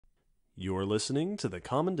You're listening to the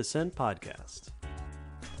Common Descent Podcast.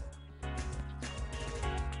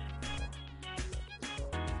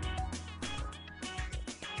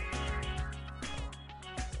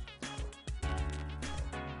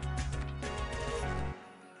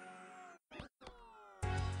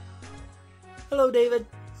 Hello, David.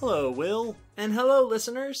 Hello, Will. And hello,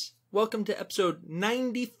 listeners. Welcome to episode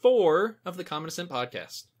 94 of the Common Descent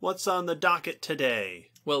Podcast. What's on the docket today?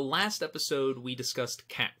 Well, last episode we discussed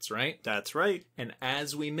cats, right? That's right. And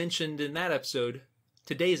as we mentioned in that episode,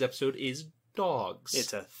 today's episode is dogs.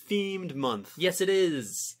 It's a themed month. Yes, it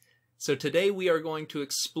is. So today we are going to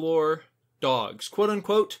explore dogs. Quote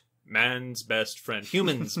unquote, man's best friend.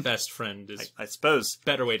 Human's best friend is I suppose. a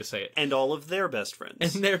better way to say it. And all of their best friends.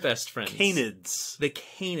 And their best friends. Canids. The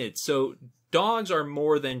canids. So dogs are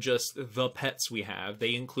more than just the pets we have.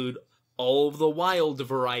 They include all of the wild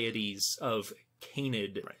varieties of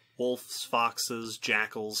canid. Right. Wolves, foxes,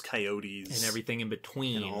 jackals, coyotes. And everything in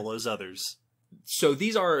between. And all those others. So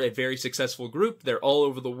these are a very successful group. They're all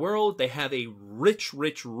over the world. They have a rich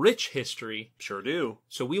history. Sure do.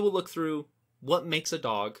 So we will look through what makes a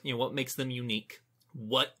dog, what makes them unique.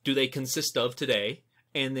 What do they consist of today?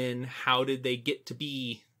 And then how did they get to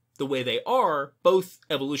be the way they are, both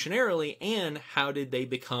evolutionarily, and how did they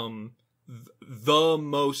become the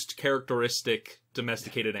most characteristic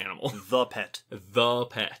domesticated animal? The pet. The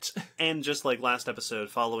pet. And just like last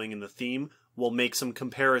episode, following in the theme, we'll make some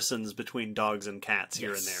comparisons between dogs and cats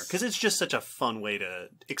here and there. Because it's just such a fun way to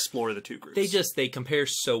explore the two groups. They compare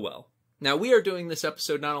so well. Now, we are doing this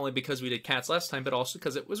episode not only because we did cats last time, but also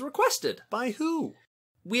because it was requested. By who?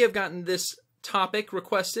 We have gotten this topic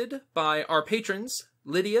requested by our patrons,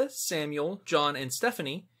 Lydia, Samuel, John, and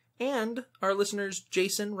Stephanie, and our listeners,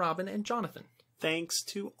 Jason, Robin, and Jonathan. Thanks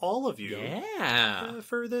to all of you. Yeah.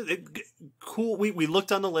 For the cool. We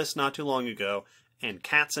looked on the list not too long ago, and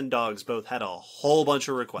cats and dogs both had a whole bunch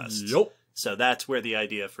of requests. Yup. So that's where the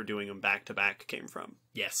idea for doing them back to back came from.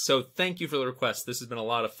 Yes, so thank you for the request. This has been a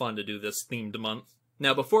lot of fun to do this themed month.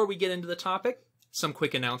 Now, before we get into the topic, some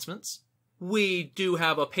quick announcements. We do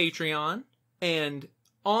have a Patreon, and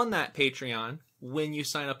on that Patreon, when you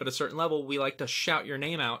sign up at a certain level, we like to shout your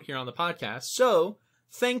name out here on the podcast. So,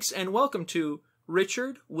 thanks and welcome to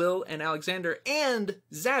Richard, Will, and Alexander, and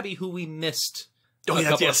Zabby, who we missed a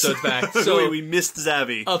couple episodes back. So we missed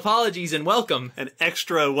Zabby. Apologies and welcome. An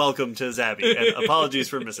extra welcome to Zabby, and apologies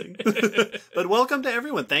for missing. But welcome to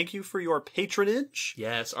everyone. Thank you for your patronage.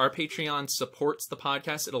 Yes, our Patreon supports the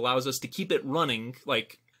podcast. It allows us to keep it running,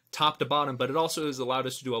 like, top to bottom, but it also has allowed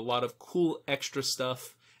us to do a lot of cool extra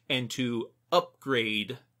stuff and to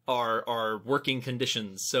upgrade our working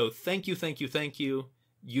conditions. So thank you.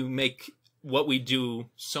 You make what we do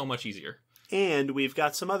so much easier. And we've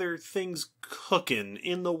got some other things cooking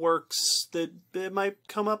in the works that might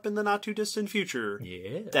come up in the not-too-distant future.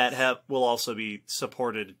 Yeah. That will also be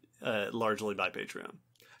supported largely by Patreon.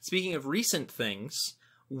 Speaking of recent things,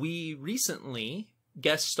 we recently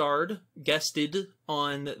guested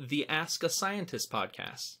on the Ask a Scientist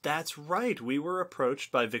podcast. That's right. We were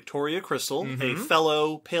approached by Victoria Crystal, a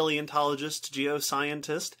fellow paleontologist,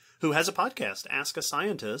 geoscientist, who has a podcast, Ask a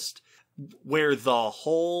Scientist, where the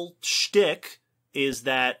whole shtick is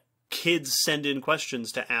that kids send in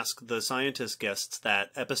questions to ask the scientist guests that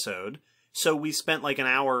episode. So we spent like an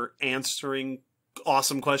hour answering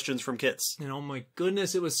awesome questions from kids. And oh my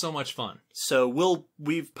goodness, it was so much fun. So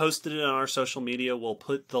we've posted it on our social media. We'll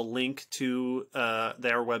put the link to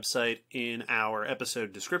their website in our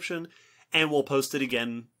episode description, and we'll post it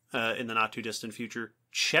again in the not too distant future.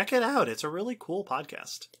 Check it out. It's a really cool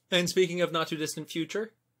podcast. And speaking of not too distant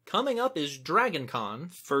future, coming up is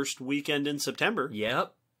DragonCon. First weekend in September.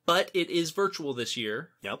 Yep. But it is virtual this year.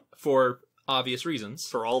 Yep. For obvious reasons.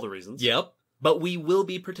 For all the reasons. Yep. But we will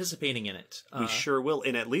be participating in it. We sure will.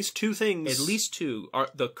 In at least two things. At least two.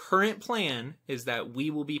 The current plan is that we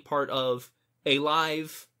will be part of a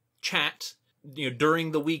live chat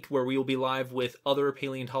during the week where we will be live with other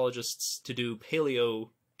paleontologists to do paleo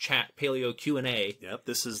chat, paleo Q&A. Yep,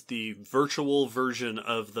 this is the virtual version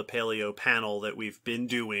of the paleo panel that we've been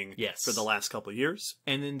doing for the last couple of years.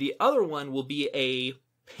 And then the other one will be a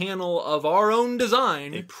panel of our own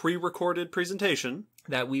design. A pre-recorded presentation.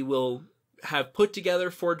 That we will have put together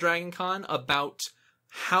for DragonCon about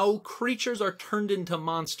how creatures are turned into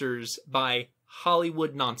monsters by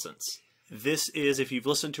Hollywood nonsense. This is, if you've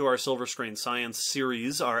listened to our Silver Screen Science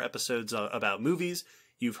series, our episodes about movies,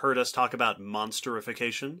 you've heard us talk about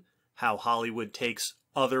monsterification, how Hollywood takes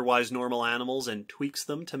otherwise normal animals and tweaks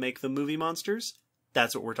them to make them movie monsters.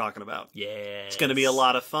 That's what we're talking about. Yeah. It's going to be a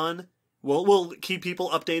lot of fun. We'll keep people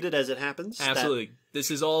updated as it happens. Absolutely. This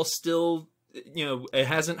is all still it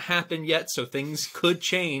hasn't happened yet, so things could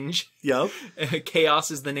change. Yep.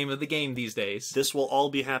 Chaos is the name of the game these days. This will all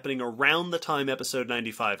be happening around the time episode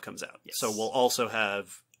 95 comes out. Yes. So we'll also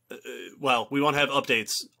have, we won't have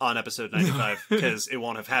updates on episode 95 because it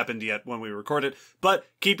won't have happened yet when we record it. But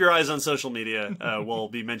keep your eyes on social media. We'll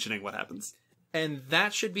be mentioning what happens. And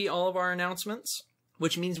that should be all of our announcements,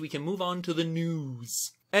 which means we can move on to the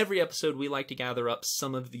news. Every episode, we like to gather up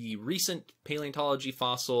some of the recent paleontology,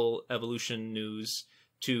 fossil, evolution news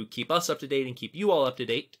to keep us up to date and keep you all up to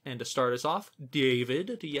date. And to start us off,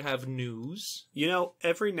 David, do you have news?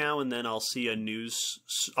 Every now and then I'll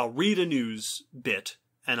read a news bit,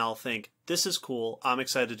 and I'll think, this is cool, I'm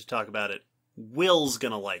excited to talk about it. Will's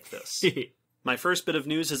gonna like this. My first bit of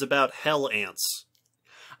news is about hell ants.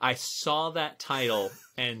 I saw that title,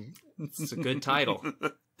 and it's a good title.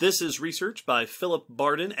 This is research by Philip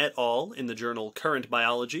Barden et al. In the journal Current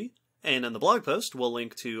Biology, and in the blog post we'll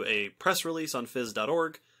link to a press release on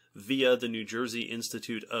phys.org via the New Jersey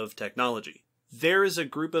Institute of Technology. There is a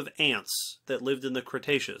group of ants that lived in the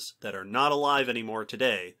Cretaceous that are not alive anymore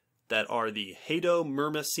today that are the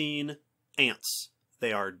Haedomyrmecine ants.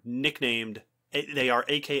 They are AKA'd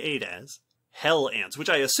as hell ants, which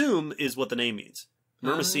I assume is what the name means.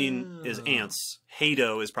 Myrmecine is ants.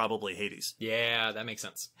 Hado is probably Hades. Yeah, that makes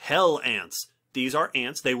sense. Hell ants. These are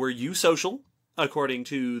ants. They were eusocial, according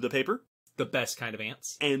to the paper. The best kind of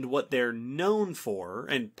ants. And what they're known for,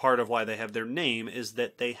 and part of why they have their name, is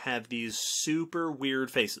that they have these super weird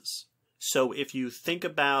faces. So if you think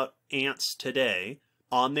about ants today,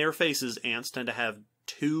 on their faces, ants tend to have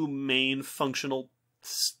two main functional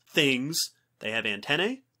things. They have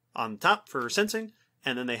antennae on top for sensing,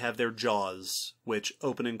 and then they have their jaws, which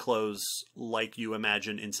open and close like you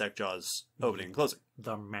imagine insect jaws opening and closing.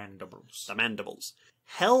 The mandibles. The mandibles.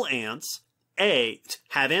 Hell ants,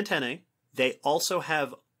 have antennae. They also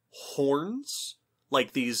have horns,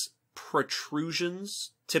 like these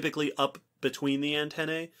protrusions, typically up between the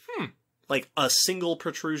antennae. Like a single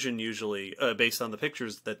protrusion usually, based on the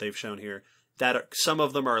pictures that they've shown here. Some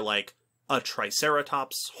of them are like a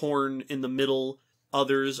triceratops horn in the middle.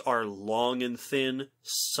 Others are long and thin.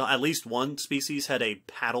 So at least one species had a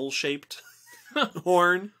paddle-shaped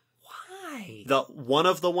horn. Why? One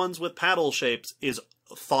of the ones with paddle shapes is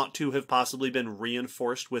thought to have possibly been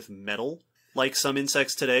reinforced with metal. Like some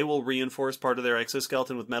insects today will reinforce part of their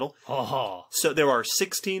exoskeleton with metal. So there are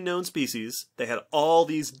 16 known species. They had all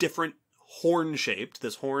these different horn-shaped,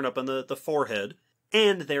 this horn up on the forehead,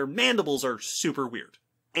 and their mandibles are super weird.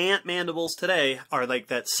 Ant mandibles today are like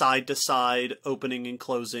that side-to-side opening and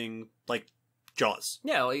closing, like, jaws.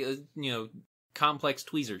 Yeah, like, complex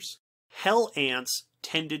tweezers. Hell ants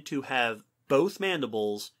tended to have both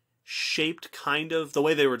mandibles shaped kind of, the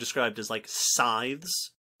way they were described as like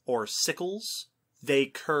scythes or sickles. They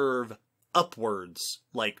curve upwards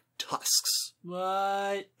like tusks.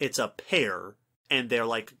 What? It's a pair, and they're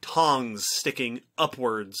like tongs sticking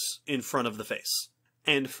upwards in front of the face.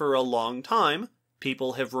 And for a long time,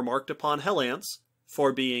 people have remarked upon hell ants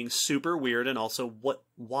for being super weird, and also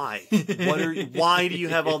why? Why do you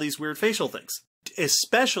have all these weird facial things?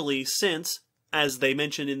 Especially since, as they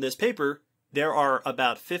mention in this paper, there are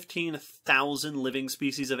about 15,000 living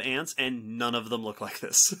species of ants, and none of them look like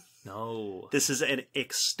this. No. This is an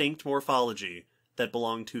extinct morphology that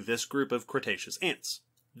belonged to this group of Cretaceous ants.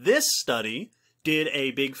 This study did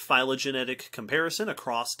a big phylogenetic comparison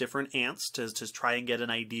across different ants to try and get an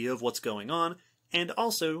idea of what's going on, and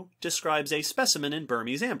also describes a specimen in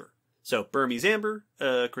Burmese amber. So Burmese amber,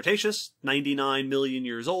 Cretaceous, 99 million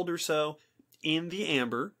years old or so. In the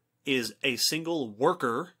amber is a single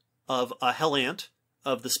worker of a hell ant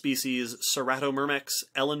of the species Ceratomyrmex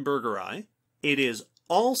ellenbergeri. It is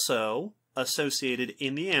also associated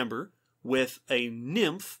in the amber with a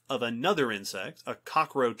nymph of another insect, a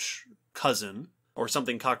cockroach cousin, or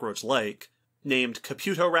something cockroach-like, named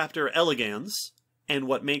Caputoraptor elegans. And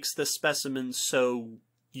what makes this specimen so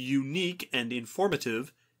unique and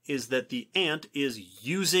informative is that the ant is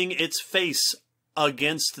using its face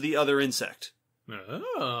against the other insect.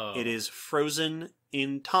 Oh. It is frozen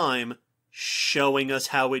in time, showing us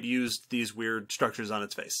how it used these weird structures on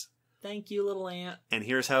its face. Thank you, little ant. And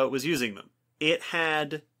here's how it was using them. It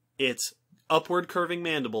had its upward curving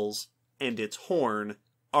mandibles and its horn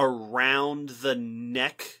around the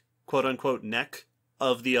neck, quote-unquote neck,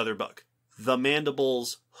 of the other bug. The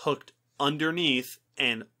mandibles hooked underneath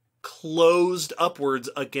and closed upwards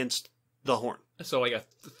against the horn. So like a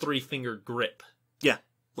three-finger grip. Yeah,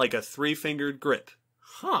 like a three-fingered grip.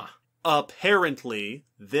 Huh. Apparently,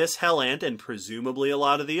 this hell ant, and presumably a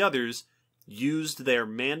lot of the others, used their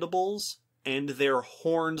mandibles and their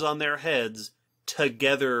horns on their heads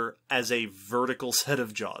together as a vertical set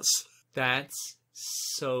of jaws. That's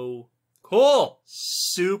so cool.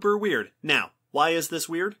 Super weird. Now, why is this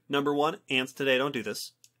weird? Number one, ants today don't do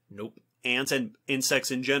this. Nope. Ants and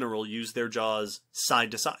insects in general use their jaws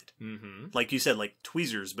side to side. Mm-hmm. Like you said, like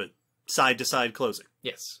tweezers, but side to side closing.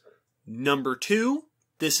 Yes. Number two,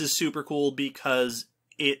 this is super cool because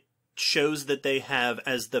it shows that they have,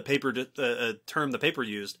 as the paper term the paper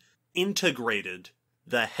used, integrated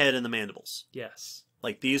the head and the mandibles. Yes.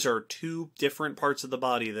 Like these are two different parts of the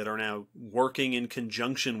body that are now working in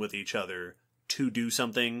conjunction with each other to do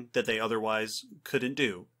something that they otherwise couldn't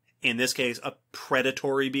do. In this case, a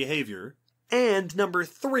predatory behavior. And number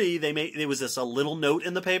three, there was a little note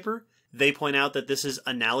in the paper. They point out that this is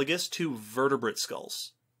analogous to vertebrate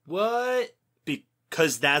skulls. What?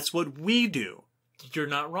 Because that's what we do. You're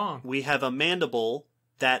not wrong. We have a mandible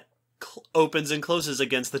that opens and closes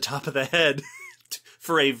against the top of the head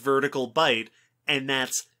for a vertical bite, and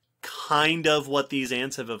that's kind of what these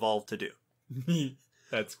ants have evolved to do.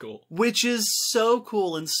 That's cool. Which is so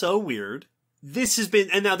cool and so weird. This has been,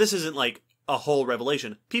 and now this isn't like a whole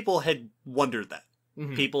revelation. People had wondered that.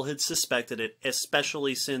 Mm-hmm. People had suspected it,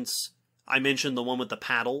 especially since I mentioned the one with the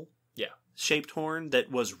paddle shaped horn that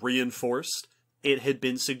was reinforced. It had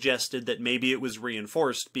been suggested that maybe it was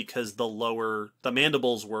reinforced because the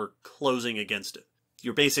mandibles were closing against it.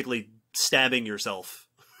 You're basically stabbing yourself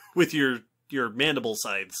with your mandible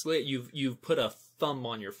sides. Wait, you've put a thumb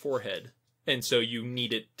on your forehead, and so you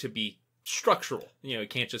need it to be structural. You know, it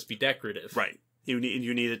can't just be decorative. Right. You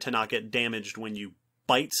need it to not get damaged when you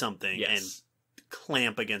bite something and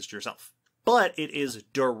clamp against yourself. But it is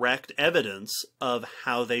direct evidence of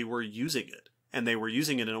how they were using it. And they were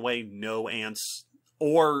using it in a way no ants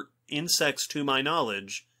or insects, to my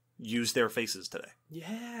knowledge, use their faces today.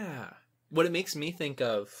 Yeah. What it makes me think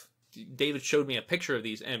of, David showed me a picture of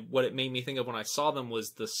these, and what it made me think of when I saw them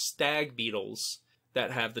was the stag beetles that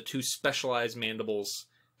have the two specialized mandibles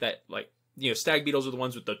that, like, you know, stag beetles are the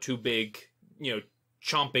ones with the two big, you know,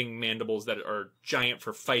 chomping mandibles that are giant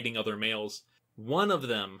for fighting other males. One of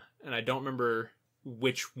them, and I don't remember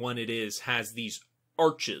which one it is, has these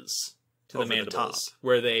arches to the mandibles,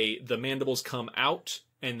 where the mandibles come out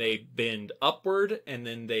and they bend upward and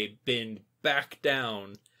then they bend back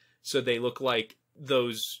down, so they look like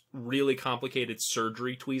those really complicated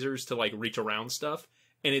surgery tweezers to like reach around stuff,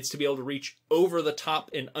 and it's to be able to reach over the top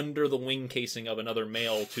and under the wing casing of another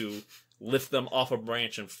male to lift them off a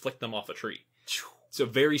branch and flick them off a tree. So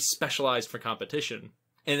very specialized for competition,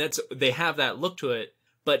 and they have that look to it.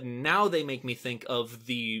 But now they make me think of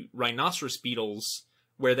the rhinoceros beetles,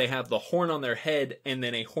 where they have the horn on their head and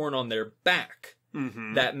then a horn on their back.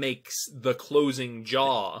 Mm-hmm. That makes the closing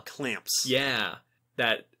jaw. Clamps. Yeah.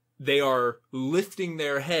 That they are lifting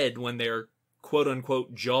their head when their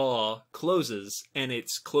quote-unquote jaw closes, and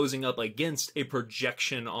it's closing up against a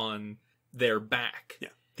projection on their back. Yeah.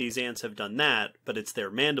 These ants have done that, but it's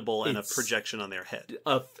their mandible and a projection on their head.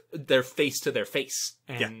 Of their face to their face.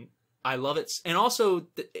 And I love it. And also,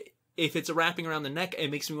 if it's a wrapping around the neck,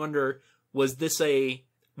 it makes me wonder, was this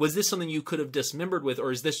something you could have dismembered with,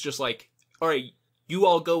 or is this just like, all right, you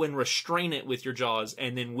all go and restrain it with your jaws,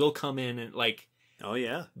 and then we'll come in and like... Oh,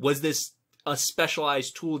 yeah. Was this a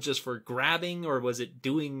specialized tool just for grabbing, or was it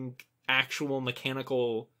doing actual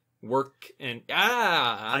mechanical work? And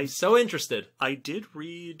I'm so interested. I did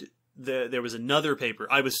read there was another paper.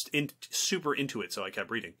 I was super into it, so I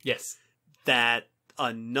kept reading. Yes. That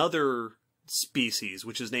another species,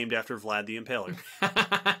 which is named after Vlad the Impaler,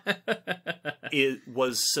 it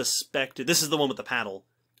was suspected, this is the one with the paddle,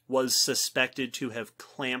 was suspected to have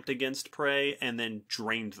clamped against prey and then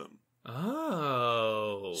drained them.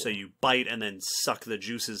 Oh. So you bite and then suck the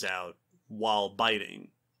juices out while biting,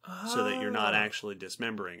 so that you're not actually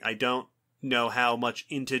dismembering. I don't know how much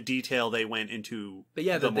into detail they went into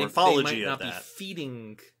the morphology they might of not that. Be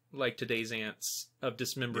feeding like today's ants of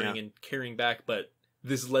dismembering and carrying back, but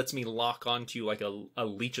this lets me lock onto you like a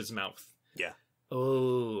leech's mouth. Yeah.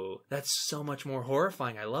 Oh, that's so much more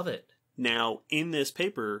horrifying. I love it. Now, in this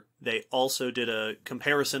paper, they also did a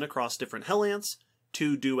comparison across different hell ants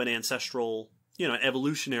to do an ancestral,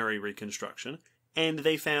 evolutionary reconstruction. And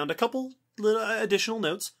they found a couple little additional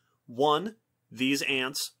notes. One, these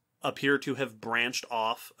ants appear to have branched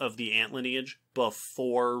off of the ant lineage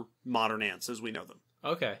before modern ants as we know them.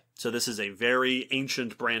 Okay. So this is a very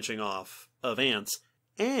ancient branching off of ants.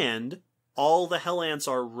 And all the hell ants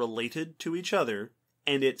are related to each other.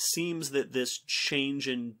 And it seems that this change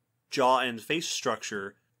in jaw and face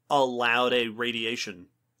structure allowed a radiation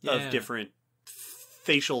of different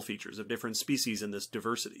facial features of different species in this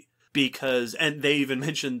diversity. And they even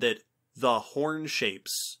mentioned that the horn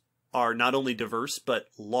shapes are not only diverse, but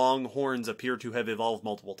long horns appear to have evolved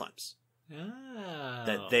multiple times. Oh.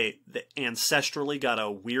 That they ancestrally got a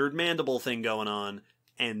weird mandible thing going on,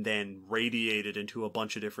 and then radiated into a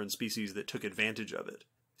bunch of different species that took advantage of it.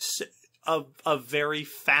 So, a very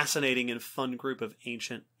fascinating and fun group of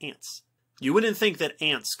ancient ants. You wouldn't think that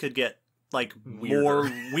ants could get like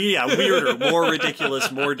weirder, more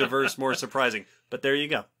ridiculous, more diverse, more surprising. But there you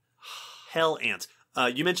go. Hell, ants.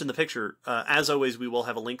 You mentioned the picture. As always, we will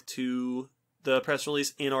have a link to the press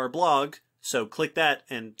release in our blog. So click that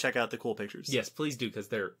and check out the cool pictures. Yes, please do, because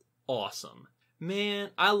they're awesome. Man,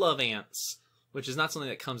 I love ants, which is not something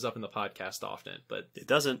that comes up in the podcast often, but it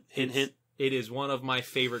doesn't. Hint, hint. It is one of my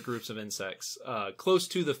favorite groups of insects. Close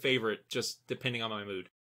to the favorite, just depending on my mood.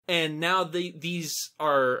 And now these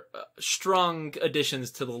are strong additions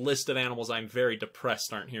to the list of animals I'm very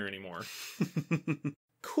depressed aren't here anymore.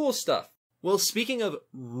 Cool stuff. Well, speaking of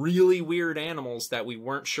really weird animals that we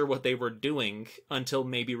weren't sure what they were doing until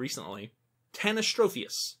maybe recently,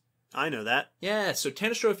 Tanystropheus. I know that. Yeah, so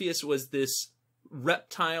Tanystropheus was this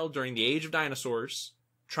reptile during the age of dinosaurs,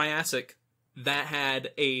 Triassic, that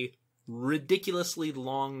had a ridiculously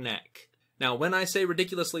long neck. Now, when I say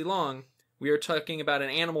ridiculously long, we are talking about an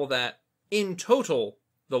animal that, in total,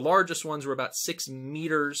 the largest ones were about 6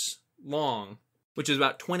 meters long, which is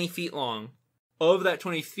about 20 feet long. Of that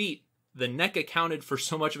 20 feet, the neck accounted for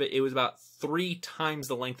so much of it, it was about 3 times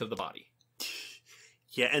the length of the body.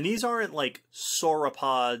 Yeah, and these aren't like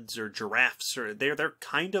sauropods or giraffes, or they're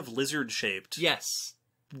kind of lizard-shaped. Yes.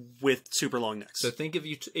 With super long necks. So think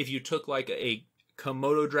if you took like a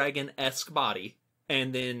Komodo dragon-esque body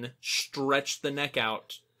and then stretched the neck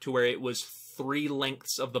out to where it was 3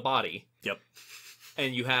 lengths of the body. Yep.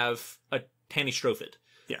 And you have a Tanystrophed.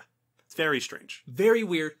 Yeah. It's very strange. Very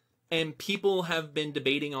weird. And people have been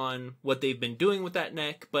debating on what they've been doing with that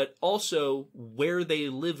neck, but also where they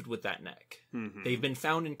lived with that neck. Mm-hmm. They've been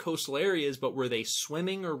found in coastal areas, but were they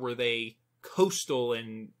swimming or were they coastal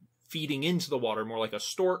and feeding into the water, more like a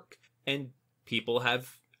stork? And people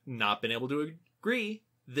have not been able to agree.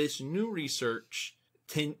 This new research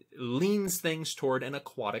leans things toward an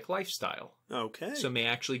aquatic lifestyle. Okay. So it may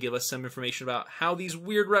actually give us some information about how these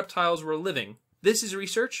weird reptiles were living. This is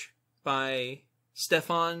research by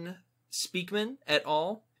Stefan Speakman et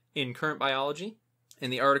al. In Current Biology.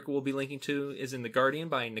 And the article we'll be linking to is in The Guardian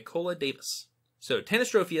by Nicola Davis. So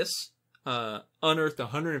Tanystropheus, unearthed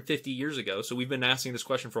 150 years ago, so we've been asking this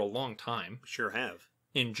question for a long time. Sure have.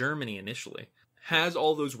 In Germany initially. Has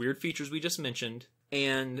all those weird features we just mentioned.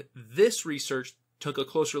 And this research took a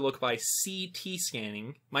closer look by CT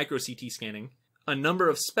scanning, micro CT scanning, a number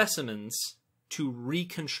of specimens to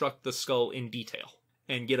reconstruct the skull in detail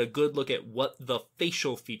and get a good look at what the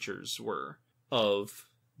facial features were of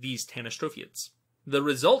these Tanystrophiids. The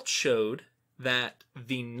results showed that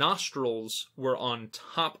the nostrils were on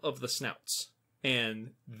top of the snouts.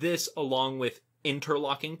 And this, along with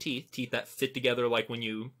interlocking teeth that fit together like when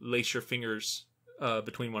you lace your fingers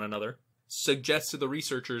between one another, suggests to the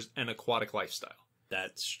researchers an aquatic lifestyle.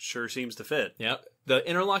 That sure seems to fit. Yep. The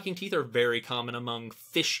interlocking teeth are very common among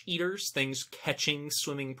fish eaters, things catching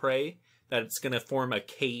swimming prey, that it's going to form a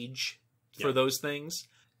cage for those things.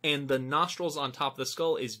 And the nostrils on top of the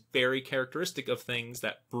skull is very characteristic of things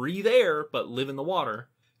that breathe air but live in the water,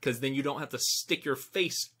 because then you don't have to stick your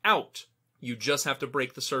face out. You just have to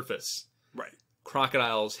break the surface. Right.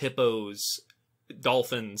 Crocodiles, hippos,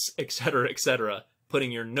 dolphins, etc., etc.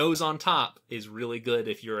 Putting your nose on top is really good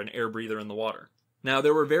if you're an air breather in the water. Now,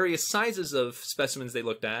 there were various sizes of specimens they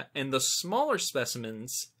looked at, and the smaller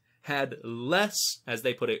specimens had less, as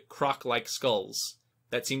they put it, croc-like skulls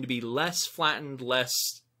that seemed to be less flattened,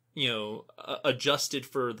 less, adjusted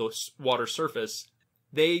for the water surface.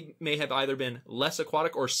 They may have either been less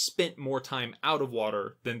aquatic or spent more time out of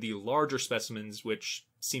water than the larger specimens, which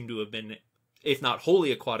seem to have been, if not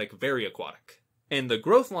wholly aquatic, very aquatic. And the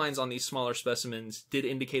growth lines on these smaller specimens did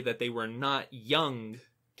indicate that they were not young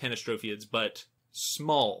Tanystrophiids, but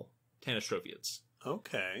small Tanystrophiids.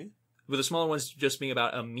 Okay. With the smaller ones just being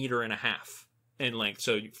about 1.5 meters in length,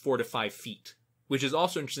 so 4 to 5 feet. Which is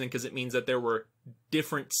also interesting because it means that there were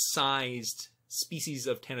different sized species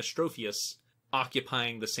of Tanystropheus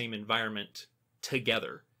occupying the same environment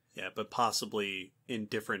together. Yeah, but possibly in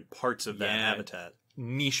different parts of that habitat.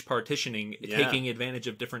 Niche partitioning, taking advantage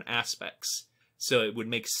of different aspects. So it would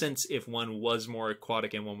make sense if one was more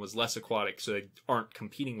aquatic and one was less aquatic, so they aren't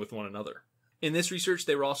competing with one another. In this research,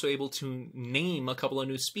 they were also able to name a couple of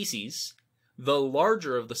new species. The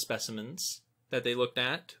larger of the specimens that they looked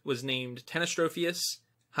at was named Tanystropheus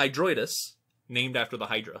hydroides, named after the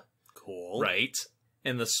Hydra. Cool. Right.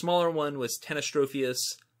 And the smaller one was Tanystropheus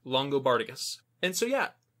longobardicus. And so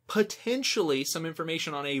potentially some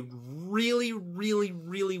information on a really, really,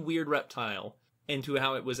 really weird reptile into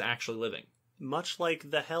how it was actually living. Much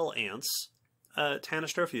like the hell ants,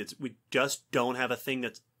 Tanystrophiids, we just don't have a thing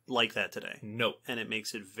that's like that today. Nope. And it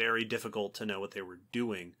makes it very difficult to know what they were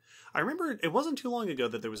doing. I remember it wasn't too long ago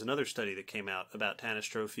that there was another study that came out about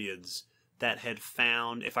Tanystrophiids that had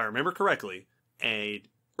found, if I remember correctly, an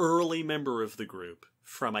early member of the group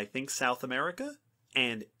from, I think, South America,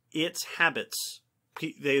 and its habits,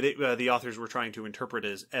 the authors were trying to interpret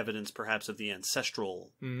as evidence perhaps of the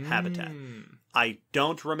ancestral habitat. I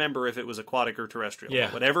don't remember if it was aquatic or terrestrial.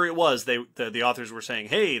 Yeah. Whatever it was, the authors were saying,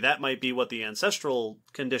 hey, that might be what the ancestral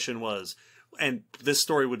condition was. And this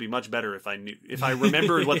story would be much better if I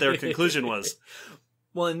remembered what their conclusion was.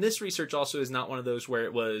 Well, and this research also is not one of those where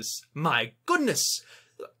it was, my goodness,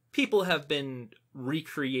 people have been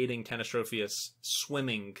recreating Tanystrophius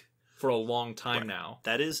swimming for a long time now.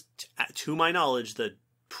 That is, to my knowledge, the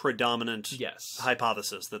predominant Yes.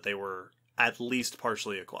 hypothesis that they were at least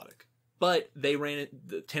partially aquatic. But the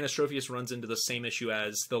Tanystrophius runs into the same issue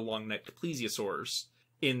as the long-necked plesiosaurs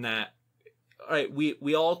in that, all right,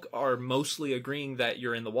 we all are mostly agreeing that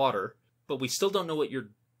you're in the water, but we still don't know what you're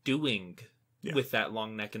doing with that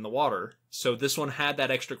long neck in the water. So this one had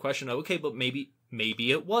that extra question of, okay, but maybe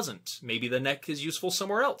it wasn't. Maybe the neck is useful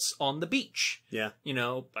somewhere else, on the beach. Yeah. You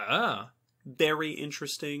know, Very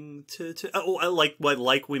interesting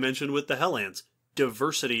like we mentioned with the hell ants.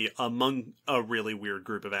 Diversity among a really weird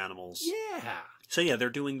group of animals. Yeah. So yeah,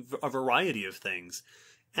 they're doing a variety of things.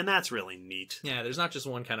 And that's really neat. Yeah, there's not just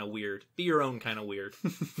one kind of weird. Be your own kind of weird.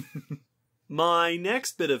 My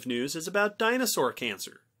next bit of news is about dinosaur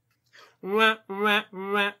cancer.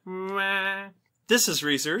 This is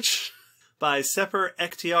research by Sepper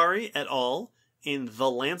Ektiari et al. In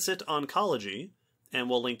The Lancet Oncology, and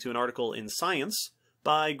we'll link to an article in Science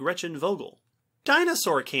by Gretchen Vogel.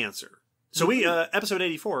 Dinosaur cancer. So episode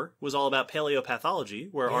 84 was all about paleopathology,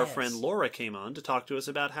 where our friend Laura came on to talk to us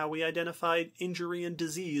about how we identified injury and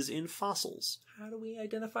disease in fossils. How do we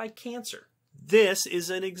identify cancer? This is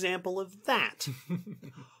an example of that.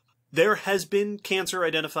 There has been cancer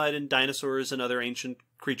identified in dinosaurs and other ancient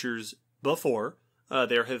creatures before.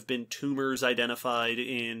 There have been tumors identified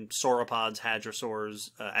in sauropods,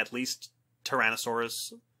 hadrosaurs, at least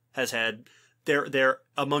Tyrannosaurus has had.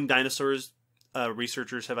 Among dinosaurs,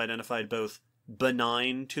 researchers have identified both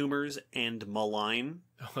benign tumors and malign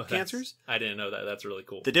cancers. I didn't know that. That's really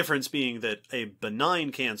cool. The difference being that a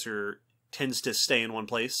benign cancer tends to stay in one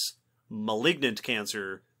place. Malignant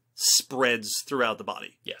cancer spreads throughout the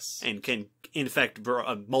body. Yes. And can infect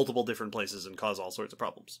multiple different places and cause all sorts of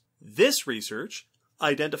problems. This research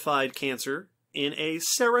identified cancer in a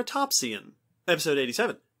ceratopsian. Episode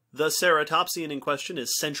 87. The ceratopsian in question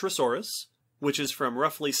is Centrosaurus, which is from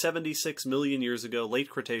roughly 76 million years ago, late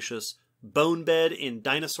Cretaceous, bone bed in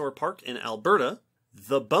Dinosaur Park in Alberta.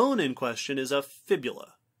 The bone in question is a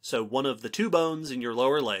fibula. So one of the two bones in your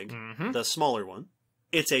lower leg, the smaller one.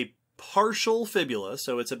 It's a partial fibula,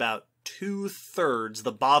 so it's about 2/3,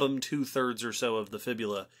 the bottom 2/3 or so of the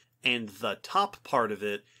fibula, and the top part of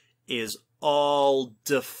it is all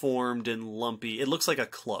deformed and lumpy. It looks like a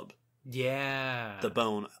club. Yeah. The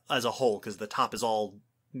bone as a whole, because the top is all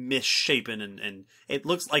misshapen, and it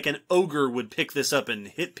looks like an ogre would pick this up and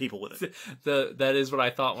hit people with it. That is what I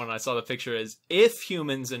thought when I saw the picture, is if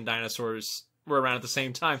humans and dinosaurs were around at the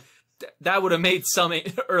same time, that would have made some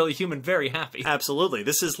early human very happy. Absolutely.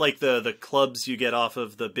 This is like the clubs you get off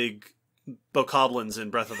of the big bokoblins in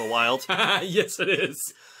Breath of the Wild. Yes, it is.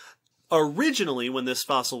 Originally, when this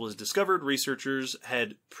fossil was discovered, researchers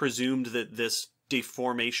had presumed that this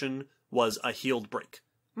deformation was a healed break.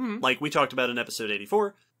 Like we talked about in episode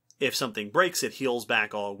 84, if something breaks, it heals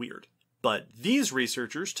back all weird. But these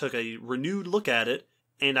researchers took a renewed look at it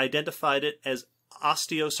and identified it as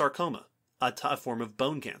osteosarcoma, a form of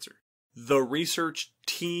bone cancer. The research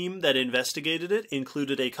team that investigated it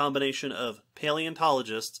included a combination of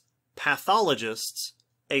paleontologists, pathologists,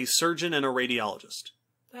 a surgeon, and a radiologist.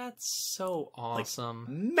 That's so awesome. Like,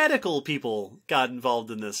 medical people got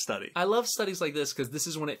involved in this study. I love studies like this because this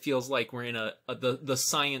is when it feels like we're in the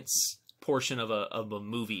science portion of a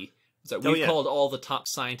movie. It's like we've called all the top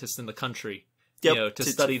scientists in the country, to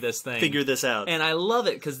study this thing, figure this out, and I love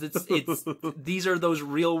it because it's these are those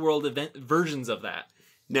real world versions of that.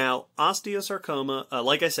 Now, osteosarcoma,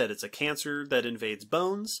 like I said, it's a cancer that invades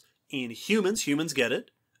bones. In humans get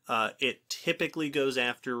it. It typically goes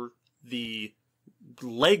after the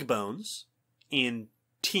leg bones in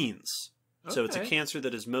teens. Okay. So it's a cancer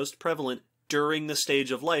that is most prevalent during the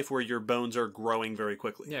stage of life where your bones are growing very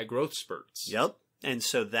quickly. Yeah, growth spurts. Yep. And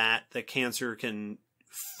so the cancer can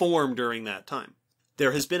form during that time.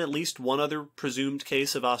 There has been at least one other presumed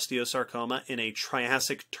case of osteosarcoma in a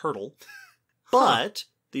Triassic turtle, but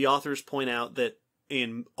the authors point out that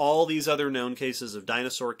in all these other known cases of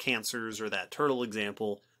dinosaur cancers or that turtle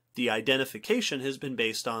example, the identification has been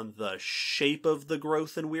based on the shape of the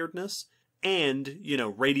growth and weirdness and,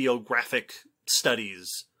 radiographic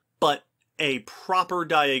studies. But a proper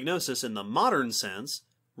diagnosis in the modern sense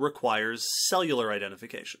requires cellular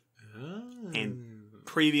identification. Oh. And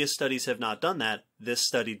previous studies have not done that. This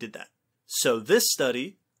study did that. So this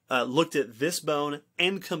study looked at this bone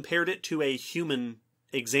and compared it to a human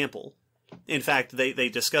example. In fact, they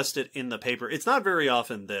discussed it in the paper. It's not very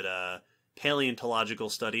often that a paleontological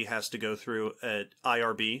study has to go through an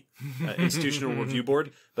IRB, Institutional Review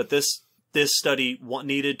Board, but this study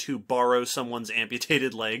needed to borrow someone's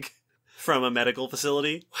amputated leg from a medical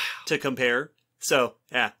facility to compare. So,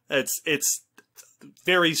 yeah, it's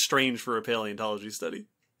very strange for a paleontology study.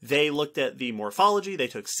 They looked at the morphology, they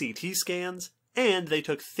took CT scans, and they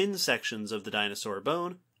took thin sections of the dinosaur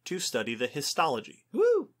bone to study the histology.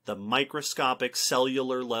 Woo! The microscopic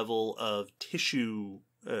cellular level of tissue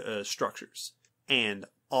structures. And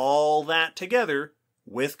all that together,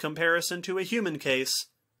 with comparison to a human case,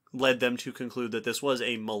 led them to conclude that this was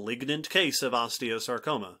a malignant case of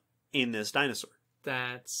osteosarcoma in this dinosaur.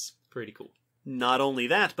 That's pretty cool. Not only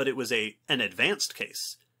that, but it was an advanced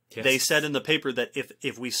case. Yes. They said in the paper that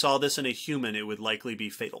if we saw this in a human, it would likely be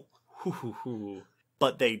fatal.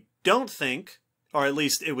 But they don't think, or at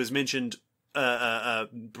least it was mentioned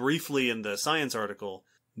briefly in the Science article,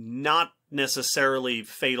 not necessarily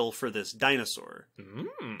fatal for this dinosaur,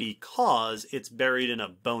 because it's buried in a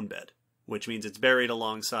bone bed, which means it's buried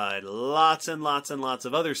alongside lots and lots and lots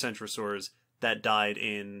of other centrosaurs that died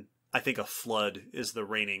in, I think a flood is the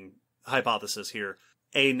reigning hypothesis here,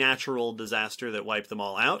 a natural disaster that wiped them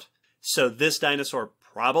all out. So this dinosaur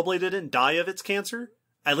probably didn't die of its cancer.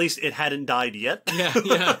 At least it hadn't died yet. Yeah,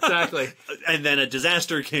 exactly. And then a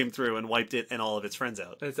disaster came through and wiped it and all of its friends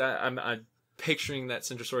out. I'm picturing that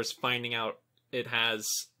Centrosaurus finding out it has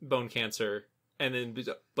bone cancer, and then,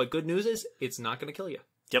 but good news is it's not going to kill you.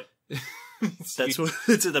 Yep. That's what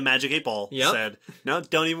the Magic 8 Ball said. No,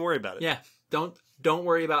 don't even worry about it. Yeah, don't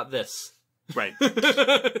worry about this. Right.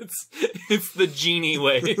 it's the genie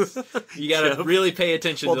way. You got to really pay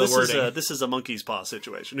attention to the wording. This is a monkey's paw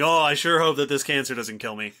situation. Oh, I sure hope that this cancer doesn't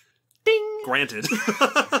kill me. Ding! Granted.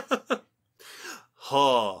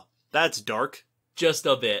 Oh, that's dark. Just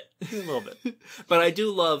a bit. A little bit. But I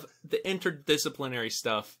do love the interdisciplinary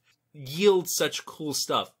stuff yields such cool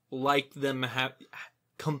stuff, like them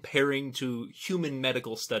comparing to human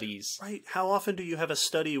medical studies. Right. How often do you have a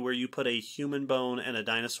study where you put a human bone and a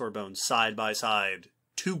dinosaur bone side by side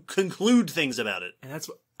to conclude things about it? And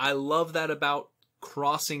I love that about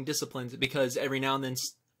crossing disciplines, because every now and then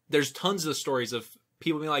there's tons of stories of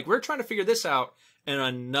people being like, we're trying to figure this out, and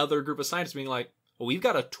another group of scientists being like, well, we've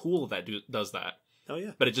got a tool that does that. Oh,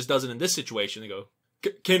 yeah. But it just doesn't in this situation. They go,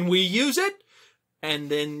 can we use it?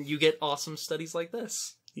 And then you get awesome studies like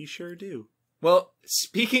this. You sure do. Well,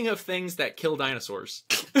 speaking of things that kill dinosaurs.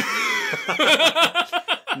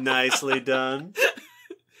 Nicely done.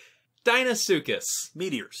 Deinosuchus.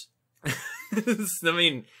 Meteors. I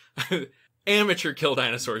mean, amateur kill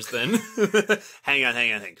dinosaurs then. Hang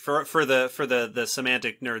on. For the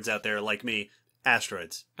semantic nerds out there like me,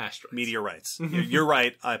 asteroids. Meteorites. You're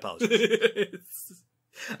right. I apologize.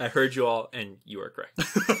 I heard you all, and you are correct.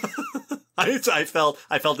 I felt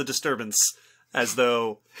the disturbance, as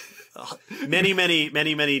though many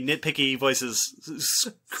nitpicky voices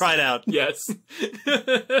cried out. Yes.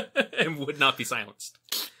 And would not be silenced.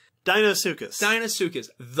 Deinosuchus,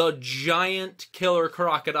 the giant killer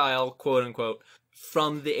crocodile, quote unquote,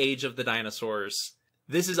 from the age of the dinosaurs.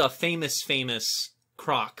 This is a famous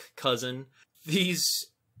croc cousin. This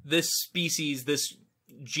species, this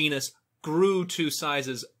genus, grew to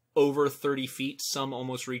sizes over 30 feet, some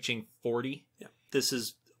almost reaching 40. Yeah, this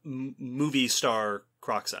is movie star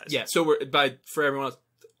croc size. Yeah, so for everyone else,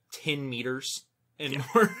 10 meters and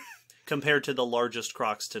more. Compared to the largest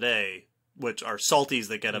crocs today, which are salties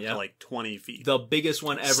that get up to like 20 feet. The biggest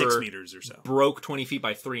one ever, 6 meters or so, broke 20 feet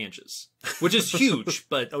by 3 inches, which is huge,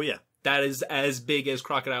 but oh yeah, that is as big as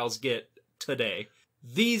crocodiles get today.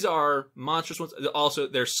 These are monstrous ones. Also,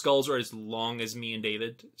 their skulls are as long as me and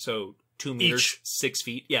David, so 2 meters, each. 6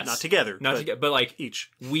 feet. Yes, not together, but like each.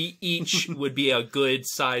 We each would be a good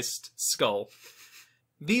sized skull.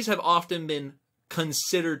 These have often been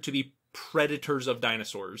considered to be predators of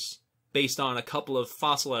dinosaurs based on a couple of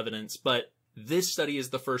fossil evidence, but this study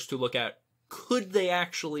is the first to look at, could they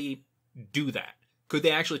actually do that? could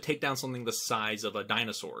they actually take down something the size of a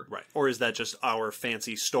dinosaur? Right. Or is that just our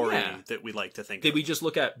fancy story Yeah. that we like to think Did of? we just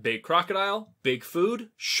look at big crocodile, big food?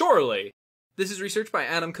 Surely. This is research by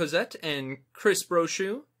Adam Cosette and Chris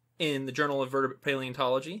Brochu in the Journal of Vertebrate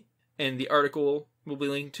Paleontology. And the article we'll be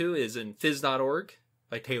linked to is in phys.org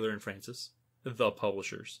by Taylor and Francis, the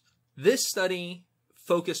publishers. This study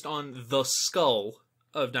focused on the skull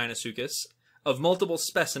of Deinosuchus, of multiple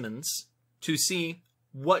specimens, to see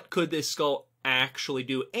what could this skull actually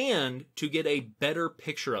do and to get a better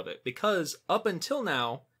picture of it. Because up until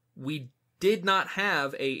now, we did not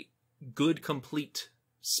have a good, complete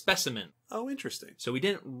specimen. Oh, interesting. So we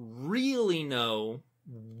didn't really know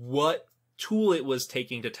what tool it was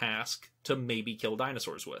taking to task to maybe kill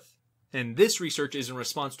dinosaurs with. And this research is in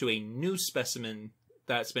response to a new specimen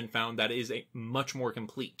that's been found that is a much more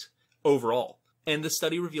complete overall. And the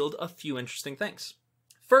study revealed a few interesting things.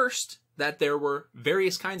 First, that there were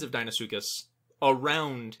various kinds of Deinosuchus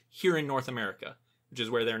around here in North America, which is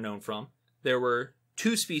where they're known from. There were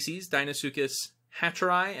two species, Deinosuchus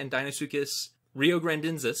hatcheri and Deinosuchus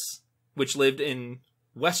riograndensis, which lived in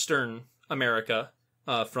Western America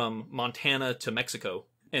from Montana to Mexico.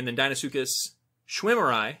 And then Deinosuchus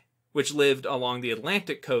schwimmeri, which lived along the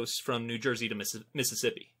Atlantic coast from New Jersey to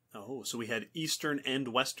Mississippi. Oh, so we had Eastern and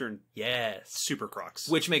Western Yes. super-crocs.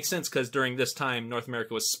 Which makes sense because during this time, North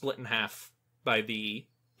America was split in half by the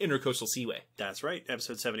Intercoastal Seaway. That's right,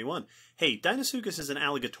 episode 71. Hey, Deinosuchus is an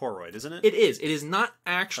alligatoroid, isn't it? It is. It is not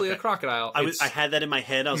actually a Okay. crocodile. I had that in my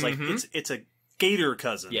head. I was like, it's a gator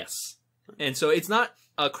cousin. Yes. And so it's not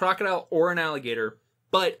a crocodile or an alligator,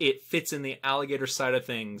 but it fits in the alligator side of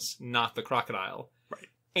things, not the crocodile. Right.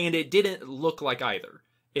 And it didn't look like either.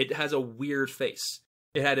 It has a weird face.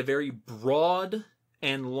 It had a very broad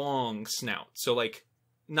and long snout. So, like,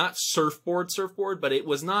 not surfboard, but it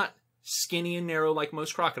was not skinny and narrow like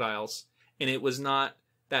most crocodiles. And it was not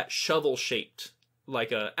that shovel-shaped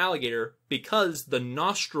like an alligator because the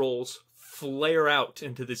nostrils flare out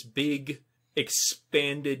into this big,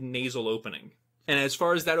 expanded nasal opening. And as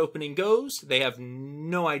far as that opening goes, they have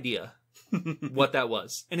no idea what that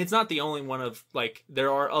was. And it's not the only one of, like,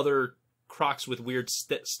 there are other crocs with weird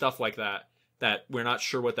stuff like that we're not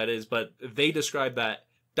sure what that is, but they describe that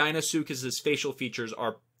Deinosuchus's facial features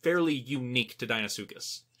are fairly unique to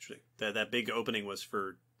Deinosuchus. That big opening was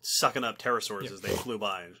for sucking up pterosaurs as they flew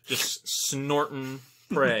by. Just snorting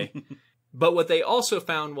prey. But what they also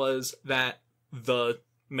found was that the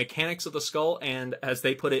mechanics of the skull and, as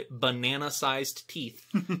they put it, banana-sized teeth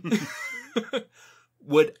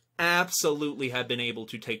would absolutely have been able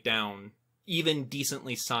to take down even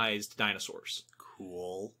decently sized dinosaurs.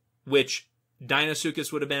 Cool. Which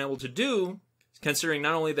Deinosuchus would have been able to do, considering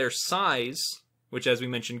not only their size, which, as we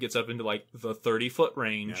mentioned, gets up into like the 30-foot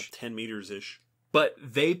range, Yeah, 10 meters-ish. but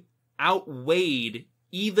they outweighed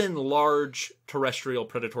even large terrestrial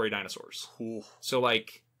predatory dinosaurs. Cool. So,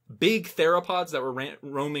 like, big theropods that were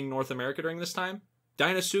roaming North America during this time,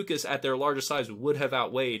 Deinosuchus at their largest size would have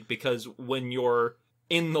outweighed, because when you're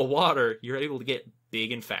in the water, you're able to get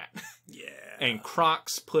big and fat. Yeah. And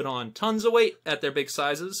crocs put on tons of weight at their big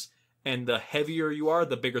sizes, and the heavier you are,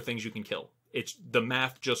 the bigger things you can kill. The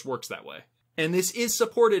math just works that way. And this is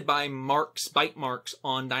supported by bite marks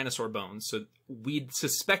on dinosaur bones. So we'd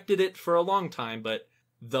suspected it for a long time, but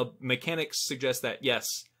the mechanics suggest that,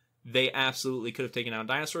 yes, they absolutely could have taken down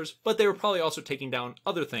dinosaurs, but they were probably also taking down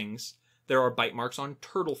other things. There are bite marks on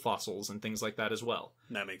turtle fossils and things like that as well.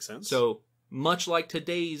 That makes sense. So, much like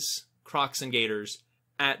today's crocs and gators,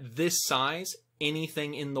 at this size,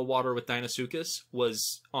 anything in the water with Deinosuchus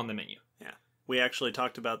was on the menu. Yeah. We actually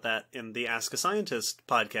talked about that in the Ask a Scientist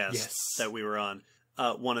podcast that we were on.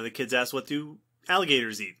 One of the kids asked, what do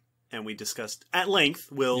alligators eat? And we discussed at length,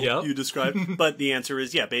 you described, but the answer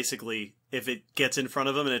is, yeah, basically, if it gets in front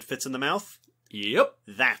of them and it fits in the mouth, yep,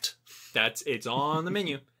 it's on the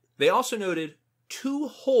menu. They also noted 2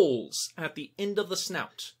 holes at the end of the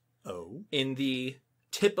snout. Oh. In the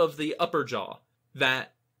tip of the upper jaw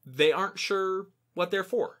that they aren't sure what they're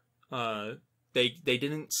for. They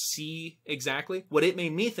didn't see exactly. What it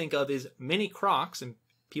made me think of is many crocs, and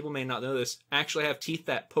people may not know this, actually have teeth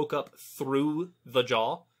that poke up through the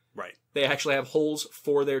jaw. Right. They actually have holes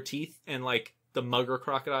for their teeth, and like the mugger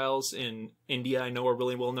crocodiles in India, I know, are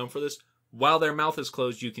really well known for this. While their mouth is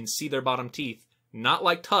closed, you can see their bottom teeth. Not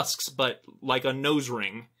like tusks, but like a nose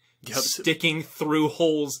ring sticking through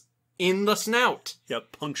holes in the snout.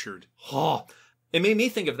 Yep, punctured. Oh, it made me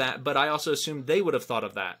think of that, but I also assumed they would have thought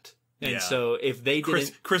of that. And so if they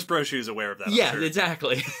didn't... Chris Brochu is aware of that. Yeah,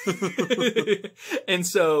 exactly. And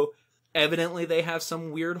so evidently they have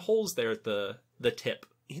some weird holes there at the tip.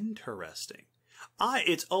 Interesting.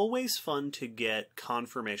 It's always fun to get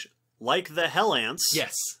confirmation. Like the hell ants.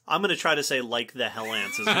 Yes. I'm going to try to say like the hell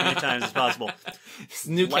ants as many times as possible.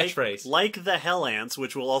 New catchphrase. Like the hell ants,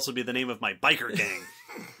 which will also be the name of my biker gang.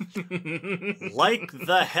 Like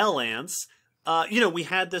the hell ants. We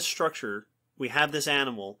had this structure, we have this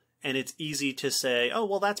animal, and it's easy to say, oh,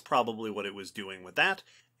 well, that's probably what it was doing with that.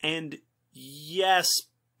 And yes,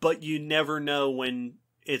 but you never know when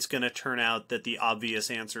it's going to turn out that the obvious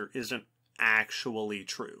answer isn't actually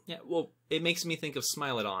true. Yeah, well, it makes me think of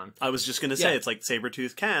Smilodon. I was just going to say, it's like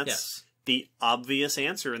saber-toothed cats. Yes. The obvious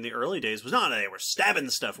answer in the early days was, no, they were stabbing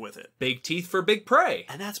stuff with it. Big teeth for big prey.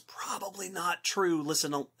 And that's probably not true.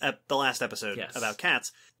 Listen to the last episode about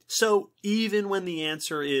cats. So even when the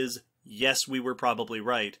answer is, yes, we were probably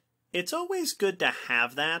right, it's always good to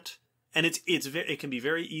have that. And it can be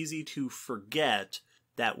very easy to forget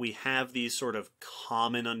that we have these sort of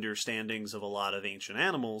common understandings of a lot of ancient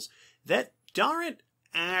animals that aren't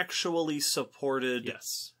actually supported.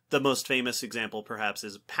 Yes. The most famous example, perhaps,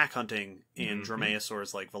 is pack hunting in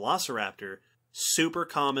dromaeosaurs like Velociraptor. Super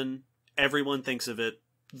common. Everyone thinks of it.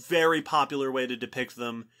 Very popular way to depict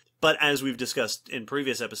them. But as we've discussed in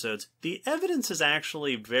previous episodes, the evidence is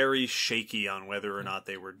actually very shaky on whether or not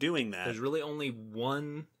they were doing that. There's really only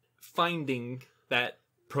one finding that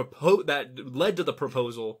led to the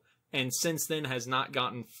proposal, and since then has not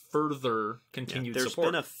gotten further continued support.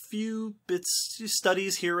 There's been a few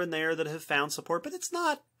studies here and there that have found support, but it's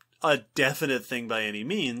not a definite thing by any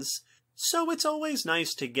means. So it's always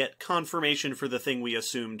nice to get confirmation for the thing we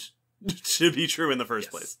assumed to be true in the first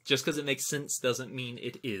place. Just because it makes sense doesn't mean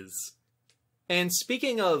it is. And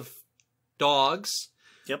speaking of dogs...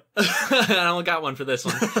 Yep. I only got one for this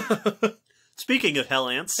one. Speaking of hell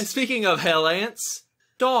ants... Speaking of hell ants,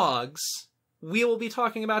 dogs... We will be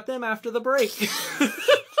talking about them after the break.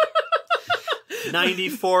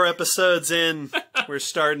 94 episodes in, we're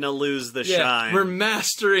starting to lose the shine. We're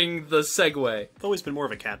mastering the segue. I've always been more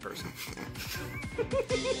of a cat person.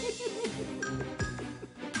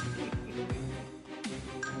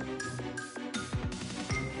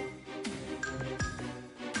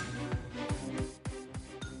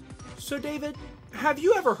 So, David, have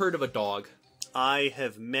you ever heard of a dog? I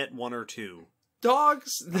have met one or two.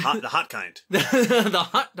 Dogs... The hot kind. The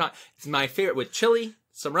hot dog. It's my favorite with chili,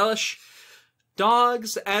 some relish.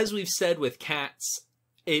 Dogs, as we've said with cats,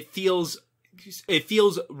 it feels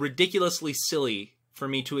ridiculously silly for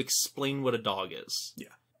me to explain what a dog is. Yeah.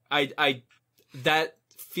 That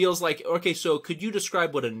feels like, okay, so could you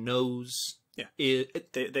describe what a nose is?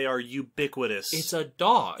 They are ubiquitous. It's a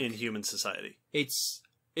dog. In human society. It's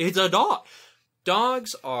a dog.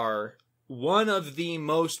 Dogs are one of the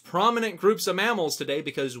most prominent groups of mammals today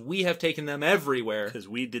because we have taken them everywhere. Because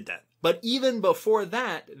we did that. But even before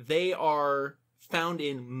that, they are found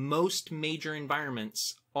in most major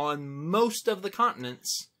environments on most of the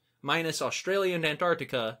continents, minus Australia and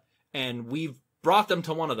Antarctica, and we've brought them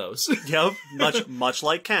to one of those. Yep, much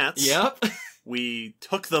like cats. Yep. We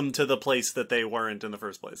took them to the place that they weren't in the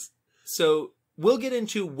first place. So we'll get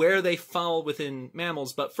into where they fall within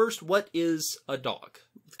mammals, but first, what is a dog?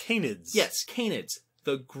 Canids. Yes, canids.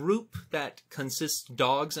 The group that consists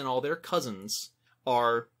dogs and all their cousins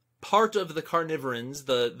are part of the carnivorans,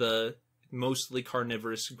 the mostly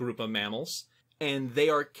carnivorous group of mammals, and they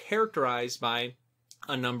are characterized by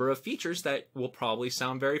a number of features that will probably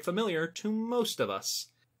sound very familiar to most of us.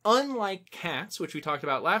 Unlike cats, which we talked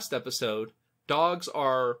about last episode, dogs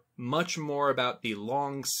are much more about the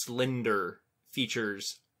long, slender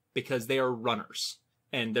features because they are runners,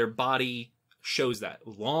 and their body shows that.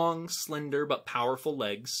 Long, slender, but powerful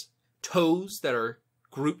legs. Toes that are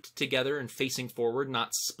grouped together and facing forward,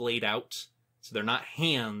 not splayed out. So they're not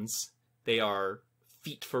hands. They are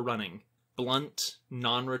feet for running. Blunt,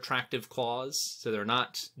 non-retractive claws. So they're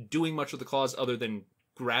not doing much with the claws other than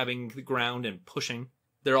grabbing the ground and pushing.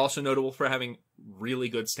 They're also notable for having really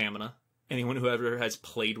good stamina. Anyone who ever has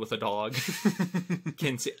played with a dog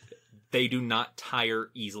can see they do not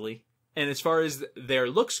tire easily. And as far as their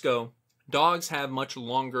looks go, dogs have much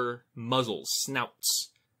longer muzzles,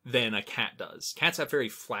 snouts, than a cat does. Cats have very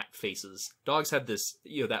flat faces. Dogs have this,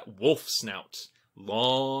 that wolf snout.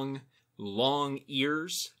 Long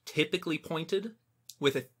ears, typically pointed,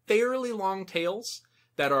 with a fairly long tails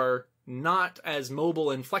that are not as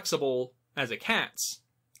mobile and flexible as a cat's,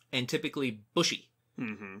 and typically bushy.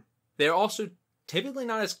 Mm-hmm. They're also typically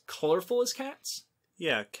not as colorful as cats.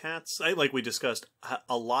 Yeah, cats, like we discussed,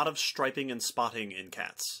 a lot of striping and spotting in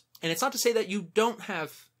cats. And it's not to say that you don't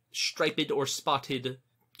have striped or spotted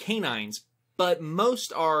canines, but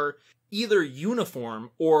most are either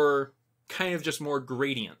uniform or kind of just more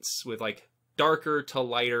gradients with like darker to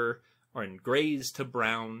lighter are in grays to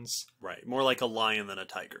browns. Right. More like a lion than a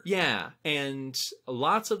tiger. Yeah, and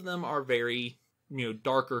lots of them are very,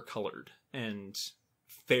 darker colored and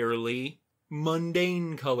fairly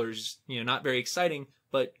mundane colors, not very exciting,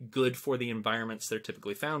 but good for the environments they're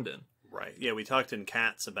typically found in. Right. Yeah, we talked in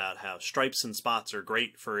cats about how stripes and spots are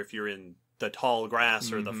great for if you're in the tall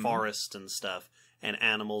grass or the forest and stuff, and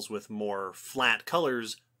animals with more flat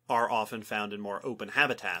colors are often found in more open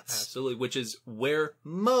habitats. Absolutely, which is where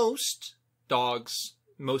most dogs,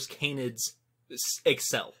 most canids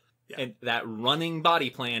excel. Yeah. And that running body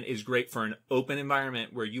plan is great for an open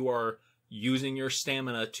environment where you are using your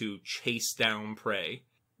stamina to chase down prey.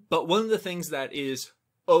 But one of the things that is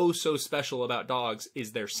so special about dogs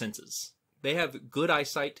is their senses. They have good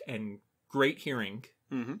eyesight and great hearing,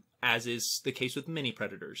 as is the case with many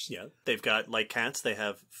predators. Yeah, they've got, like cats, they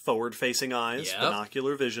have forward-facing eyes,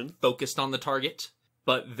 binocular vision. Focused on the target.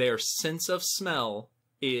 But their sense of smell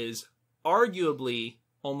is arguably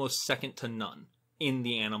almost second to none in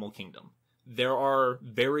the animal kingdom. There are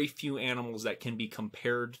very few animals that can be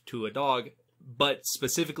compared to a dog, but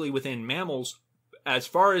specifically within mammals, as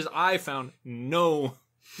far as I found, no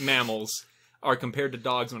mammals are compared to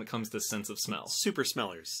dogs when it comes to sense of smell. Super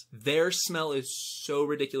smellers. Their smell is so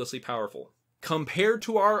ridiculously powerful. Compared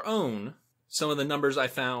to our own, some of the numbers I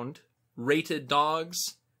found rated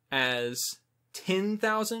dogs as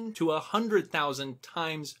 10,000 to 100,000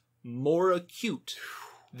 times more acute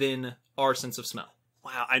than our sense of smell.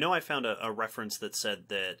 Wow, I know I found a reference that said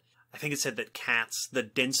that, I think it said that cats, the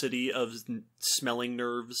density of smelling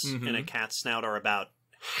nerves in a cat's snout are about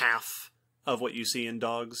half of what you see in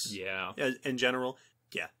dogs. Yeah. In general.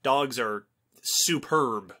 Yeah, dogs are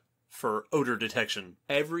superb for odor detection.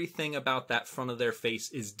 Everything about that front of their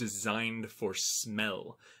face is designed for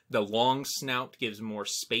smell. The long snout gives more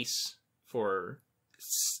space for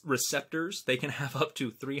receptors. They can have up to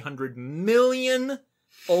 300 million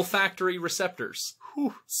olfactory receptors.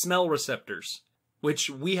 Whew. Smell receptors, which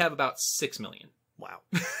we have about 6 million. Wow.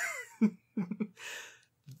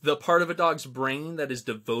 The part of a dog's brain that is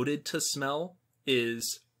devoted to smell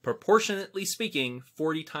is, proportionately speaking,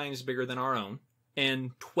 40 times bigger than our own.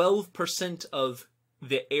 And 12% of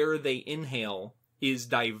the air they inhale is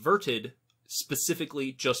diverted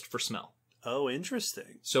specifically just for smell. Oh,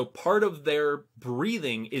 interesting. So part of their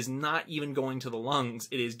breathing is not even going to the lungs.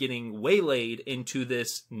 It is getting waylaid into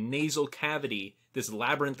this nasal cavity, this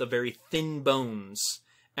labyrinth of very thin bones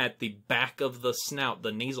at the back of the snout,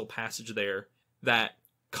 the nasal passage there, that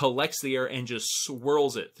collects the air and just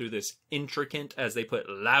swirls it through this intricate, as they put,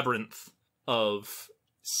 labyrinth of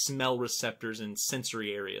smell receptors and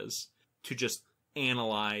sensory areas to just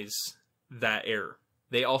analyze that air.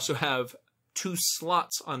 They also have 2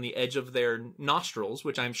 slots on the edge of their nostrils,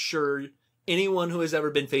 which I'm sure anyone who has ever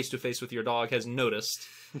been face to face with your dog has noticed.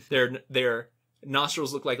 Their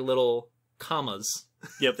nostrils look like little commas.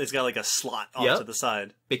 Yep, it's got like a slot off to the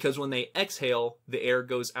side. Because when they exhale, the air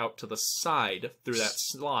goes out to the side through that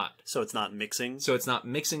slot. So it's not mixing? So it's not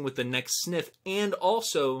mixing with the next sniff, and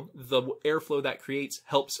also the airflow that creates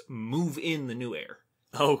helps move in the new air.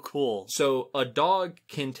 Oh, cool. So a dog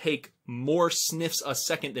can take more sniffs a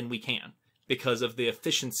second than we can because of the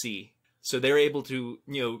efficiency. So they're able to,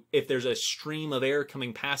 if there's a stream of air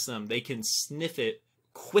coming past them, they can sniff it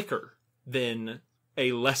quicker than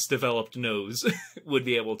a less developed nose would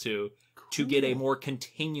be able to get a more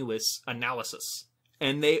continuous analysis.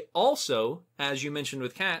 And they also, as you mentioned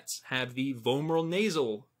with cats, have the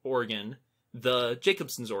vomeronasal organ, the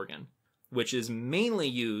Jacobson's organ, which is mainly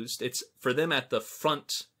used, it's for them at the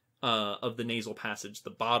front of the nasal passage, the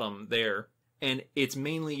bottom there, and it's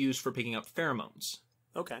mainly used for picking up pheromones.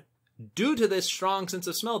 Okay. Due to this strong sense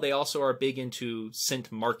of smell, they also are big into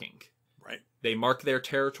scent marking. Right. They mark their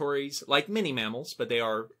territories like many mammals, but they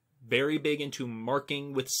are very big into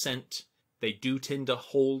marking with scent. They do tend to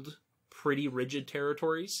hold pretty rigid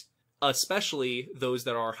territories, especially those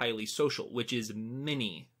that are highly social, which is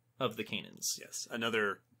many of the canines. Yes,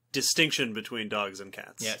 another distinction between dogs and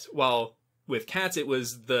cats. Yes, while with cats it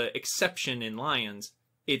was the exception in lions,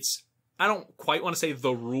 it's, I don't quite want to say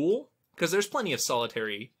the rule, because there's plenty of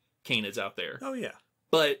solitary canids out there. Oh, yeah.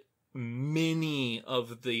 But many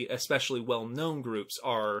of the especially well-known groups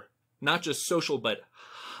are not just social, but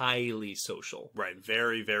highly social. Right.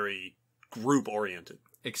 Very, very group-oriented.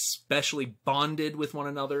 Especially bonded with one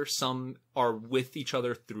another. Some are with each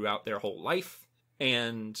other throughout their whole life.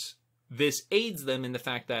 And this aids them in the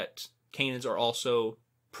fact that canids are also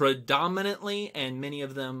predominantly, and many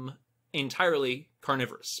of them entirely,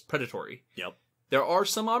 carnivorous, predatory. Yep. There are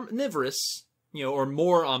some omnivorous, or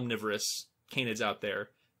more omnivorous canids out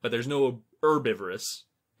there, but there's no herbivorous.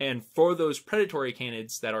 And for those predatory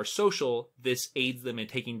canids that are social, this aids them in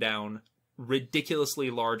taking down ridiculously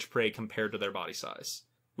large prey compared to their body size,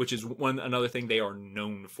 which is another thing they are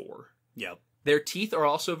known for. Yep. Their teeth are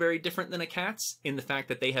also very different than a cat's in the fact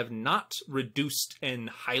that they have not reduced and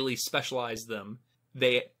highly specialized them.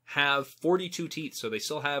 They have 42 teeth, so they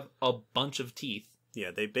still have a bunch of teeth.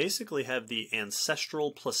 Yeah, they basically have the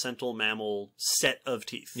ancestral placental mammal set of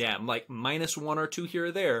teeth. Yeah, like minus 1 or 2 here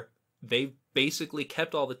or there. They've basically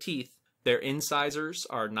kept all the teeth. Their incisors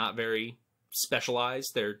are not very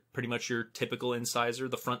specialized. They're pretty much your typical incisor,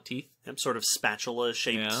 the front teeth. Yep, sort of spatula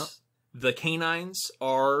shaped. Yeah. The canines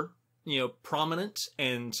are, prominent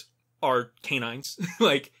and are canines.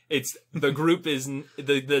 Like, it's, the group is,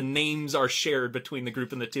 the names are shared between the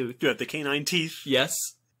group and the tooth. You have the canine teeth. Yes.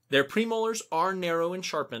 Their premolars are narrow and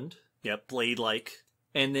sharpened. Yep, blade-like.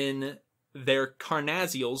 And then their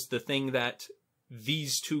carnassials, the thing that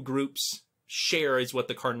these two groups share is what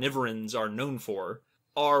the carnivorans are known for,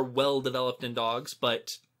 are well developed in dogs,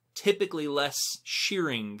 but typically less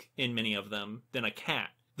shearing in many of them than a cat.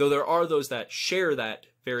 Though there are those that share that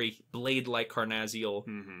very blade-like carnassial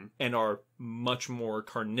and are much more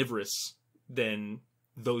carnivorous than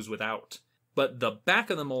those without. But the back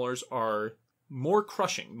of the molars are more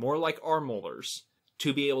crushing, more like our molars,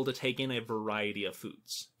 to be able to take in a variety of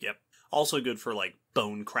foods. Yep. Also good for, like,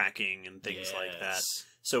 bone cracking and things like that.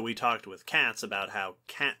 So we talked with cats about how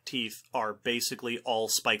cat teeth are basically all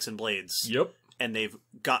spikes and blades. Yep. And they've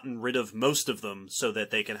gotten rid of most of them so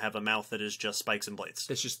that they can have a mouth that is just spikes and blades.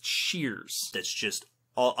 That's just shears. That's just,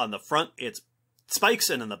 all on the front, it's spikes,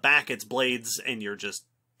 and on the back, it's blades, and you're just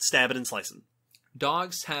stabbing and slicing.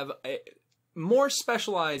 Dogs have more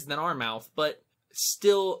specialized than our mouth, but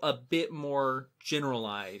still a bit more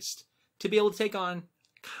generalized to be able to take on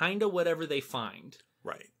kind of whatever they find.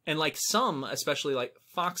 Right. And like some, especially like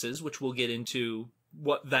foxes, which we'll get into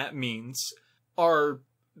what that means, are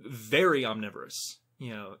very omnivorous.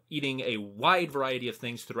 Eating a wide variety of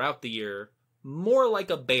things throughout the year, more like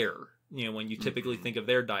a bear, when you typically think of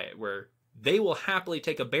their diet, where they will happily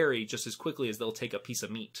take a berry just as quickly as they'll take a piece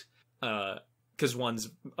of meat. Because one's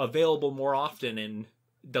available more often and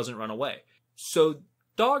doesn't run away. So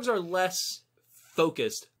dogs are less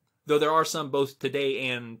focused, though there are some both today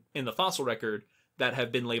and in the fossil record that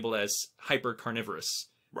have been labeled as hyper-carnivorous.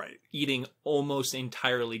 Right. Eating almost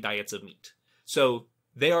entirely diets of meat. So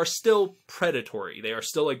they are still predatory. They are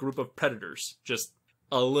still a group of predators, just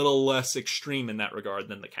a little less extreme in that regard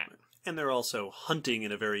than the cat. And they're also hunting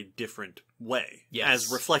in a very different way. Yes.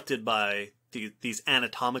 As reflected by these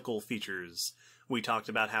anatomical features. We talked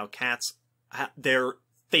about how cats, their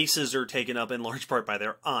faces are taken up in large part by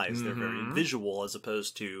their eyes. They're very visual as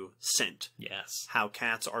opposed to scent. Yes. How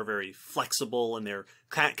cats are very flexible, and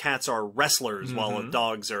cats are wrestlers while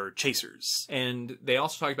dogs are chasers. And they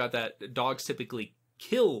also talk about that dogs typically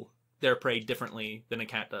kill their prey differently than a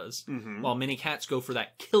cat does, while many cats go for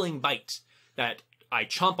that killing bite, that I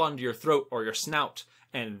chomp onto your throat or your snout,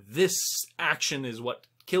 and this action is what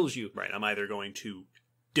kills you. Right, I'm either going to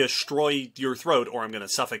destroy your throat or I'm going to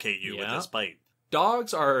suffocate you with this bite.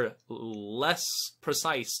 Dogs are less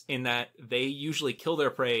precise in that they usually kill their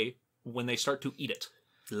prey when they start to eat it.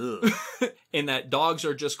 In that dogs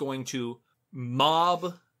are just going to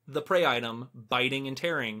mob the prey item, biting and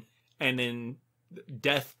tearing, and then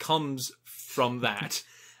death comes from that.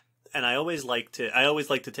 And I always like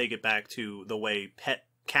to take it back to the way pet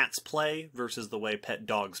cats play versus the way pet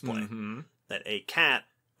dogs play. That a cat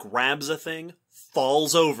grabs a thing,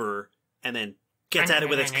 falls over, and then gets at it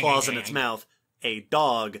with its claws in its mouth. A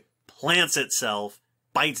dog plants itself,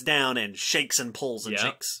 bites down, and shakes and pulls and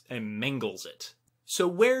shakes. And mangles it. So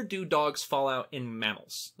where do dogs fall out in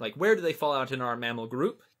mammals? Like, where do they fall out in our mammal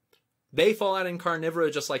group? They fall out in carnivora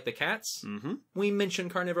just like the cats. We mentioned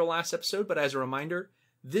carnivora last episode, but as a reminder,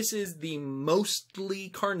 this is the mostly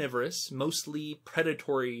carnivorous, mostly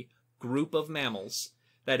predatory group of mammals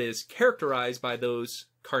that is characterized by those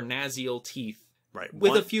carnassial teeth. Right.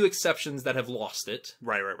 With a few exceptions that have lost it.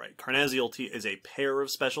 Right. Carnassial teeth is a pair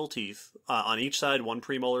of special teeth on each side, one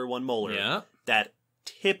premolar, one molar, that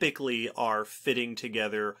typically are fitting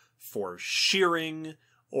together for shearing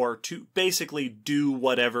or to basically do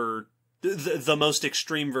whatever the most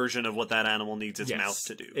extreme version of what that animal needs its mouth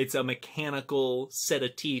to do. It's a mechanical set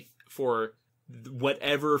of teeth for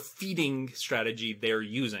whatever feeding strategy they're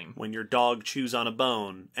using. When your dog chews on a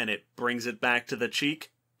bone and it brings it back to the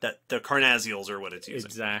cheek, that the carnassials are what it's using.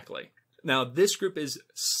 Exactly. Now, this group is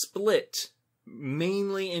split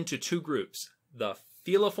mainly into two groups, the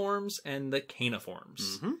feliforms and the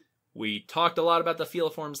caniforms. We talked a lot about the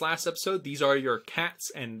feliforms last episode. These are your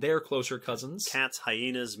cats and their closer cousins. Cats,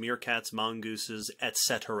 hyenas, meerkats, mongooses,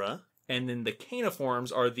 etc. And then the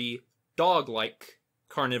caniforms are the dog-like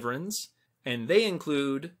carnivorans, and they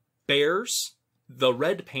include bears, the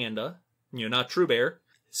red panda, not true bear,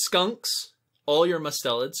 skunks, all your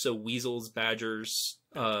mustelids, so weasels, badgers,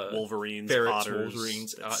 wolverines, ferrets,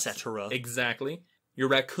 otters, etc. Exactly. Your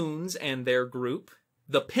raccoons and their group.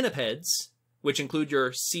 The pinnipeds, which include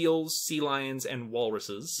your seals, sea lions, and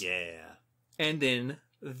walruses. Yeah. And then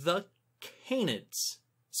the canids,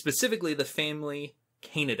 specifically the family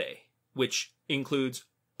Canidae, which includes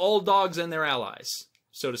all dogs and their allies,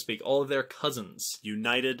 so to speak, all of their cousins.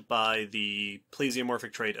 United by the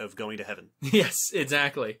plesiomorphic trait of going to heaven. Yes,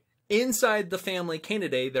 exactly. Inside the family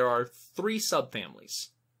Canidae, there are 3 subfamilies,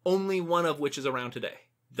 only one of which is around today.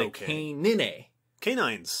 The Caninae.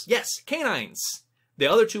 Canines. Yes, canines. The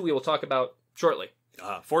other 2 we will talk about shortly.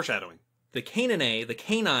 Foreshadowing. The Caninae, the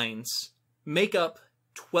canines, make up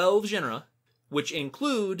 12 genera, which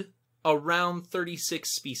include around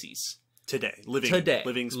 36 species. Today. Living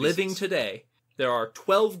species. Living today. There are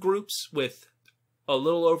 12 groups with a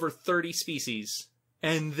little over 30 species,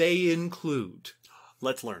 and they include...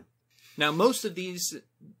 Let's learn. Now, most of these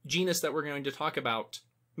genus that we're going to talk about,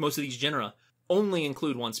 most of these genera, only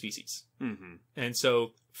include one species. Mm-hmm. And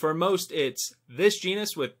so, for most, it's this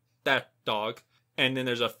genus with that dog, and then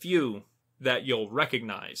there's a few that you'll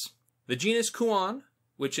recognize. The genus Kuan,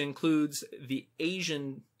 which includes the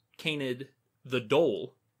Asian canid, the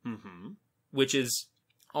dhole, which is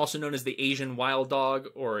also known as the Asian wild dog,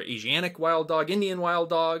 or Asiatic wild dog, Indian wild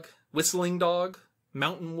dog, whistling dog,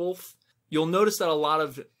 mountain wolf. You'll notice that a lot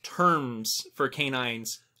of terms for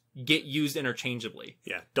canines get used interchangeably.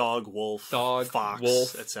 Yeah, dog, wolf, fox,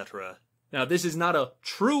 wolf, etc. Now, this is not a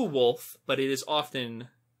true wolf, but it is often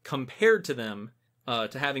compared to them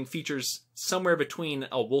to having features somewhere between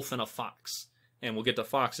a wolf and a fox. And we'll get to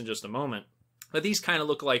fox in just a moment. But these kind of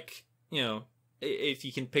look like, if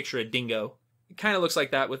you can picture a dingo, it kind of looks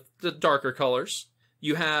like that with the darker colors.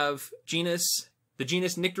 You have the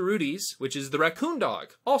genus Nycterudes, which is the raccoon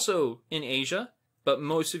dog, also in Asia, but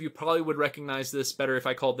most of you probably would recognize this better if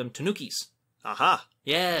I called them tanukis. Aha!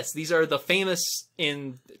 Yes, these are the famous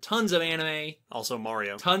in tons of anime. Also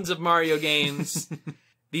Mario. Tons of Mario games.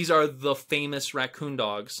 These are the famous raccoon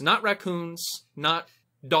dogs. Not raccoons, not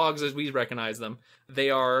dogs as we recognize them. They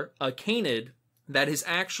are a canid that is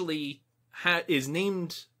actually is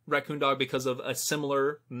named raccoon dog because of a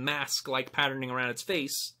similar mask-like patterning around its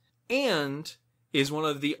face, and is one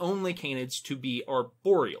of the only canids to be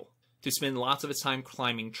arboreal, to spend lots of its time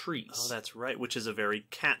climbing trees. Oh, that's right, which is a very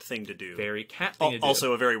cat thing to do. Very cat thing to do.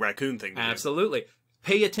 Also a very raccoon thing to do. Absolutely.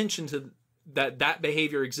 Pay attention to that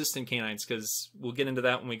behavior exists in canines, because we'll get into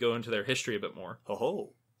that when we go into their history a bit more.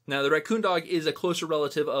 Oh. Now, the raccoon dog is a closer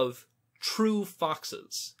relative of true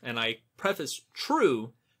foxes. And I preface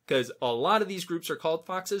true because a lot of these groups are called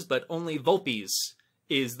foxes, but only Vulpes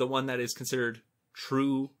is the one that is considered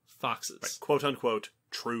true foxes. Right. Quote unquote,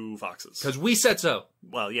 true foxes. Because we said so.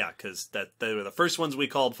 Well, yeah, because they were the first ones we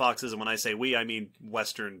called foxes, and when I say we, I mean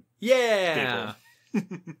Western Yeah!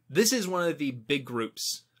 people. This is one of the big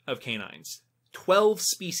groups of canines. 12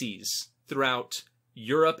 species throughout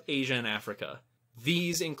Europe, Asia, and Africa.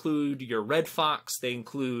 These include your red fox, they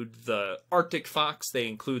include the Arctic fox, they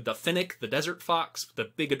include the finnick, the desert fox with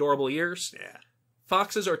the big adorable ears. Yeah.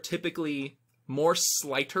 Foxes are typically more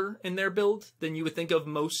slighter in their build than you would think of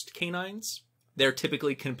most canines. They're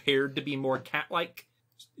typically compared to be more cat-like,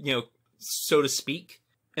 so to speak.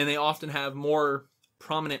 And they often have more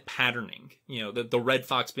prominent patterning. The red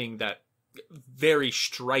fox being that very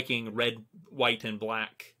striking red, white, and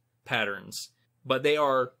black patterns. But they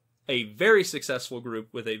are a very successful group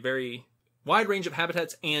with a very wide range of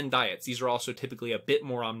habitats and diets. These are also typically a bit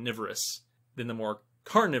more omnivorous than the more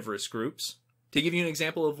carnivorous groups. To give you an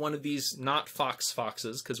example of one of these not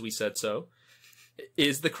foxes, because we said so,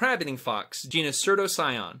 is the crab-eating fox, genus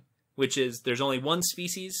Cerdocyon, which is, there's only one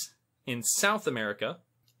species in South America,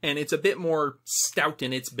 and it's a bit more stout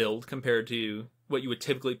in its build compared to what you would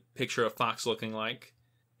typically picture a fox looking like.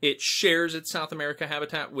 It shares its South America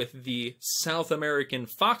habitat with the South American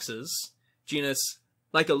foxes, genus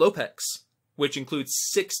Lycolopex, which includes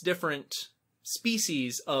 6 different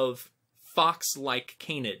species of fox-like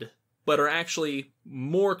canid, but are actually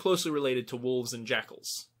more closely related to wolves and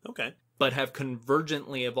jackals. Okay. But have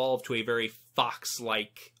convergently evolved to a very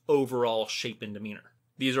fox-like overall shape and demeanor.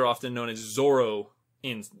 These are often known as Zorro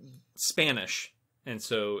in Spanish, and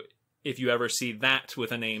so if you ever see that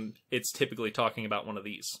with a name, it's typically talking about one of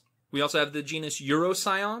these. We also have the genus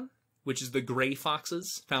Eurocyon, which is the gray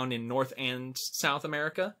foxes found in North and South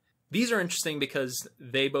America. These are interesting because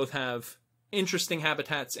they both have interesting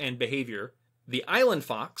habitats and behavior. The island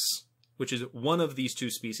fox, which is one of these two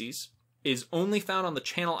species, is only found on the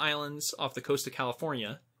Channel Islands off the coast of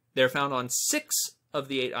California. They're found on 6 of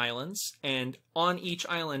the 8 islands, and on each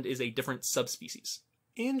island is a different subspecies.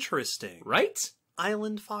 Interesting. Right?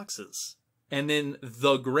 Island foxes. And then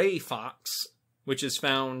the gray fox, which is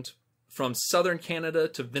found from southern Canada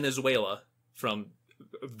to Venezuela, from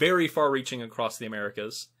very far-reaching across the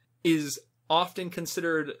Americas, is often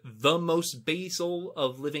considered the most basal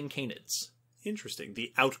of living canids. Interesting.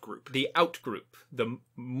 The outgroup. The outgroup. The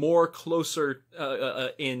more closer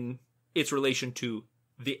in its relation to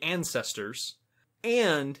the ancestors,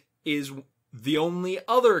 and is the only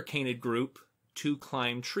other canid group to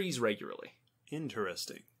climb trees regularly.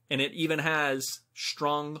 Interesting. And it even has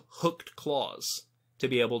strong hooked claws to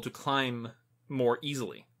be able to climb more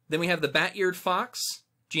easily. Then we have the bat-eared fox,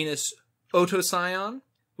 genus Otocyon,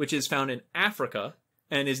 which is found in Africa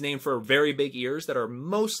and is named for very big ears that are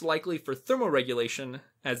most likely for thermoregulation,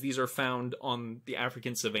 as these are found on the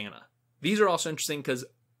African savanna. These are also interesting because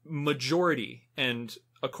majority, and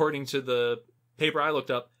according to the paper I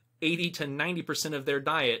looked up, 80 to 90% of their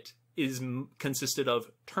diet is consisted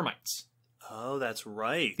of termites. Oh, that's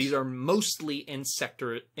right. These are mostly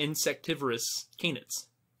insectivorous canids.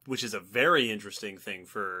 Which is a very interesting thing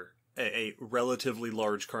for a relatively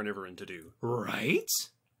large carnivoran to do. Right?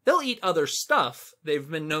 They'll eat other stuff. They've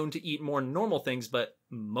been known to eat more normal things, but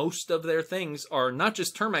most of their things are not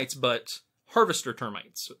just termites, but harvester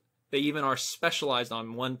termites. They even are specialized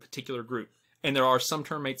on one particular group. And there are some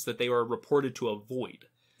termites that they are reported to avoid.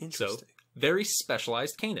 Interesting. So, very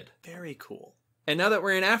specialized canid. Very cool. And now that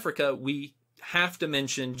we're in Africa, we have to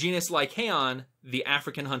mention genus Lycaon, the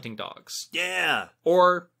African hunting dogs. Yeah.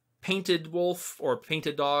 Or painted wolf, or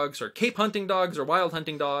painted dogs, or Cape hunting dogs, or wild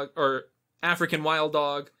hunting dog, or African wild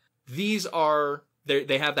dog. These are,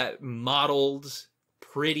 they have that mottled,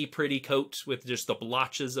 pretty coat with just the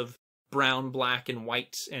blotches of brown, black, and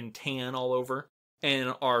white, and tan all over,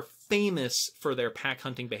 and are famous for their pack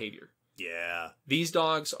hunting behavior. Yeah. These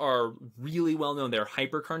dogs are really well known. They're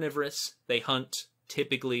hyper-carnivorous. They hunt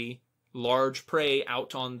typically large prey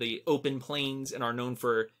out on the open plains and are known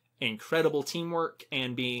for incredible teamwork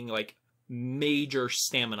and being like major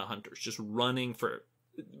stamina hunters, just running for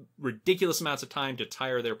ridiculous amounts of time to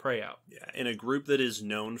tire their prey out. Yeah, in a group that is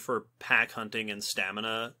known for pack hunting and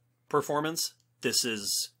stamina performance, this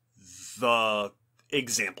is the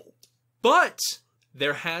example. But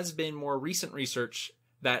there has been more recent research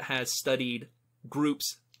that has studied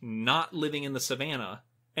groups not living in the savannah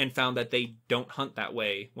and found that they don't hunt that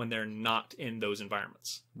way when they're not in those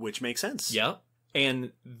environments. Which makes sense. Yep.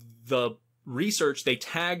 And the research, they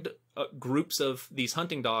tagged groups of these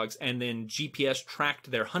hunting dogs and then GPS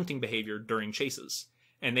tracked their hunting behavior during chases.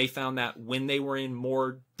 And they found that when they were in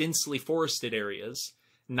more densely forested areas,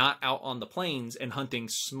 not out on the plains and hunting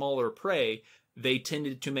smaller prey, they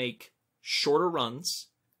tended to make shorter runs,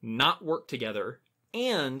 not work together.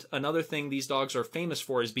 And another thing these dogs are famous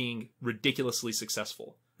for is being ridiculously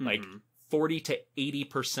successful. Mm-hmm. Like 40 to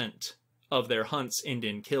 80% of their hunts end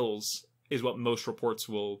in kills is what most reports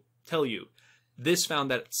will tell you. This found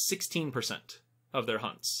that 16% of their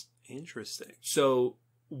hunts. Interesting. So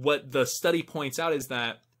what the study points out is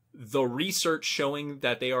that the research showing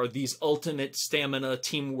that they are these ultimate stamina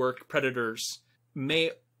teamwork predators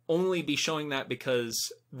may only be showing that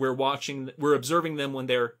because we're observing them when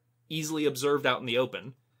they're easily observed out in the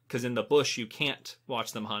open, because in the bush you can't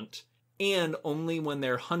watch them hunt, and only when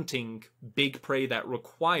they're hunting big prey that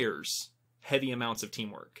requires heavy amounts of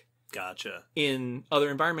teamwork. Gotcha. In other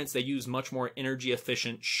environments, they use much more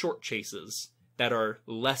energy-efficient short chases that are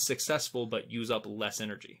less successful but use up less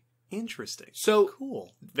energy. Interesting. So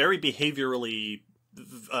cool. Very behaviorally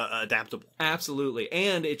adaptable. Absolutely.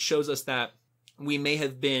 And it shows us that we may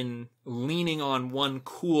have been leaning on one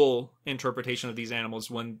cool interpretation of these animals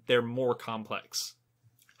when they're more complex.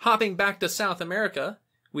 Hopping back to South America,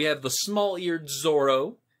 we have the small-eared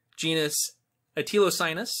Zorro, genus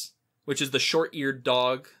Atelocynus, which is the short-eared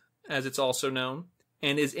dog, as it's also known,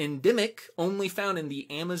 and is endemic, only found in the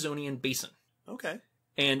Amazonian basin. Okay.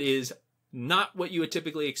 And is not what you would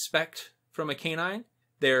typically expect from a canine.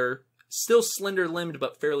 They're still slender-limbed,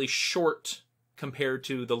 but fairly short compared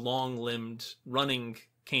to the long-limbed running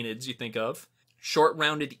canids you think of. Short,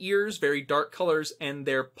 rounded ears, very dark colors, and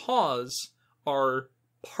their paws are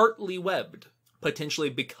partly webbed, potentially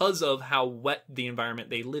because of how wet the environment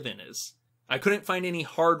they live in is. I couldn't find any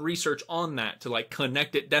hard research on that to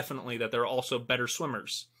connect it definitely that they're also better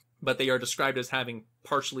swimmers, but they are described as having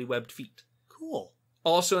partially webbed feet. Cool.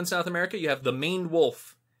 Also in South America, you have the maned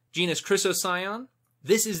wolf, genus Chrysocyon,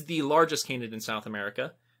 This is the largest canid in South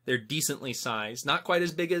America. They're decently sized, not quite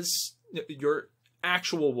as big as your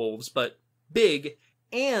actual wolves, but big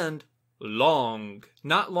and long.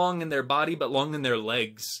 Not long in their body, but long in their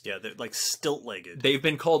legs. Yeah, they're like stilt-legged. They've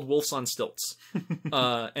been called wolves on stilts.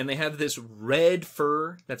 And they have this red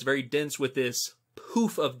fur that's very dense with this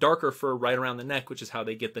poof of darker fur right around the neck, which is how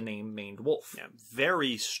they get the name maned wolf. Yeah,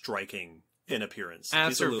 very striking in appearance.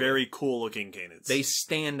 Absolutely. These are very cool-looking canids. They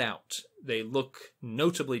stand out. They look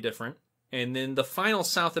notably different. And then the final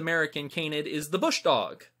South American canid is the bush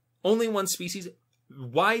dog. Only one species,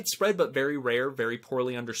 widespread but very rare, very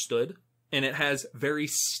poorly understood. And it has very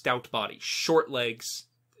stout body, short legs,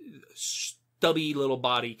 stubby little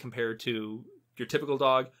body compared to your typical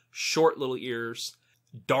dog, short little ears,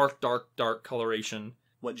 dark coloration.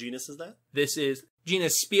 What genus is that? This is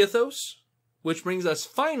genus Spiethos, which brings us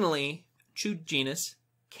finally to genus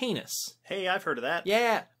Canis. Hey, I've heard of that.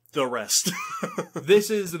 Yeah. The rest. This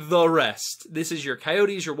is the rest. This is your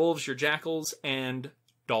coyotes, your wolves, your jackals, and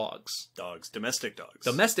dogs. Dogs. Domestic dogs.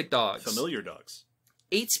 Domestic dogs. Familiar dogs.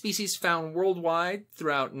 8 species found worldwide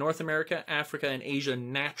throughout North America, Africa, and Asia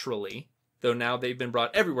naturally, though now they've been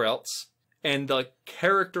brought everywhere else. And the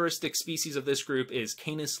characteristic species of this group is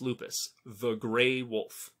Canis lupus, the gray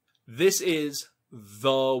wolf. This is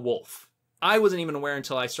the wolf. I wasn't even aware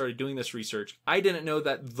until I started doing this research. I didn't know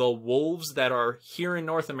that the wolves that are here in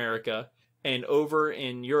North America and over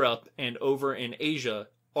in Europe and over in Asia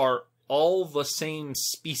are all the same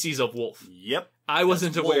species of wolf. Yep. I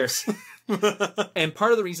wasn't aware. Wolves. And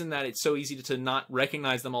part of the reason that it's so easy to not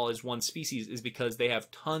recognize them all as one species is because they have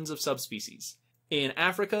tons of subspecies. In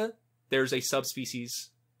Africa, there's a subspecies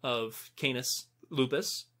of Canis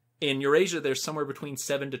lupus. In Eurasia, there's somewhere between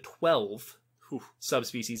 7 to 12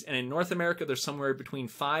 subspecies. And in North America, there's somewhere between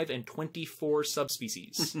 5 and 24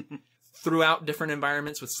 subspecies throughout different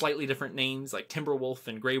environments with slightly different names like timber wolf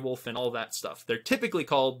and gray wolf and all that stuff. They're typically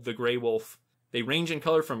called the gray wolf. They range in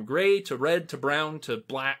color from gray to red to brown to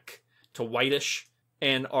black to whitish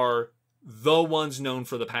and are the ones known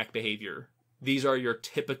for the pack behavior. These are your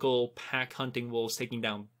typical pack hunting wolves taking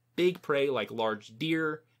down big prey like large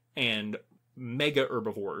deer and mega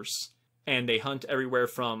herbivores. And they hunt everywhere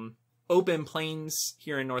from open plains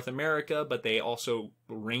here in North America, but they also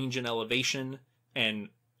range in elevation and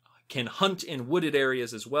can hunt in wooded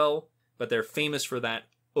areas as well. But they're famous for that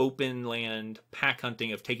open land pack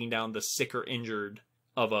hunting of taking down the sick or injured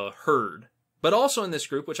of a herd. But also in this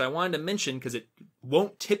group, which I wanted to mention because it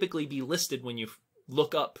won't typically be listed when you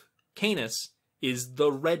look up Canis, is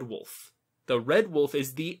the red wolf. The red wolf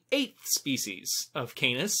is the 8th species of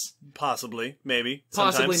Canis. Possibly. Maybe.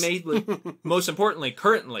 Possibly, Sometimes. maybe. Most importantly,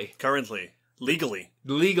 currently. Currently. Legally.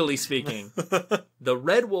 Legally speaking. The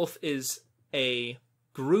red wolf is a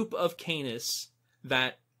group of Canis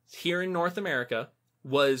that here in North America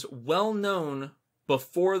was well known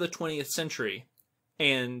before the 20th century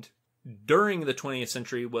and during the 20th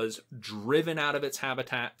century was driven out of its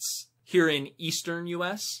habitats here in eastern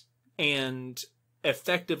US and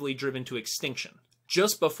effectively driven to extinction.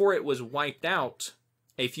 Just before it was wiped out,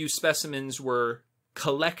 a few specimens were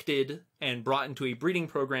collected and brought into a breeding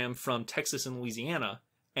program from Texas and Louisiana,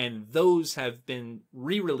 and those have been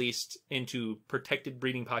re-released into protected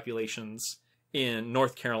breeding populations in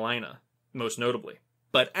North Carolina, most notably.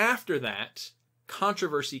 But after that,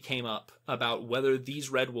 controversy came up about whether these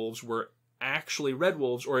red wolves were actually red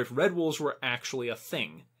wolves or if red wolves were actually a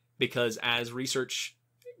thing, because as research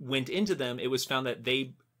went into them, it was found that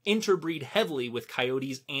they interbreed heavily with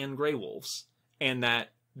coyotes and gray wolves, and that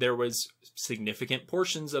there was significant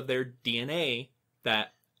portions of their DNA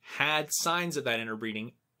that had signs of that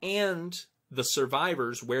interbreeding, and the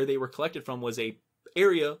survivors where they were collected from was a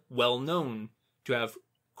area well known to have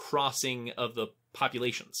crossing of the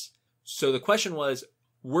populations. So the question was,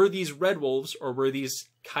 were these red wolves or were these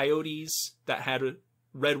coyotes that had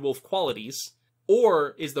red wolf qualities,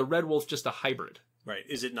 or is the red wolf just a hybrid? Right.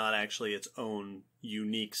 Is it not actually its own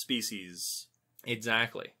unique species?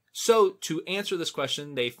 Exactly. So to answer this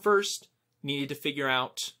question, they first needed to figure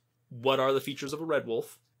out what are the features of a red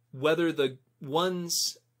wolf, whether the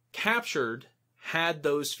ones captured had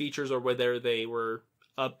those features or whether they were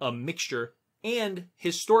a mixture, and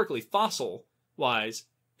historically, fossil-wise,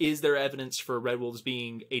 is there evidence for red wolves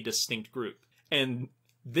being a distinct group? And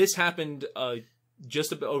this happened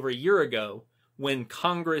just over a year ago when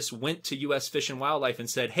Congress went to U.S. Fish and Wildlife and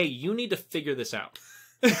said, hey, you need to figure this out.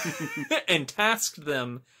 And tasked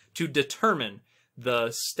them to determine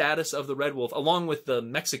the status of the red wolf, along with the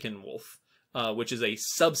Mexican wolf, which is a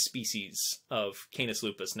subspecies of Canis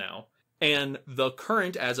lupus now. And the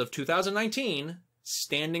current, as of 2019,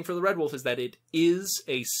 standing for the red wolf is that it is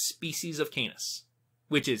a species of Canis.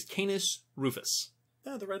 which is Canis rufus.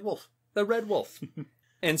 Yeah, the red wolf. The red wolf.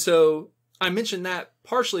 And so I mentioned that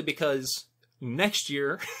partially because next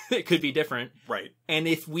year it could be different. Right. And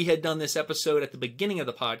if we had done this episode at the beginning of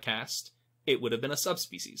the podcast, it would have been a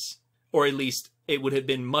subspecies. Or at least it would have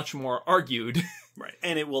been much more argued. Right.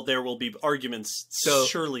 And there will be arguments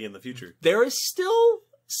surely in the future. There is still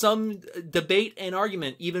some debate and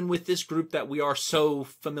argument even with this group that we are so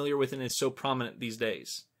familiar with and is so prominent these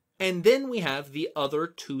days. And then we have the other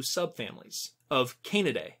two subfamilies of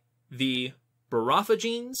Canidae, the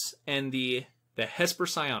Barophagenes and the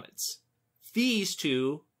Hespercyonids. These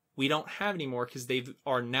two we don't have anymore because they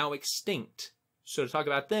are now extinct. So to talk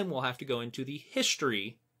about them, we'll have to go into the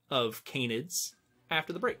history of canids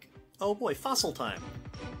after the break. Oh boy, fossil time.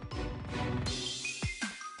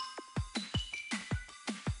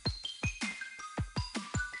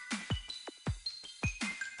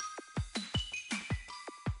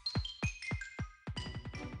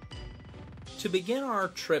 To begin our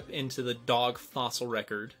trip into the dog fossil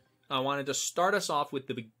record, I wanted to start us off with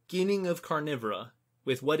the beginning of carnivora,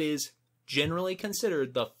 with what is generally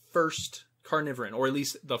considered the first carnivoran, or at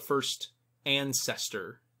least the first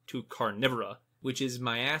ancestor to carnivora, which is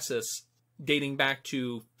Myiasis, dating back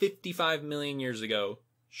to 55 million years ago,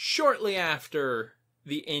 shortly after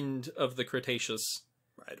the end of the Cretaceous.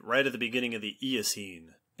 Right at the beginning of the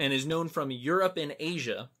Eocene. And is known from Europe and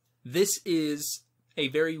Asia. This is a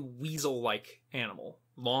very weasel-like animal.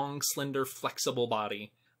 Long, slender, flexible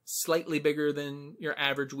body. Slightly bigger than your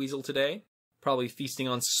average weasel today. Probably feasting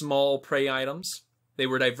on small prey items. They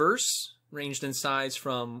were diverse, ranged in size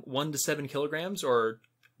from 1 to 7 kilograms, or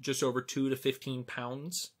just over 2 to 15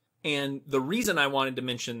 pounds. And the reason I wanted to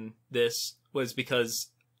mention this was because,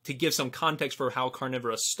 to give some context for how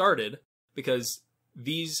carnivora started, because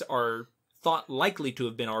these are thought likely to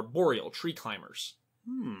have been arboreal, tree climbers.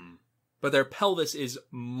 But their pelvis is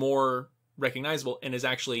more recognizable and is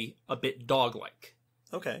actually a bit dog-like.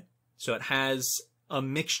 Okay. So it has a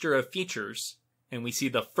mixture of features, and we see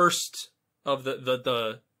the first of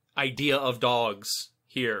the idea of dogs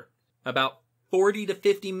here. About 40 to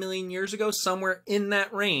 50 million years ago, somewhere in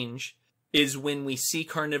that range, is when we see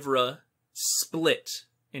carnivora split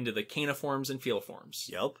into the caniforms and feliforms.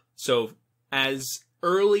 Yep. So as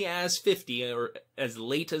early as 50 or as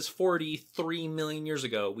late as 43 million years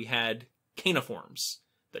ago, we had caniforms,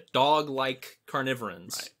 the dog-like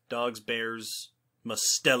carnivorans. Right. Dogs, bears,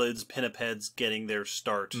 mustelids, pinnipeds getting their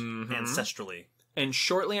start ancestrally. And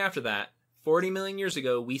shortly after that, 40 million years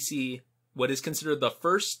ago, we see what is considered the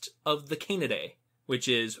first of the Canidae, which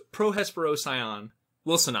is Prohesperocyon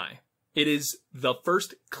wilsoni. It is the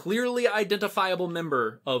first clearly identifiable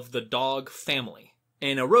member of the dog family,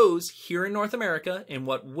 and arose here in North America in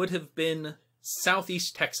what would have been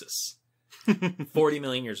southeast Texas 40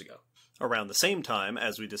 million years ago. Around the same time,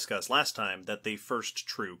 as we discussed last time, that the first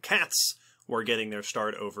true cats were getting their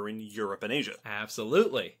start over in Europe and Asia.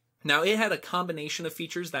 Absolutely. Now, it had a combination of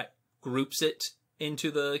features that groups it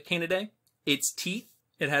into the Canidae. Its teeth,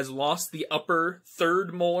 it has lost the upper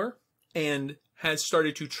third molar and has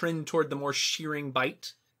started to trend toward the more shearing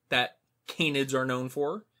bite that canids are known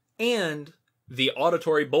for. And the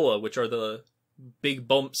auditory bulla, which are the big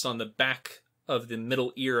bumps on the back of the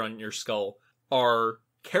middle ear on your skull, are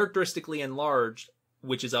characteristically enlarged,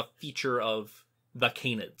 which is a feature of the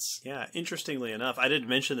canids. Yeah, interestingly enough, I didn't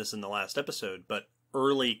mention this in the last episode, but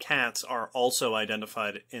early cats are also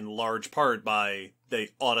identified in large part by the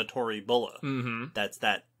auditory bulla. That's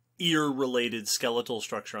that ear-related skeletal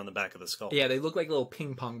structure on the back of the skull. Yeah, they look like little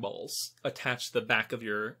ping pong balls attached to the back of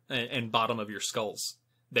your and bottom of your skulls.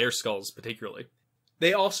 Their skulls, particularly.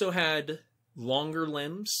 They also had longer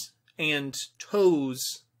limbs and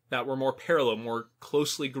toes that were more parallel, more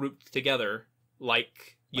closely grouped together,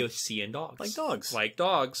 like you see in dogs. Like dogs. Like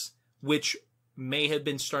dogs, which may have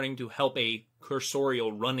been starting to help a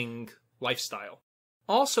cursorial running lifestyle.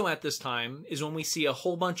 Also at this time is when we see a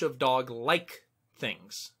whole bunch of dog-like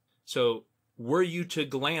things. So, were you to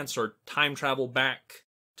glance or time travel back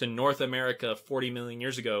to North America 40 million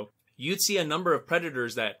years ago, you'd see a number of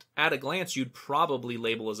predators that, at a glance, you'd probably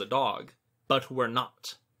label as a dog, but were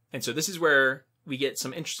not. And so this is where we get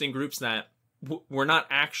some interesting groups that were not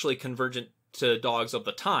actually convergent to dogs of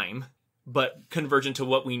the time, but convergent to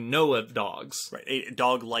what we know of dogs. Right, a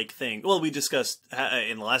dog-like thing. Well, we discussed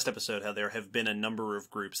in the last episode how there have been a number of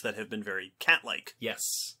groups that have been very cat-like.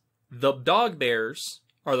 Yes. The dog bears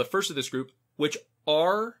are the first of this group, which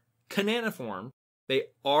are cananiform. They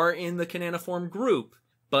are in the cananiform group,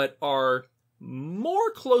 but are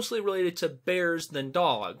more closely related to bears than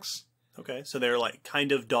dogs. Okay, so they're like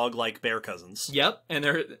kind of dog-like bear cousins. Yep, and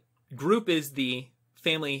their group is the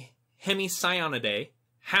family Hemicyonidae,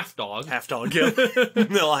 half dog. Half dog, yeah.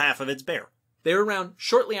 No, half of it's bear. They were around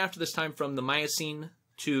shortly after this time from the Miocene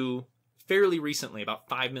to fairly recently, about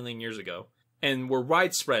 5 million years ago, and were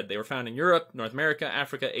widespread. They were found in Europe, North America,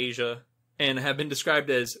 Africa, Asia, and have been described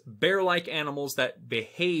as bear-like animals that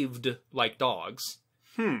behaved like dogs.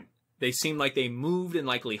 They seemed like they moved and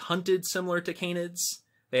likely hunted similar to canids.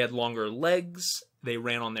 They had longer legs, they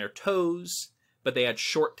ran on their toes, but they had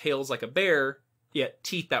short tails like a bear, yet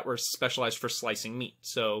teeth that were specialized for slicing meat.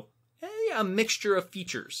 So, a mixture of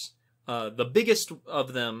features. The biggest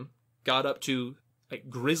of them got up to like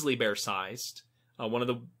grizzly bear sized. One of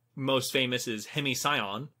the most famous is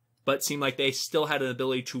Hemiscion, but seemed like they still had an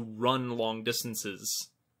ability to run long distances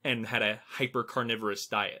and had a hyper carnivorous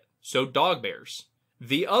diet. So dog bears.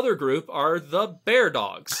 The other group are the bear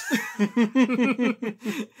dogs. The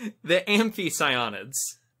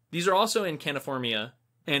Amphicyonids. These are also in Caniformia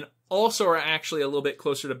and also are actually a little bit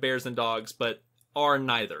closer to bears than dogs, but are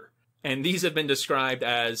neither. And these have been described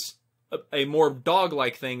as a more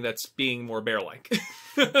dog-like thing that's being more bear-like.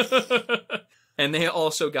 And they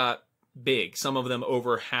also got big, some of them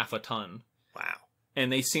over half a ton. Wow.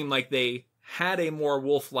 And they seem like they had a more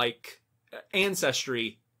wolf-like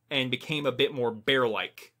ancestry and became a bit more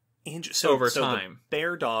bear-like over time. The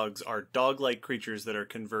bear dogs are dog-like creatures that are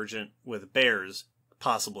convergent with bears,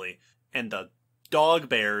 possibly, and the dog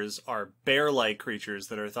bears are bear-like creatures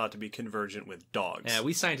that are thought to be convergent with dogs. Yeah,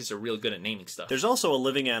 we scientists are real good at naming stuff. There's also a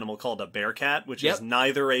living animal called a bear cat, which is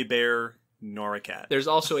neither a bear nor a cat. There's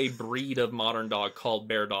also a breed of modern dog called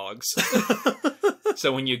bear dogs.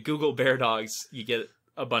 So when you Google bear dogs, you get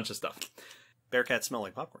a bunch of stuff. Bear cats smell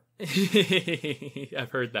like popcorn.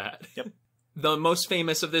 I've heard that. Yep. The most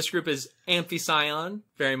famous of this group is Amphicyon,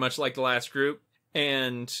 very much like the last group,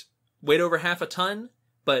 and weighed over half a ton,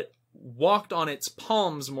 but walked on its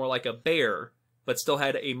palms more like a bear, but still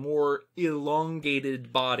had a more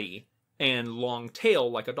elongated body and long tail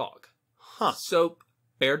like a dog. Huh. So,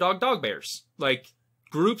 bear dog, dog bears. Like,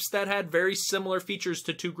 groups that had very similar features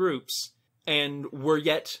to two groups, and were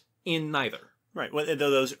yet in neither. Right. Well,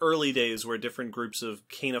 those early days where different groups of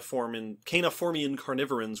caniformian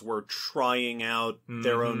carnivorans were trying out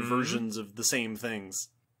their own versions of the same things.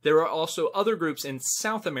 There are also other groups in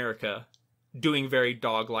South America doing very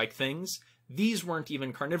dog-like things. These weren't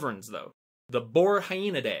even carnivorans, though. The boar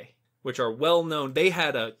hyenidae, which are well known, they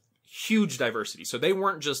had a huge diversity. So they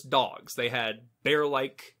weren't just dogs. They had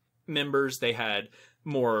bear-like members. They had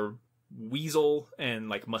more weasel and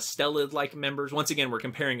like mustelid-like members. Once again, we're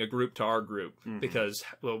comparing a group to our group because,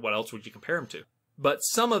 well, what else would you compare them to? But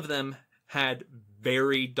some of them had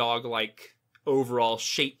very dog-like overall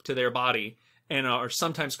shape to their body and are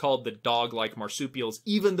sometimes called the dog-like marsupials,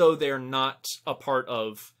 even though they're not a part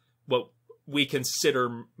of what we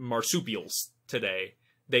consider marsupials today.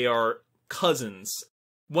 They are cousins.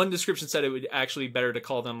 One description said it would actually be better to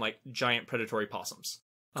call them like giant predatory possums.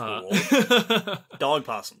 Cool. Dog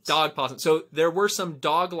possums. Dog possums. So there were some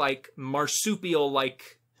dog-like,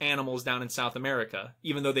 marsupial-like animals down in South America,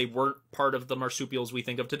 even though they weren't part of the marsupials we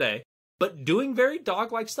think of today, but doing very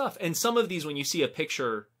dog-like stuff. And some of these, when you see a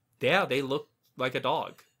picture, yeah, they look like a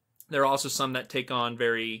dog. There are also some that take on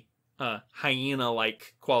very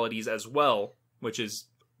hyena-like qualities as well, which is,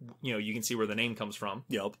 you know, you can see where the name comes from.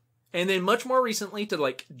 Yep. And then much more recently, to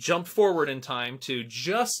like jump forward in time to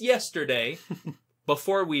just yesterday,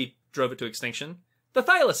 before we drove it to extinction, the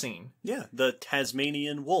thylacine. Yeah, the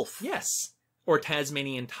Tasmanian wolf. Yes. Or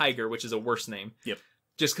Tasmanian tiger, which is a worse name. Yep.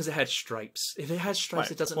 Just because it had stripes. If it has stripes,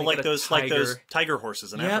 Right. it doesn't well, make like it a those, tiger. like those tiger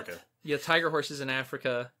horses in Africa. Yeah, tiger horses in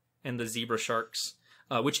Africa and the zebra sharks,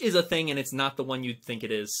 which is a thing, and it's not the one you'd think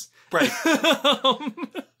it is. Right.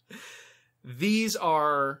 These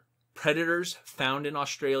are predators found in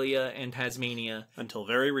Australia and Tasmania. Until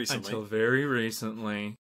very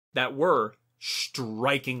recently. That were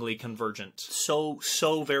strikingly convergent. So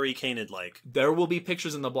very canid-like. There will be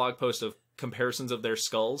pictures in the blog post of comparisons of their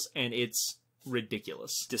skulls, and it's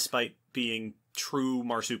ridiculous. Despite being true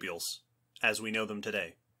marsupials, as we know them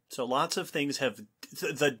today. So lots of things have...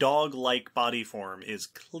 The dog-like body form is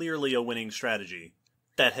clearly a winning strategy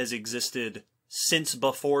that has existed since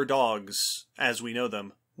before dogs, as we know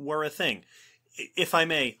them, were a thing. If I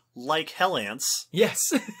may, like hell ants... Yes!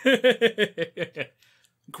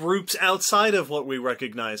 Groups outside of what we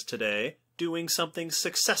recognize today doing something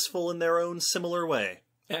successful in their own similar way.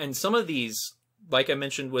 And some of these, like I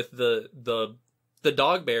mentioned with the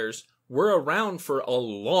dog bears, were around for a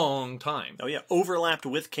long time. Oh yeah, overlapped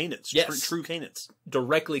with canids. Yes. True canids.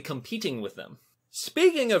 Directly competing with them.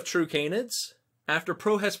 Speaking of true canids, after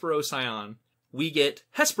Prohesperocyon, we get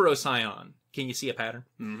Hesperocyon. Can you see a pattern?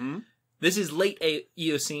 Mm-hmm. This is late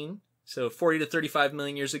Eocene, So 40 to 35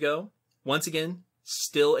 million years ago. Once again,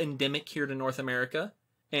 still endemic here to North America,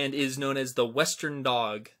 and is known as the Western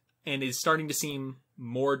dog, and is starting to seem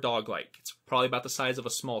more dog-like. It's probably about the size of a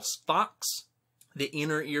small fox. The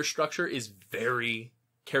inner ear structure is very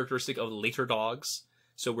characteristic of later dogs,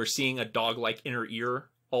 so we're seeing a dog-like inner ear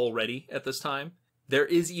already at this time. There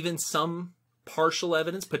is even some partial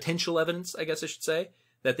evidence, potential evidence, I guess I should say,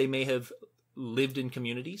 that they may have lived in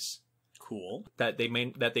communities. Cool. That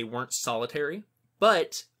they weren't solitary,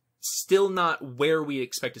 but still not where we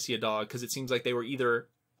expect to see a dog, because it seems like they were either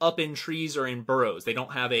up in trees or in burrows. They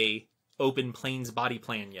don't have a open plains body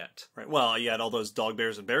plan yet. Right. Well, you had all those dog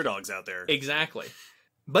bears and bear dogs out there. Exactly.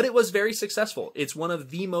 But it was very successful. It's one of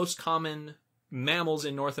the most common mammals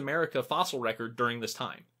in North America fossil record during this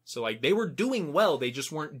time. So, like, they were doing well, they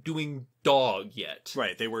just weren't doing dog yet.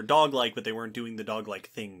 Right. They were dog-like, but they weren't doing the dog-like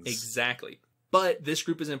things. Exactly. But this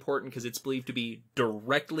group is important because it's believed to be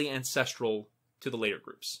directly ancestral to the later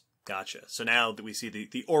groups. Gotcha. So now that we see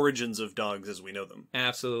the origins of dogs as we know them.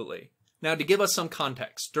 Absolutely. Now, to give us some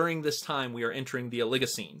context, during this time we are entering the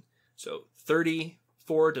Oligocene. So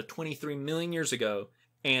 34 to 23 million years ago,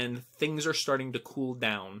 and things are starting to cool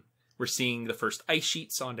down. We're seeing the first ice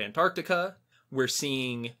sheets on Antarctica. We're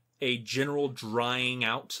seeing a general drying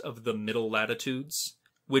out of the middle latitudes,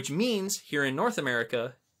 which means here in North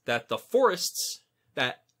America that the forests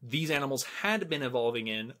that these animals had been evolving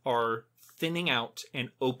in are thinning out and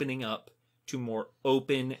opening up to more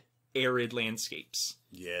open, arid landscapes.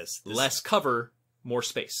 Yes. Less cover, more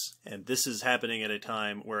space. And this is happening at a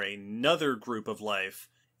time where another group of life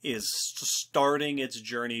is starting its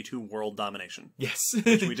journey to world domination. Yes.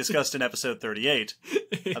 Which we discussed in episode 38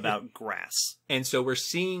 about grass. And so we're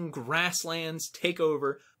seeing grasslands take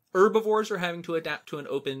over. Herbivores are having to adapt to an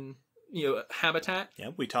open habitat. Yeah,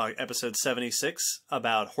 we talked episode 76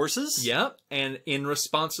 about horses. Yep, and in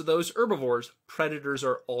response to those herbivores, predators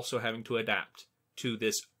are also having to adapt to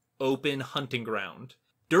this open hunting ground.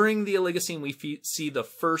 During the Oligocene, we see the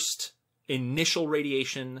first initial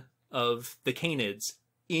radiation of the canids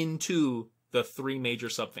into the three major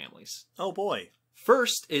subfamilies. Oh boy.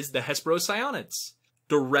 First is the Hesperocyanids,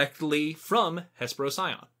 directly from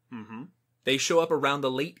Hesperocyon. Mm-hmm. They show up around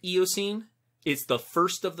the late Eocene. It's the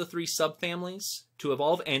first of the three subfamilies to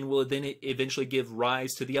evolve and will then eventually give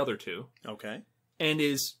rise to the other two. Okay. And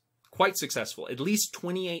is quite successful. At least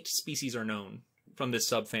 28 species are known from this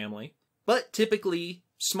subfamily, but typically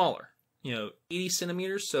smaller. 80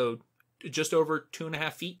 centimeters, so just over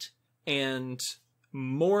 2.5 feet, and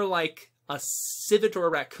more like a civet or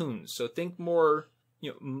a raccoon. So think more,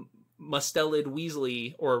 mustelid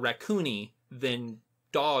weaselly or raccoony than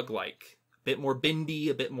dog-like. A bit more bendy,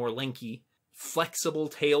 a bit more lanky. Flexible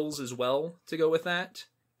tails as well to go with that.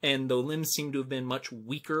 And the limbs seem to have been much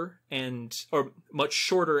weaker or much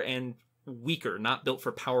shorter and weaker, not built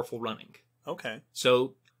for powerful running. Okay.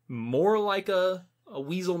 So more like a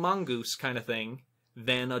weasel mongoose kind of thing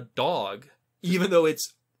than a dog, even though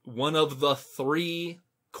it's one of the three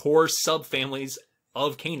core subfamilies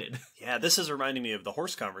of canid. Yeah, this is reminding me of the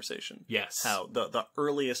horse conversation. Yes. How the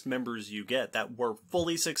earliest members you get that were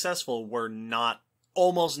fully successful were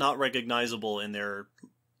almost not recognizable in their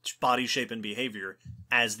body shape and behavior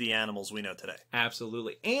as the animals we know today.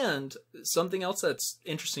 Absolutely. And something else that's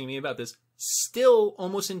interesting to me about this, still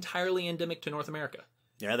almost entirely endemic to North America.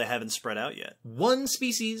 Yeah, they haven't spread out yet. One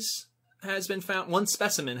specimen has been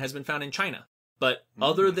found in China. But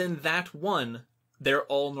other than that one, they're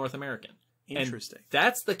all North American. Interesting. And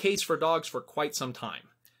that's the case for dogs for quite some time.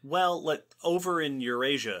 Well, over in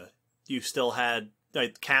Eurasia, you still had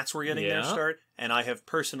cats were getting their start, and I have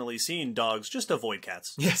personally seen dogs just avoid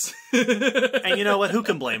cats. Yes. And you know what? Who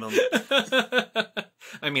can blame them?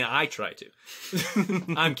 I mean, I try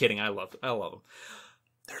to. I'm kidding. I love them.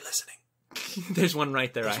 They're listening. There's one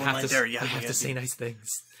right there. I have to say nice things.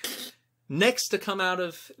 Next to come out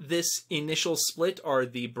of this initial split are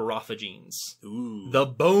the Barophagenes. Ooh. The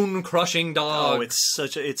bone-crushing dogs. Oh,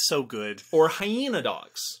 it's so good. Or hyena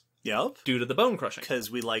dogs. Yep. Due to the bone crushing. Because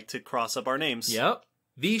we like to cross up our names. Yep.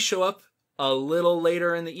 These show up a little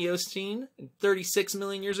later in the Eocene, 36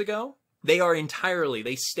 million years ago. They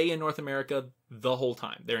stay in North America the whole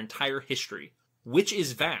time. Their entire history. Which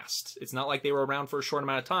is vast. It's not like they were around for a short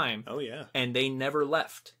amount of time. Oh, yeah. And they never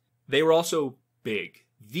left. They were also big.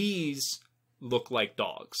 These look like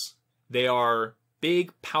dogs. They are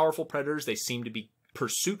big, powerful predators. They seem to be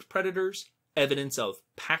pursuit predators, evidence of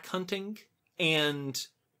pack hunting, and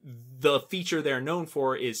the feature they're known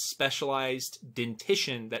for is specialized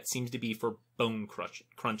dentition that seems to be for bone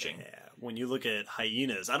crunching. Yeah, when you look at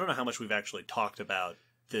hyenas, I don't know how much we've actually talked about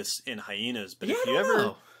this in hyenas, but Yeah, if you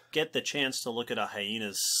ever get the chance to look at a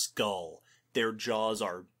hyena's skull, their jaws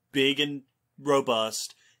are big and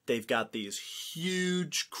robust. They've got these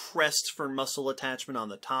huge crests for muscle attachment on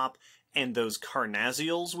the top, and those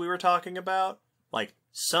carnassials we were talking about. Like,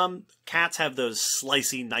 some cats have those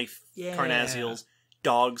slicey knife carnassials.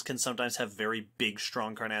 Dogs can sometimes have very big,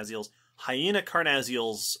 strong carnassials. Hyena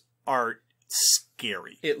carnassials are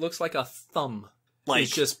scary. It looks like a thumb. Like,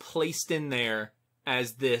 it's just placed in there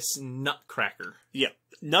as this nutcracker. Yeah,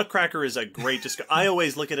 nutcracker is a great I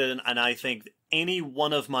always look at it and I think any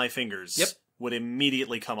one of my fingers would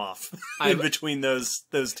immediately come off in between those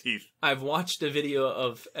teeth. I've watched a video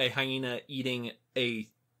of a hyena eating a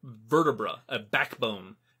vertebra, a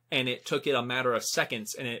backbone, and it took it a matter of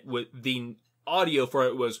seconds, and the audio for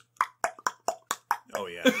it was... Oh,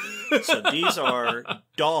 yeah. So these are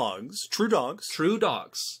dogs, true dogs. True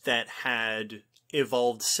dogs. That had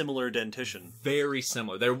evolved similar dentition. Very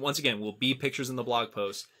similar. There, once again, will be pictures in the blog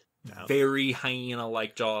post. No. Very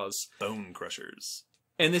hyena-like jaws. Bone crushers.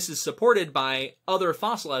 And this is supported by other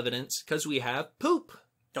fossil evidence, because we have poop.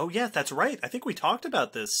 Oh, yeah, that's right. I think we talked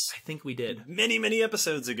about this. I think we did. Many, many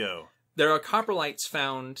episodes ago. There are coprolites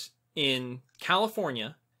found in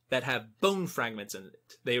California that have bone fragments in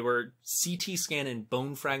it. They were CT scan and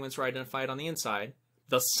bone fragments were identified on the inside.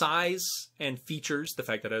 The size and features, the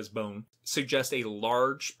fact that it has bone, suggest a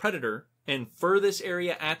large predator. And for this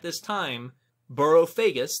area at this time,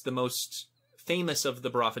 Borophagus, the most famous of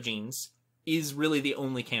the Borophagines, is really the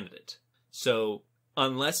only candidate. So,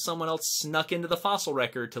 unless someone else snuck into the fossil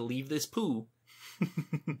record to leave this poo,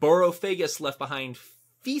 Borophagus left behind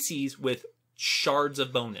feces with shards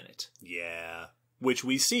of bone in it. Yeah. Which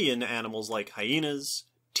we see in animals like hyenas,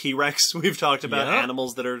 T-Rex, we've talked about,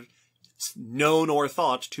 animals that are known or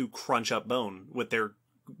thought to crunch up bone with their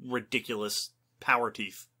ridiculous power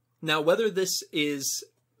teeth. Now, whether this is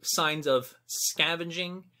signs of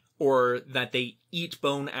scavenging or that they eat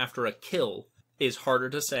bone after a kill is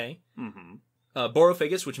harder to say. Mm-hmm.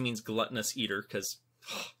 Borophagus, which means gluttonous eater, because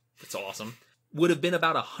it's awesome, would have been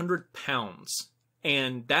about 100 pounds.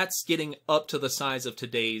 And that's getting up to the size of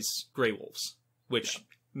today's gray wolves, which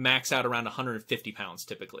max out around 150 pounds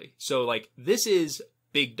typically. So, like, this is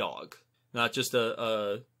big dog, not just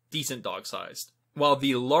a decent dog sized. While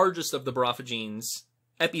the largest of the Borophagines,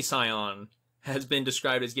 Epicyon, has been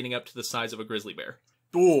described as getting up to the size of a grizzly bear.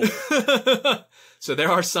 Ooh. So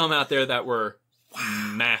there are some out there that were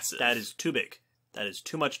massive. That is too big. That is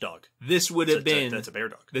too much dog. This would have been... That's a bear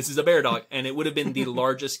dog. This is a bear dog, and it would have been the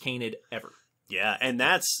largest canid ever. Yeah, and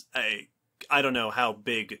that's... I don't know how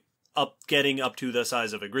big getting up to the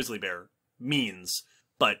size of a grizzly bear means,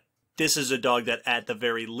 but this is a dog that at the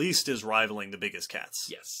very least is rivaling the biggest cats.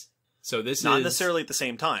 Yes. So this Not necessarily at the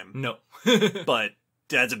same time. No. But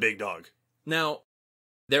that's a big dog. Now,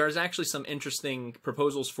 there is actually some interesting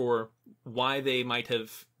proposals for why they might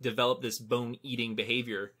have developed this bone-eating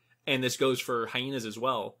behavior, and this goes for hyenas as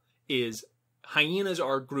well, is hyenas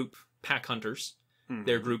are group pack hunters. Mm-hmm.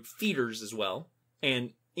 They're group feeders as well.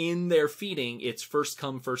 And in their feeding, it's first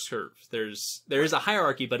come, first serve. There is a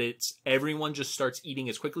hierarchy, but it's everyone just starts eating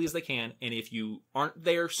as quickly as they can, and if you aren't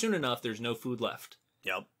there soon enough, there's no food left.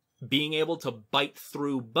 Yep. Being able to bite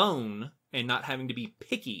through bone and not having to be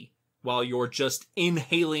picky while you're just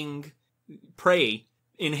inhaling prey,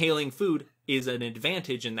 inhaling food, is an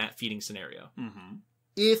advantage in that feeding scenario. Mm-hmm.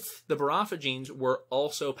 If the Borophagines were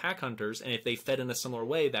also pack hunters, and if they fed in a similar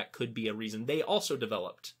way, that could be a reason they also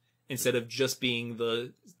developed. Instead of just being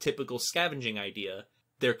the typical scavenging idea,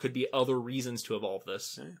 there could be other reasons to evolve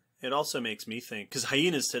this. It also makes me think, because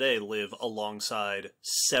hyenas today live alongside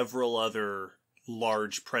several other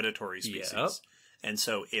large predatory species. Yep. And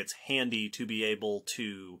so it's handy to be able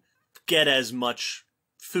to get as much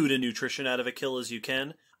food and nutrition out of a kill as you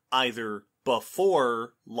can, either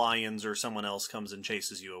before lions or someone else comes and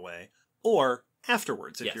chases you away, or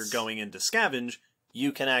afterwards. If you're going in to scavenge,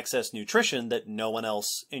 you can access nutrition that no one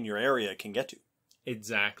else in your area can get to.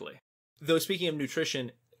 Exactly. Though speaking of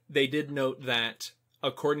nutrition, they did note that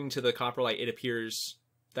according to the coprolite, it appears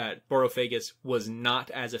that Borophagus was not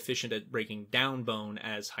as efficient at breaking down bone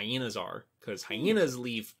as hyenas are, because hyenas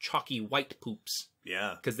leave chalky white poops.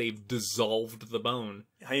 Yeah. Because they've dissolved the bone.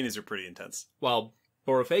 Hyenas are pretty intense. While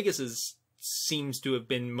Borophagus's seems to have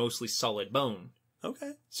been mostly solid bone.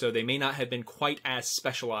 Okay. So they may not have been quite as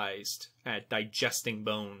specialized at digesting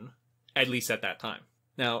bone, at least at that time.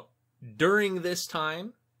 Now, during this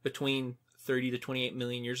time, between 30 to 28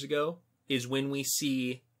 million years ago, is when we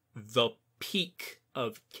see the peak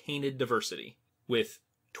of canid diversity, with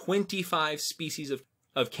 25 species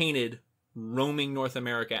of canid roaming North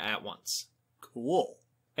America at once. Cool.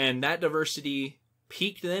 And that diversity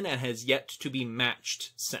peaked then and has yet to be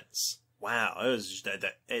matched since. Wow, it was just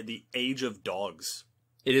the age of dogs.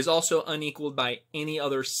 It is also unequaled by any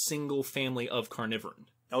other single family of carnivoran.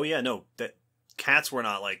 Oh yeah, no, that cats were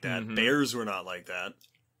not like that. Bears were not like that.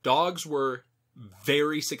 Dogs were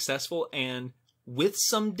very successful, and with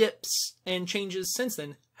some dips and changes since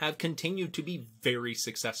then, have continued to be very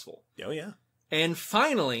successful. Oh yeah. And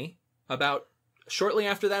finally, shortly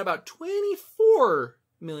after that, about 24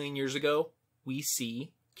 million years ago, we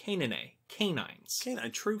see caninae, canines.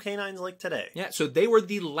 True canines like today. Yeah, so they were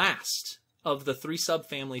the last of the 3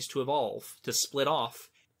 subfamilies to evolve, to split off,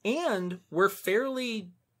 and were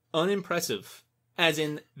fairly unimpressive. As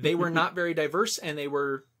in, they were not very diverse, and they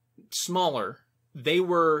were smaller. They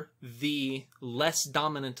were the less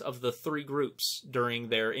dominant of the 3 groups during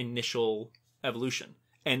their initial evolution.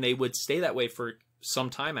 And they would stay that way for some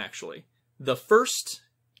time, actually. The first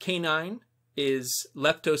canine is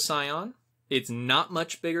Leptocyon. It's not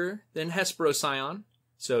much bigger than Hesperocyon.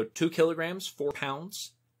 So 2 kilograms, 4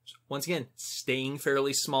 pounds. Once again, staying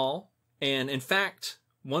fairly small. And in fact,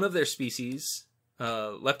 one of their species,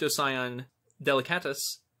 Leptocyon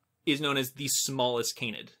delicatus, is known as the smallest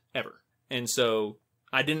canid ever. And so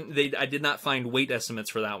I did not find weight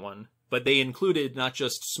estimates for that one, but they included not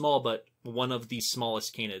just small, but one of the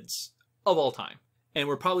smallest canids of all time. And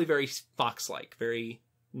were probably very fox-like, very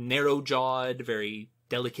narrow-jawed, very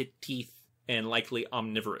delicate teeth, and likely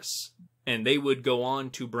omnivorous. And they would go on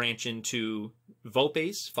to branch into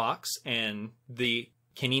vulpes, fox, and the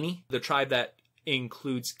canini, the tribe that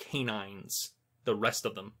includes canines, the rest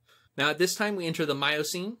of them. Now, at this time, we enter the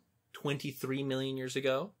Miocene, 23 million years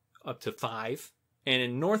ago, up to 5. And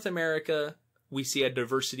in North America, we see a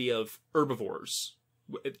diversity of herbivores.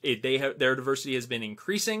 Their diversity has been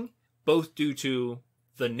increasing, both due to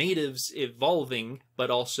the natives evolving, but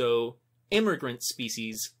also immigrant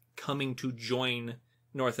species coming to join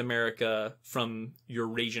North America from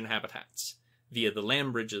Eurasian habitats via the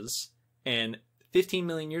land bridges. And 15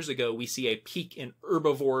 million years ago, we see a peak in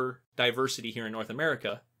herbivore diversity here in North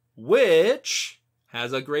America, which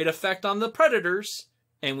has a great effect on the predators.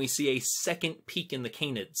 And we see a second peak in the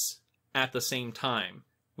canids at the same time,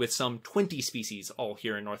 with some 20 species all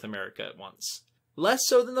here in North America at once. Less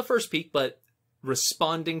so than the first peak, but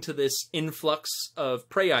responding to this influx of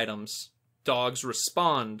prey items, dogs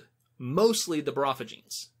respond, mostly the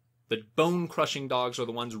borophagines. The bone-crushing dogs are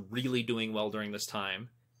the ones really doing well during this time.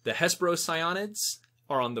 The Hesperocyonids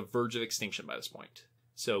are on the verge of extinction by this point.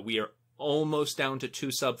 So we are almost down to 2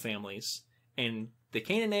 subfamilies, and the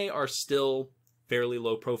caninae are still fairly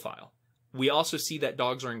low profile. We also see that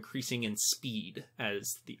dogs are increasing in speed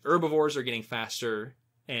as the herbivores are getting faster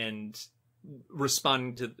and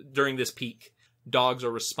responding to, during this peak, dogs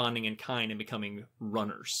are responding in kind and becoming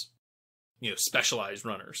runners. Specialized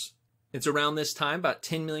runners. It's around this time, about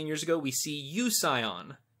 10 million years ago, we see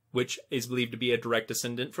Eusyon, which is believed to be a direct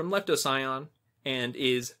descendant from Leptocyon and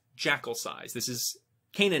is jackal size. This is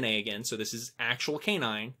caninae again, so this is actual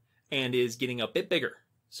canine, and is getting a bit bigger.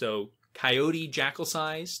 So coyote jackal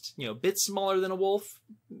sized, a bit smaller than a wolf,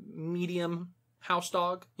 medium house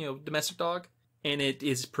dog, domestic dog. And it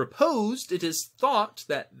is thought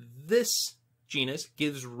that this genus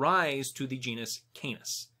gives rise to the genus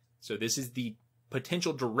Canis. So this is the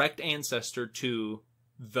potential direct ancestor to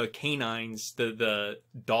the canines, the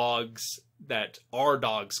dogs that our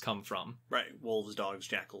dogs come from. Right, wolves, dogs,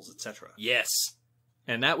 jackals, etc. Yes.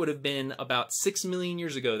 And that would have been about 6 million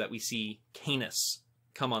years ago that we see Canis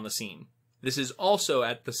come on the scene. This is also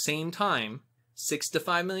at the same time, 6 to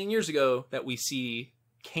 5 million years ago, that we see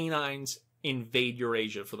canines invade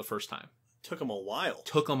Eurasia for the first time. Took them a while.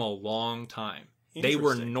 Took them a long time. They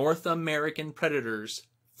were North American predators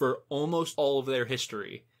for almost all of their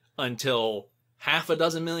history until half a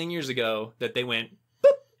dozen million years ago that they went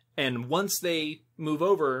boop. And once they move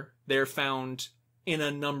over, they're found in a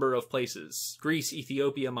number of places. Greece,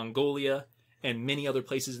 Ethiopia, Mongolia, and many other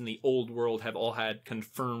places in the old world have all had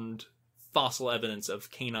confirmed fossil evidence of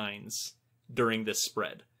canines during this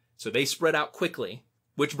spread. So they spread out quickly,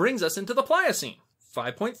 which brings us into the Pliocene.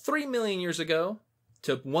 5.3 million years ago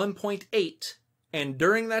to 1.8. And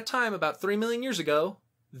during that time, about 3 million years ago,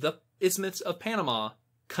 the Isthmus of Panama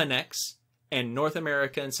connects, and North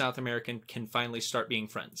America and South America can finally start being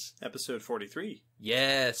friends. Episode 43.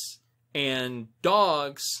 Yes. And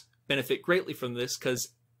dogs benefit greatly from this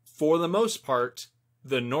because, for the most part,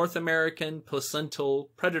 the North American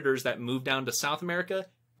placental predators that moved down to South America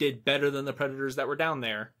did better than the predators that were down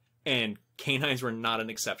there, and canines were not an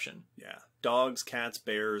exception. Yeah. Dogs, cats,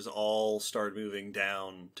 bears all started moving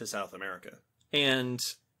down to South America. And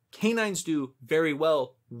canines do very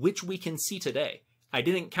well, which we can see today. I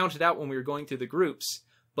didn't count it out when we were going through the groups,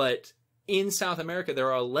 but in South America,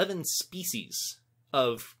 there are 11 species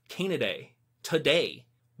of canidae today,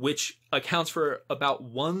 which accounts for about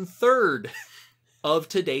 1/3 of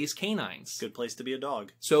today's canines. Good place to be a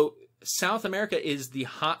dog. So South America is the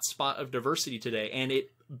hot spot of diversity today, and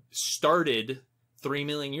it started 3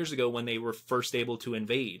 million years ago when they were first able to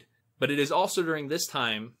invade. But it is also during this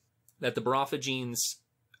time that the Barophagines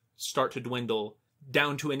start to dwindle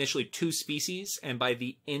down to initially 2 species, and by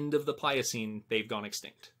the end of the Pliocene, they've gone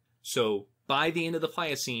extinct. So by the end of the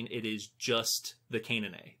Pliocene, it is just the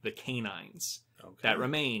caninae, the canines, that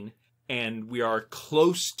remain, and we are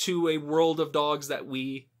close to a world of dogs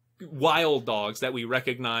wild dogs that we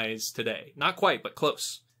recognize today. Not quite, but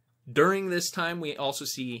close. During this time, we also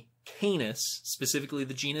see Canis, specifically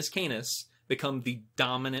the genus Canis, become the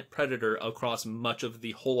dominant predator across much of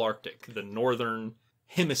the whole Arctic, the northern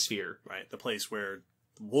hemisphere. Right, the place where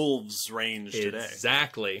wolves range today.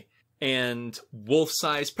 Exactly. And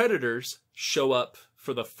wolf-sized predators show up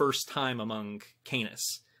for the first time among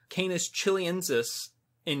Canis. Canis chiliensis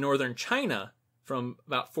in northern China from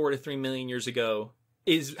about 4 to 3 million years ago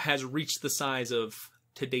has reached the size of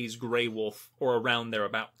today's gray wolf or around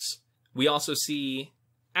thereabouts. We also see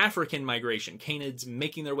African migration, canids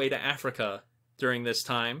making their way to Africa during this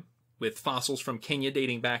time, with fossils from Kenya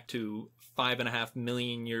dating back to 5.5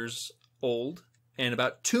 million years old. And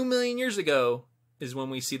about 2 million years ago is when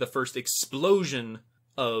we see the first explosion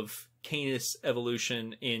of Canis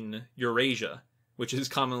evolution in Eurasia, which is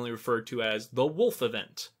commonly referred to as the wolf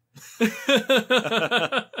event.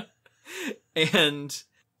 And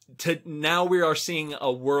now we are seeing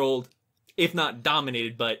a world, if not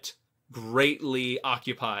dominated, but greatly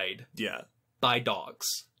occupied by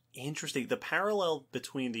dogs. Interesting. The parallel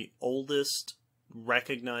between the oldest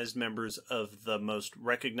recognized members of the most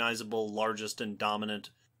recognizable, largest, and dominant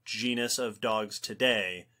genus of dogs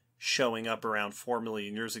today showing up around 4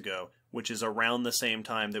 million years ago, which is around the same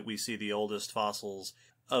time that we see the oldest fossils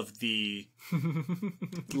of the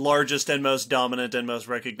largest and most dominant and most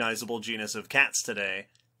recognizable genus of cats today,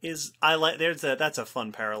 that's a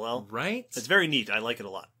fun parallel. Right? It's very neat. I like it a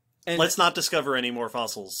lot. And let's not discover any more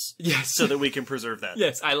fossils. Yes. So that we can preserve that.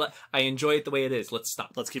 Yes, I enjoy it the way it is. Let's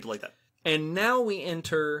stop. Let's keep it like that. And now we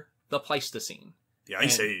enter the Pleistocene. The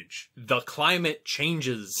Ice Age. The climate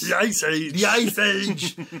changes. The Ice Age. The Ice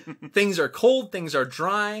Age. Things are cold, things are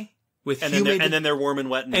dry. And then they're warm and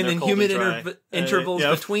wet, and then humid intervals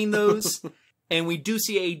between those. And we do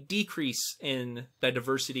see a decrease in the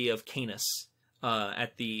diversity of Canis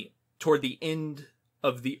toward the end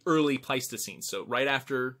of the early Pleistocene. So right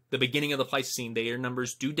after the beginning of the Pleistocene, their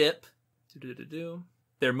numbers do dip.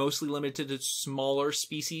 They're mostly limited to smaller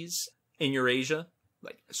species in Eurasia,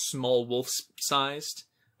 like small wolf-sized,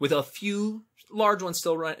 with a few large ones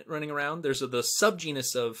still running around. There's the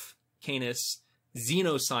subgenus of Canis,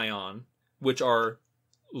 Xenocyon, which are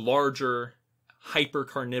larger,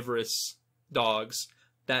 hyper-carnivorous dogs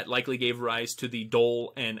that likely gave rise to the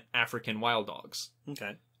Dole and African wild dogs.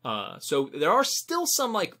 Okay. So there are still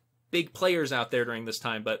some big players out there during this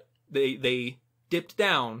time, but they dipped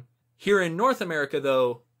down. Here in North America,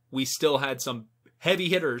 though, we still had some heavy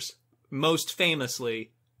hitters, most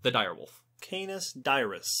famously the direwolf. Canis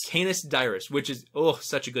dirus. Canis dirus, which is,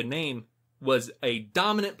 such a good name, was a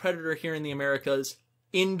dominant predator here in the Americas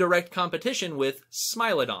in direct competition with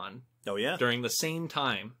Smilodon. Oh, yeah. During the same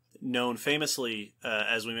time. Known famously,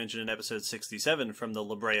 as we mentioned in episode 67, from the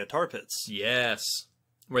La Brea tar pits. Yes.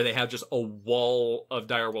 Where they have just a wall of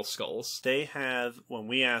direwolf skulls. They have, when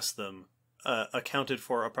we asked them, accounted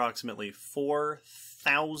for approximately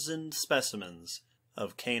 4,000 specimens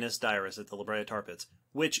of Canis dirus at the La Brea tar pits,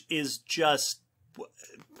 which is just...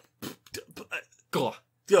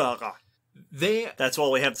 That's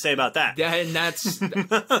all we have to say about that. And that's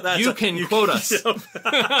you can quote us.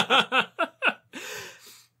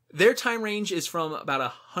 Their time range is from about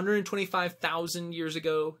 125,000 years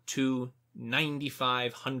ago to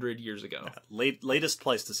 9,500 years ago. Latest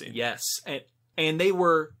Pleistocene. Yes. And they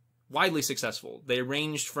were widely successful. They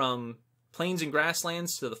ranged from plains and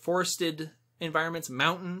grasslands to the forested environments,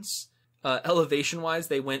 mountains. Elevation-wise,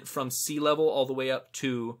 they went from sea level all the way up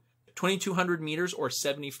to 2,200 meters or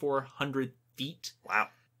 7,400 feet. Wow.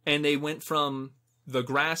 And they went from the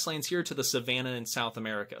grasslands here to the savanna in South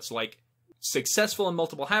America. So, successful in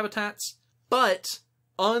multiple habitats, but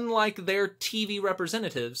unlike their TV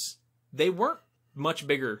representatives, they weren't much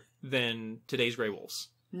bigger than today's gray wolves.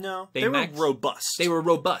 No, they were robust. They were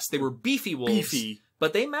robust. They were beefy wolves. Beefy.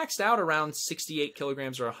 But they maxed out around 68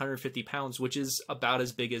 kilograms or 150 pounds, which is about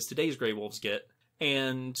as big as today's gray wolves get.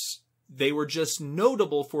 And they were just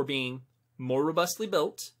notable for being more robustly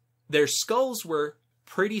built. Their skulls were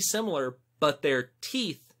pretty similar, but their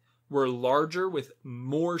teeth were larger with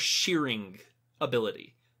more shearing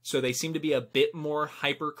ability. So they seem to be a bit more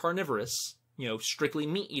hyper-carnivorous, strictly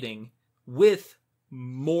meat-eating, with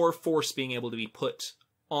more force being able to be put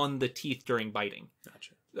on the teeth during biting.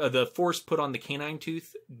 Gotcha. The force put on the canine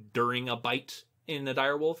tooth during a bite in a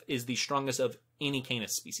direwolf is the strongest of any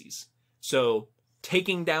canis species. So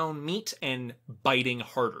taking down meat and biting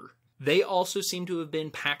harder. They also seem to have been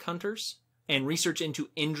pack hunters, and research into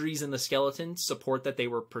injuries in the skeleton support that they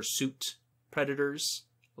were pursuit predators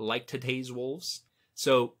like today's wolves.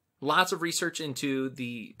 So lots of research into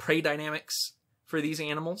the prey dynamics for these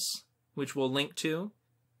animals, which we'll link to.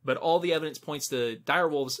 But all the evidence points to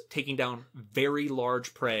direwolves taking down very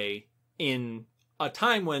large prey in a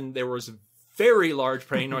time when there was very large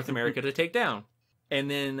prey in North America to take down. And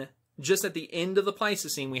then just at the end of the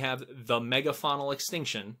Pleistocene, we have the megafaunal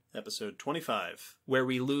extinction. Episode 25. Where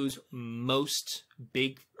we lose most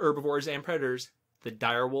big herbivores and predators. The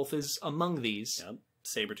direwolf is among these. Yep.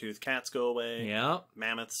 Saber-toothed cats go away. Yep.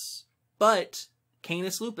 Mammoths. But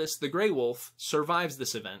Canis lupus, the gray wolf, survives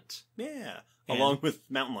this event. Yeah. Along with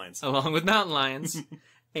mountain lions. Along with mountain lions.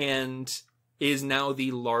 And is now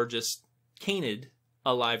the largest canid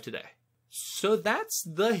alive today. So that's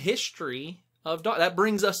the history of dogs. That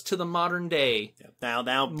brings us to the modern day. Yep.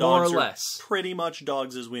 Now more dogs or are less pretty much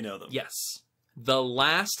dogs as we know them. Yes. The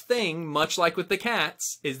last thing, much like with the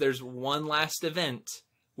cats, is there's one last event,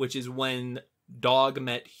 which is when dog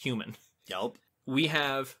met human. Yep. We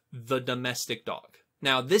have the domestic dog.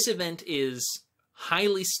 Now, this event is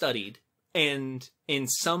highly studied, and in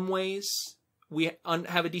some ways, we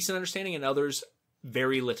have a decent understanding, and others,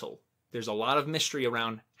 very little. There's a lot of mystery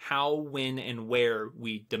around how, when, and where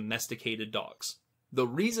we domesticated dogs. The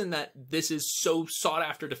reason that this is so sought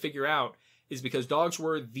after to figure out is because dogs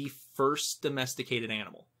were the first domesticated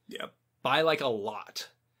animal. Yep. By like a lot.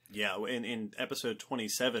 Yeah, in episode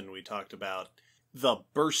 27, we talked about the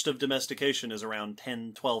burst of domestication is around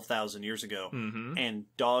 10, 12,000 years ago. Mm-hmm. And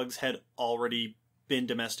dogs had already been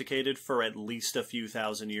domesticated for at least a few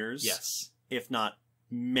thousand years. Yes. If not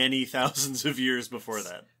many thousands of years before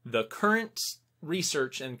that. The current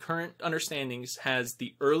research and current understandings has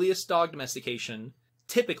the earliest dog domestication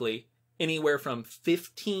typically anywhere from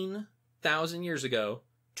 15,000 years ago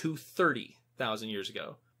to 30,000 years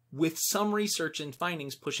ago, with some research and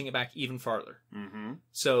findings pushing it back even farther. Mm-hmm.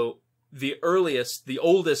 So the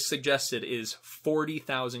oldest suggested is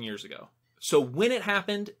 40,000 years ago. So when it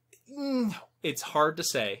happened, it's hard to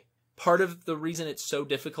say. Part of the reason it's so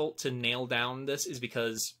difficult to nail down this is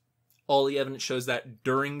because all the evidence shows that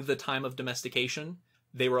during the time of domestication,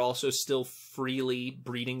 they were also still freely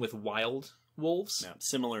breeding with wild wolves. Yeah,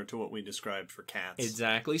 similar to what we described for cats.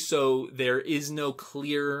 Exactly. So there is no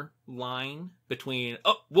clear line between,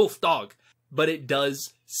 wolf, dog. But it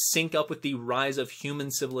does sync up with the rise of human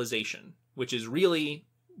civilization, which is really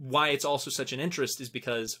why it's also such an interest, is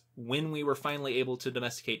because when we were finally able to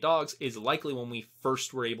domesticate dogs is likely when we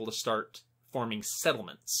first were able to start forming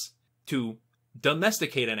settlements to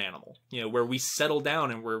domesticate an animal, where we settle down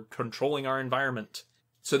and we're controlling our environment.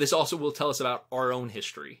 So this also will tell us about our own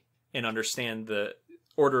history and understand the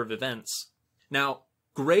order of events. Now,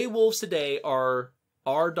 gray wolves today are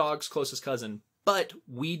our dog's closest cousin, but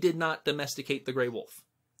we did not domesticate the gray wolf.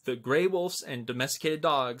 The gray wolves and domesticated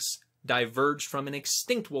dogs diverged from an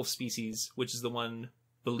extinct wolf species, which is the one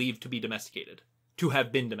believed to be domesticated, to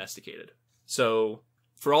have been domesticated. So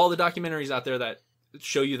for all the documentaries out there that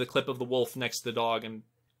show you the clip of the wolf next to the dog, and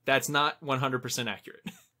that's not 100% accurate.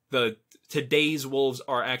 Today's wolves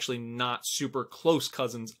are actually not super close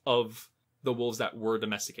cousins of the wolves that were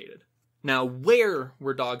domesticated. Now, where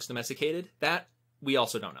were dogs domesticated? That we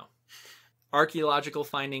also don't know. Archaeological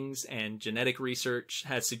findings and genetic research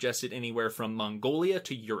has suggested anywhere from Mongolia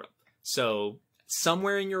to Europe. So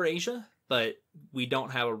somewhere in Eurasia, but we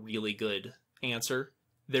don't have a really good answer.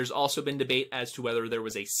 There's also been debate as to whether there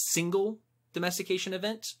was a single domestication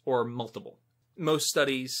event or multiple. Most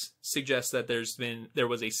studies suggest that there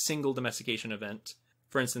was a single domestication event.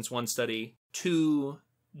 For instance, one study, 2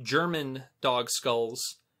 German dog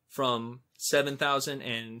skulls from 7,000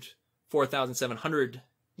 and 4,700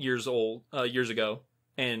 years ago,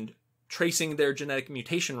 and tracing their genetic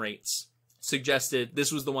mutation rates suggested,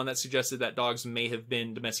 this was the one that suggested that dogs may have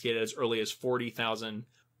been domesticated as early as 40,000,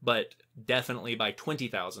 but definitely by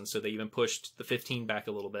 20,000. So they even pushed the 15 back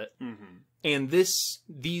a little bit. Mm-hmm. And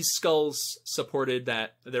these skulls supported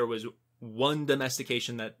that there was one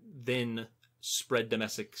domestication that then spread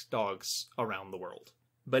domestic dogs around the world.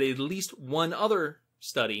 But at least one other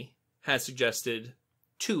study has suggested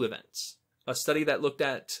 2 events. A study that looked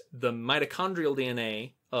at the mitochondrial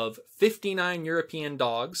DNA of 59 European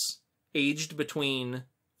dogs aged between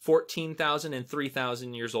 14,000 and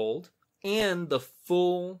 3,000 years old, and the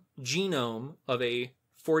full genome of a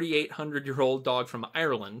 4,800-year-old dog from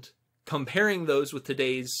Ireland. Comparing those with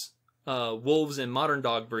today's wolves and modern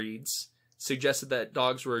dog breeds suggested that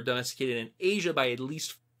dogs were domesticated in Asia by at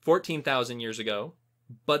least 14,000 years ago.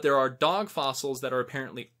 But there are dog fossils that are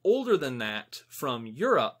apparently older than that from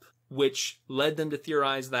Europe, which led them to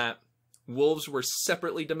theorize that wolves were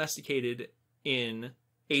separately domesticated in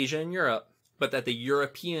Asia and Europe, but that the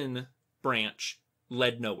European branch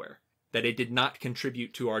led nowhere. That it did not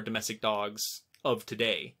contribute to our domestic dogs of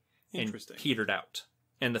today and petered out.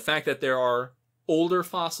 And the fact that there are older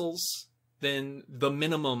fossils than the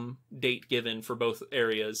minimum date given for both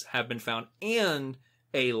areas have been found, and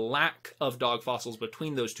a lack of dog fossils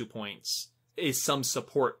between those 2 points is some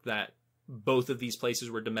support that both of these places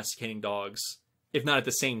were domesticating dogs, if not at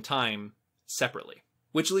the same time, separately.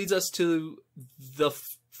 Which leads us to the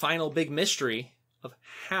final big mystery of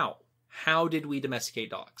how. How did we domesticate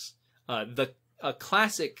dogs? A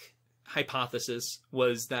classic hypothesis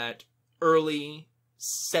was that early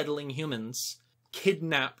settling humans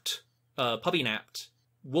kidnapped, puppy-napped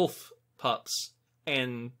wolf pups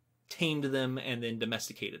and tamed them and then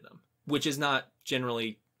domesticated them, which is not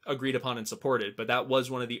generally agreed upon and supported, but that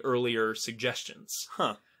was one of the earlier suggestions.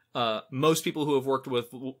 Most people who have worked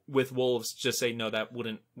with wolves just say, no, that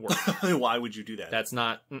wouldn't work. Why would you do that? That's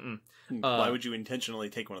not... Why would you intentionally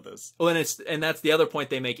take one of those? Well, and that's the other point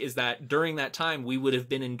they make, is that during that time, we would have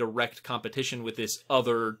been in direct competition with this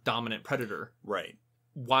other dominant predator. Right.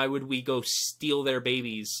 Why would we go steal their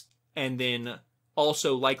babies and then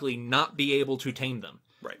also likely not be able to tame them?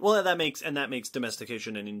 Right. Well, that makes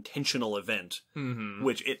domestication an intentional event,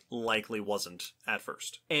 which it likely wasn't at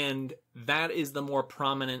first. And that is the more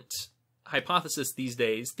prominent hypothesis these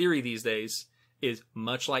days, theory these days, is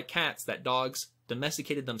much like cats, that dogs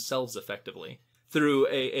domesticated themselves effectively through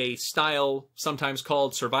a style sometimes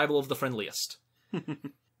called survival of the friendliest.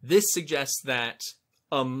 This suggests that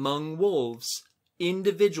among wolves,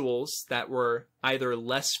 individuals that were either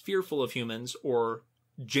less fearful of humans or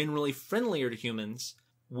generally friendlier to humans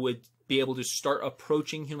would be able to start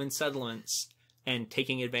approaching human settlements and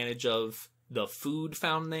taking advantage of the food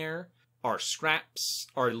found there, our scraps,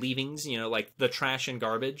 our leavings, like the trash and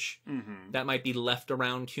garbage that might be left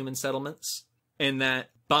around human settlements. And that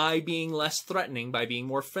by being less threatening, by being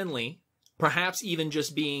more friendly, perhaps even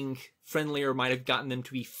just being friendlier might have gotten them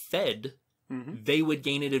to be fed, they would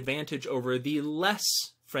gain an advantage over the less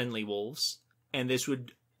friendly wolves, and this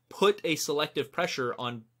would put a selective pressure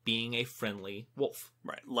on being a friendly wolf.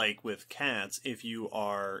 Right. Like with cats, if you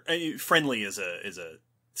are... friendly is a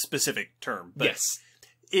specific term. But yes.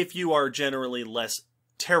 If you are generally less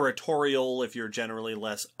territorial, if you're generally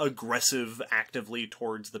less aggressive actively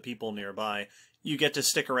towards the people nearby, you get to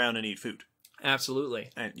stick around and eat food. Absolutely.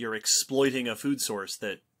 And you're exploiting a food source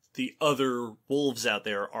that the other wolves out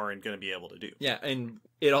there aren't going to be able to do. Yeah, and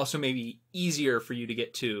it also may be easier for you to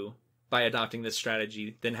get to by adopting this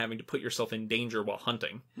strategy than having to put yourself in danger while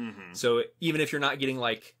hunting. So even if you're not getting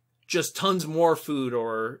like just tons more food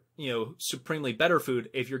or, supremely better food,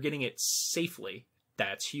 if you're getting it safely,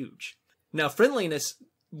 that's huge. Now, friendliness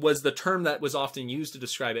was the term that was often used to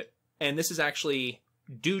describe it. And this is actually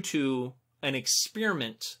due to an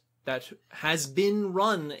experiment that has been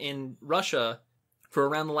run in Russia for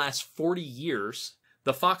around the last 40 years.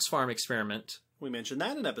 The Fox Farm experiment. We mentioned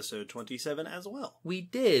that in episode 27 as well. We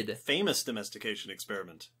did. Famous domestication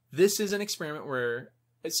experiment. This is an experiment where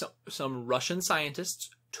some Russian scientists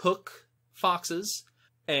took foxes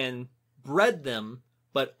and bred them,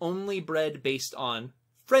 but only bred based on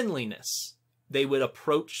friendliness. They would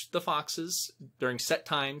approach the foxes during set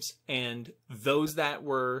times, and those that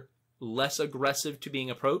were less aggressive to being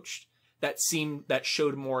approached, that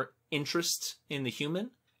showed more interest in the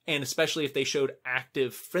human, and especially if they showed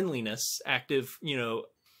active friendliness, active,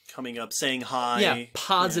 coming up, saying hi. Yeah,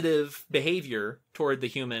 positive behavior toward the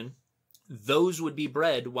human, those would be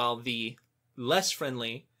bred while the less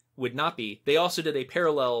friendly would not be. They also did a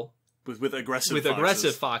parallel with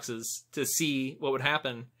aggressive foxes to see what would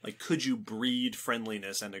happen. Like, could you breed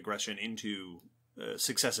friendliness and aggression into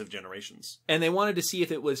successive generations? And they wanted to see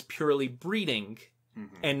if it was purely breeding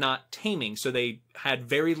and not taming. So they had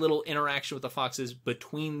very little interaction with the foxes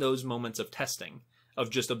between those moments of testing, of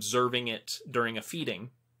just observing it during a feeding.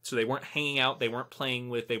 So they weren't hanging out, they weren't playing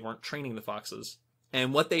with, they weren't training the foxes.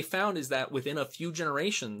 And what they found is that within a few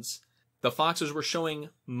generations, the foxes were showing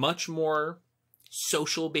much more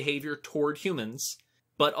social behavior toward humans,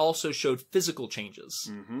 but also showed physical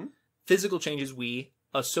changes. Physical changes we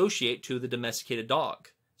associate to the domesticated dog.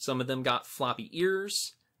 Some of them got floppy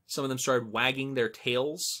ears. Some of them started wagging their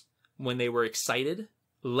tails when they were excited.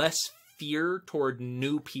 Less fear toward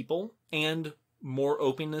new people, and more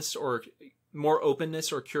openness or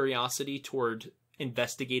curiosity toward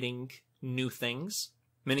investigating new things.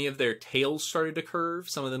 Many of their tails started to curve.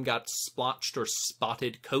 Some of them got splotched or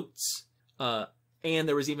spotted coats. And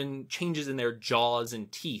there was even changes in their jaws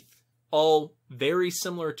and teeth. All very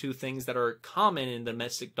similar to things that are common in the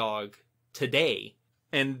domestic dog today.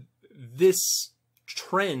 And this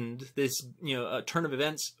trend, this turn of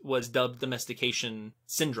events, was dubbed domestication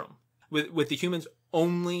syndrome. With the humans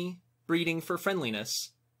only breeding for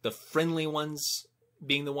friendliness, the friendly ones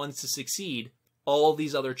being the ones to succeed, all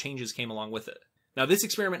these other changes came along with it. Now, this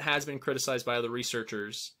experiment has been criticized by other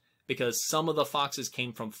researchers because some of the foxes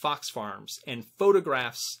came from fox farms, and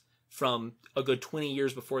photographs from a good 20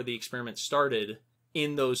 years before the experiment started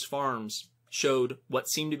in those farms showed what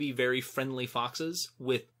seemed to be very friendly foxes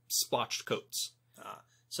with splotched coats.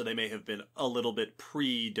 So they may have been a little bit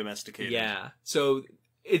pre-domesticated. Yeah. So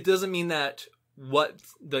it doesn't mean that what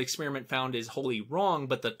the experiment found is wholly wrong,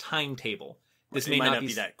 but the timetable. This may not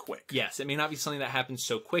be that quick. Yes, it may not be something that happens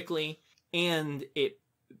so quickly, and it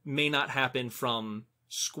may not happen from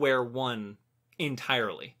square one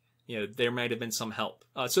entirely. There might have been some help.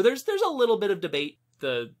 So there's a little bit of debate.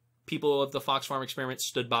 The people of the Fox Farm experiment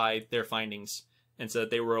stood by their findings and said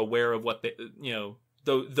they were aware of what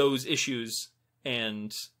those issues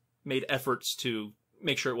and made efforts to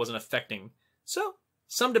make sure it wasn't affecting. So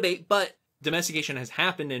some debate, but domestication has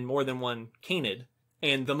happened in more than one canid.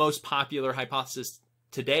 And the most popular hypothesis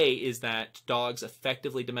today is that dogs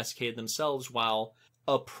effectively domesticated themselves while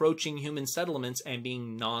approaching human settlements and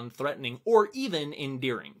being non-threatening or even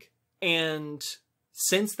endearing. And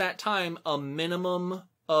since that time, a minimum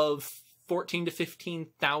of 14 to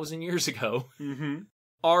 15,000 years ago,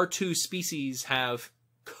 our two species have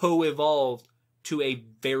co-evolved to a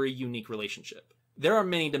very unique relationship. There are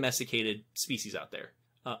many domesticated species out there.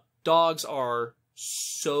 Dogs are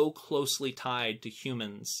so closely tied to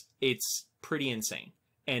humans, it's pretty insane.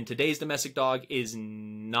 And today's domestic dog is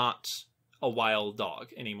not a wild dog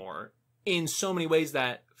anymore in so many ways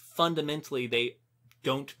that fundamentally they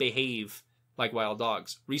don't behave like wild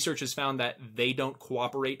dogs. Research has found that they don't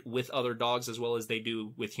cooperate with other dogs as well as they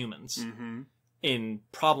do with humans in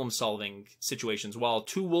problem-solving situations. While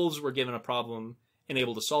two wolves were given a problem and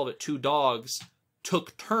able to solve it, two dogs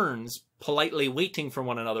took turns politely waiting for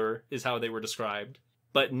one another, is how they were described,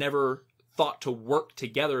 but never thought to work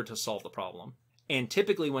together to solve the problem. And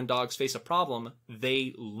typically when dogs face a problem,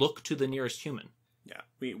 they look to the nearest human. Yeah,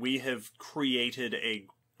 we have created a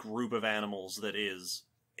group of animals that is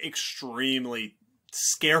extremely,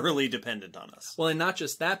 scarily dependent on us. Well, and not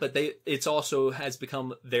just that, but it's also has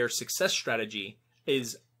become their success strategy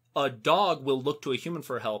is a dog will look to a human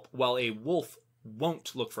for help while a wolf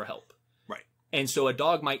won't look for help. Right. And so a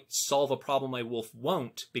dog might solve a problem a wolf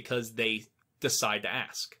won't because they decide to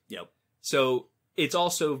ask. Yep. So it's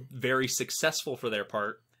also very successful for their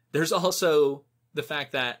part. There's also the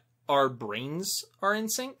fact that our brains are in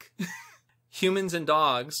sync. Humans and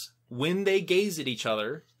dogs, when they gaze at each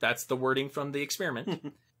other, that's the wording from the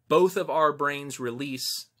experiment, both of our brains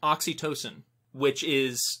release oxytocin, which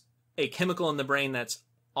is a chemical in the brain that's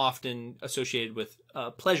often associated with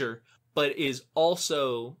pleasure, but is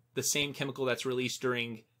also the same chemical that's released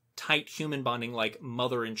during tight human bonding like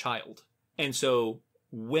mother and child. And so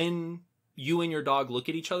when you and your dog look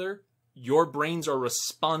at each other, your brains are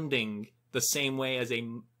responding the same way as a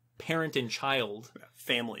parent and child.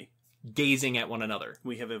 Family. Gazing at one another.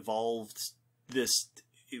 We have evolved this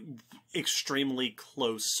extremely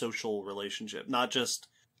close social relationship. Not just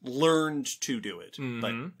learned to do it,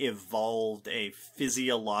 but evolved a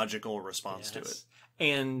physiological response to it.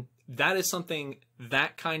 And that is something,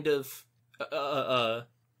 that kind of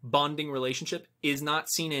bonding relationship is not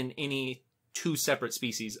seen in any two separate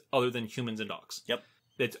species other than humans and dogs. Yep.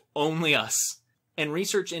 It's only us. And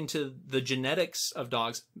research into the genetics of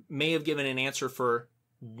dogs may have given an answer for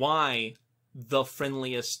why the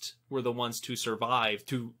friendliest were the ones to survive,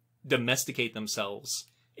 to domesticate themselves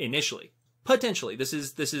initially. Potentially. This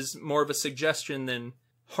is more of a suggestion than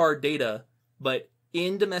hard data, but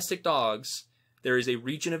in domestic dogs, there is a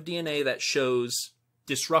region of DNA that shows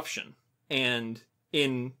disruption. And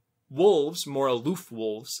in wolves, more aloof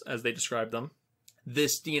wolves, as they describe them,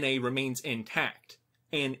 this DNA remains intact.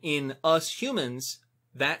 And in us humans,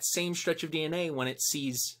 that same stretch of DNA, when it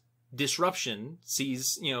sees disruption,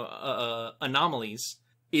 sees anomalies,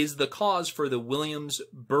 is the cause for the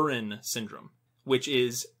Williams-Burren syndrome, which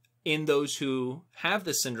is in those who have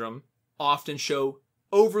this syndrome often show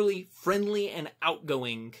overly friendly and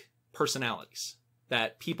outgoing personalities.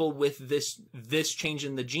 that people with this change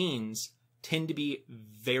in the genes tend to be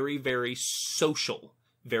very, very social,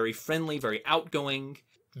 very friendly, very outgoing,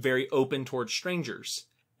 very open towards strangers.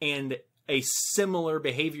 And a similar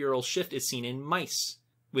behavioral shift is seen in mice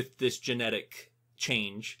with this genetic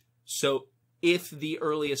change. So if the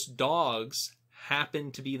earliest dogs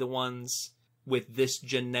happen to be the ones with this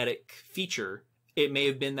genetic feature, it may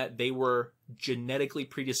have been that they were genetically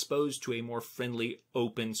predisposed to a more friendly,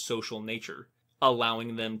 open, social nature,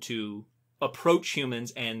 allowing them to approach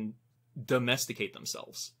humans and domesticate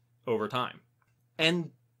themselves over time.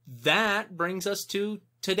 And that brings us to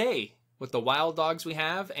today, with the wild dogs we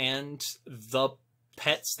have and the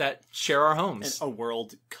pets that share our homes. And a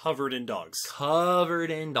world covered in dogs.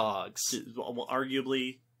 Covered in dogs.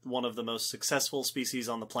 Arguably one of the most successful species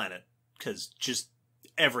on the planet, because just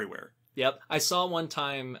everywhere. Yep. I saw one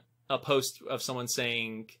time a post of someone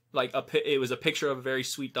saying, like, it was a picture of a very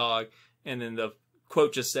sweet dog, and then the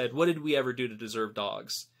quote just said, "What did we ever do to deserve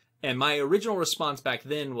dogs?" And my original response back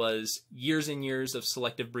then was years and years of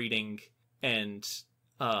selective breeding and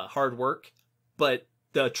hard work. But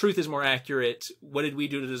the truth is more accurate. What did we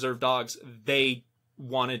do to deserve dogs? They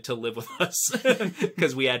wanted to live with us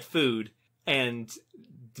because we had food, and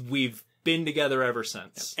we've been together ever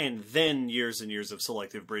since. And then years and years of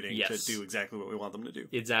selective breeding Yes. to do exactly what we want them to do.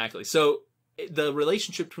 Exactly. So the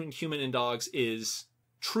relationship between human and dogs is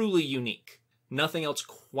truly unique. Nothing else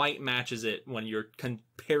quite matches it when you're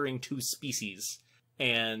comparing two species.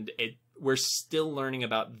 And we're still learning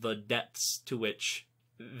about the depths to which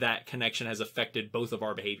that connection has affected both of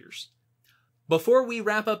our behaviors. Before we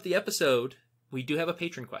wrap up the episode, we do have a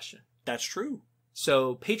patron question. That's true.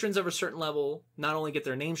 So patrons of a certain level not only get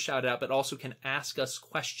their names shouted out, but also can ask us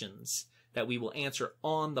questions that we will answer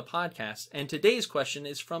on the podcast. And today's question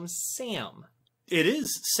is from Sam. It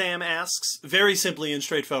is. Sam asks, very simply and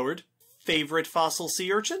straightforward, favorite fossil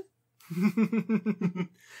sea urchin?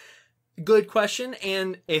 Good question.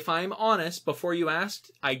 And if I'm honest, before you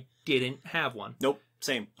asked, I didn't have one. Nope.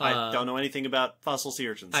 Same. I don't know anything about fossil sea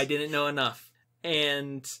urchins. I didn't know enough.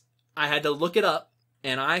 And I had to look it up,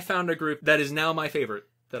 and I found a group that is now my favorite,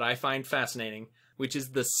 that I find fascinating, which is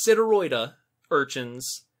the Sideroida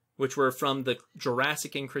urchins, which were from the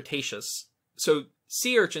Jurassic and Cretaceous. So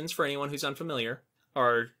sea urchins, for anyone who's unfamiliar,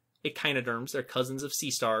 are echinoderms. They're cousins of sea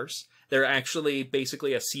stars. They're actually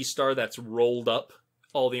basically a sea star that's rolled up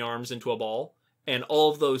all the arms into a ball. And all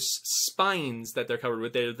of those spines that they're covered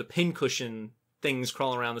with, they're the pincushion things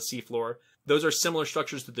crawling around the seafloor. Those are similar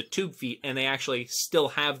structures to the tube feet, and they actually still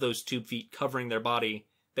have those tube feet covering their body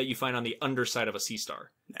that you find on the underside of a sea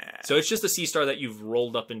star. Nah. So it's just a sea star that you've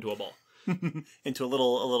rolled up into a ball. Into a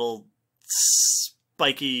little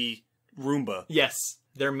spiky Roomba. Yes.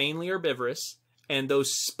 They're mainly herbivorous, and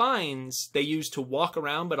those spines they use to walk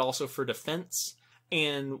around, but also for defense.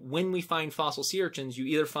 And when we find fossil sea urchins, you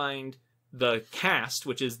either find the cast,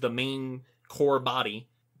 which is the main core body,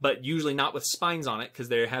 but usually not with spines on it, because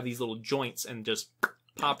they have these little joints and just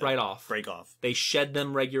pop right off. Break off. They shed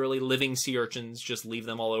them regularly. Living sea urchins just leave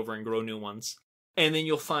them all over and grow new ones. And then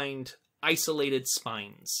you'll find isolated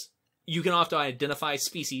spines. You can often identify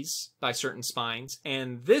species by certain spines,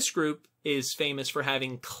 and this group is famous for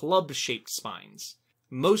having club-shaped spines.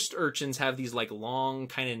 Most urchins have these like long,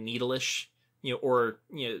 kind of needleish, or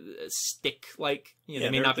stick-like. They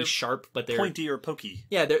may not be sharp, but they're pointy or pokey.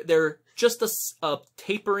 Yeah, they're just a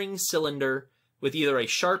tapering cylinder with either a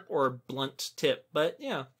sharp or blunt tip, but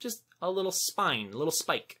just a little spine, a little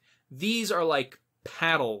spike. These are like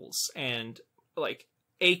paddles and like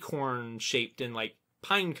acorn shaped and like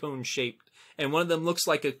pine cone shaped, and one of them looks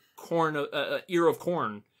like a ear of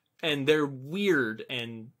corn, and they're weird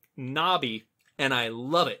and knobby, and I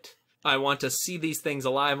love it. I want to see these things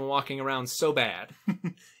alive and walking around so bad.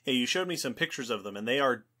 Yeah, you showed me some pictures of them, and they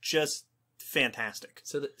are just fantastic.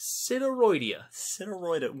 So the Sideroida.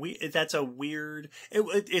 Sideroida. That's a weird...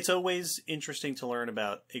 It's always interesting to learn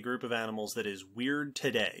about a group of animals that is weird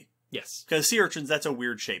today. Yes. Because sea urchins, that's a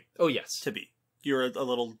weird shape. Oh, yes. To be. You're a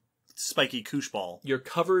little spiky koosh ball. You're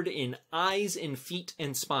covered in eyes and feet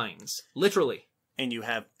and spines. Literally. And you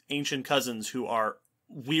have ancient cousins who are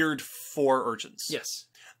weird for urchins. Yes.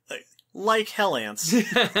 Like hell ants.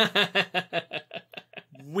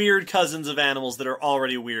 Weird cousins of animals that are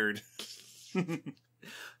already weird.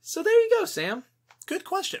 So there you go, Sam. Good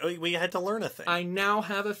question. We had to learn a thing. I now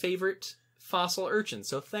have a favorite fossil urchin,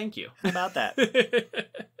 so thank you. How about that?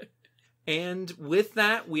 And with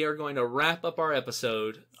that, we are going to wrap up our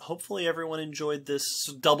episode. Hopefully everyone enjoyed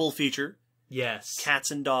this double feature. Yes.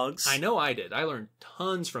 Cats and dogs. I know I did. I learned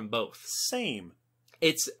tons from both. Same.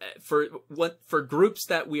 It's for groups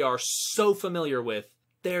that we are so familiar with.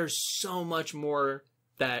 there's so much more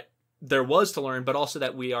that there was to learn, but also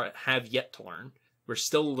that we have yet to learn. We're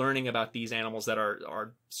still learning about these animals that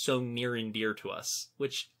are so near and dear to us,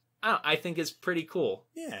 which I think is pretty cool.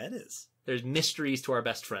 Yeah, it is. There's mysteries to our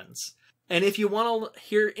best friends. And if you want to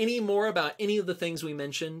hear any more about any of the things we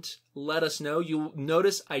mentioned, let us know. You'll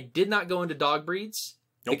notice I did not go into dog breeds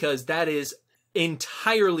because that is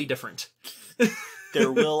entirely different.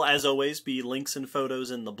 There will, as always, be links and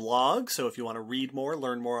photos in the blog. So if you want to read more,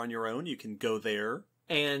 learn more on your own, you can go there.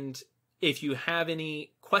 And if you have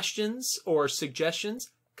any questions or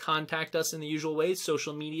suggestions, contact us in the usual ways,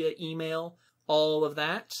 social media, email, all of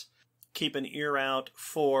that. Keep an ear out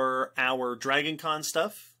for our Dragon Con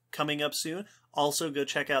stuff coming up soon. Also, go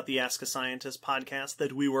check out the Ask a Scientist podcast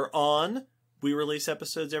that we were on. We release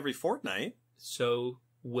episodes every fortnight. So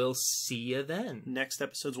we'll see you then. Next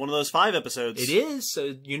episode's one of those 5 episodes. It is,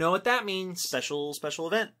 so you know what that means. Special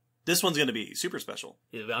event. This one's going to be super special.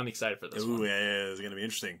 I'm excited for this one. Ooh, yeah, it's going to be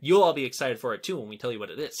interesting. You'll all be excited for it too when we tell you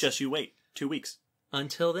what it is. Just you wait. 2 weeks.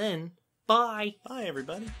 Until then, bye. Bye,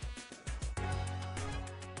 everybody.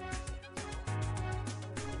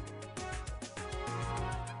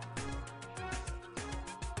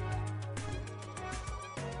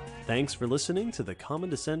 Thanks for listening to the Common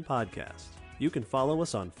Descent podcast. You can follow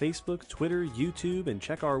us on Facebook, Twitter, YouTube, and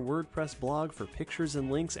check our WordPress blog for pictures and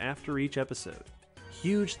links after each episode.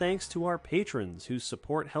 Huge thanks to our patrons whose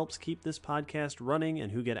support helps keep this podcast running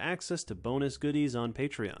and who get access to bonus goodies on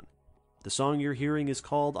Patreon. The song you're hearing is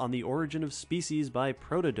called On the Origin of Species by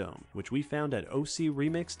Protodome, which we found at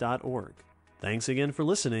ocremix.org. Thanks again for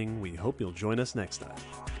listening. We hope you'll join us next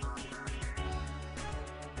time.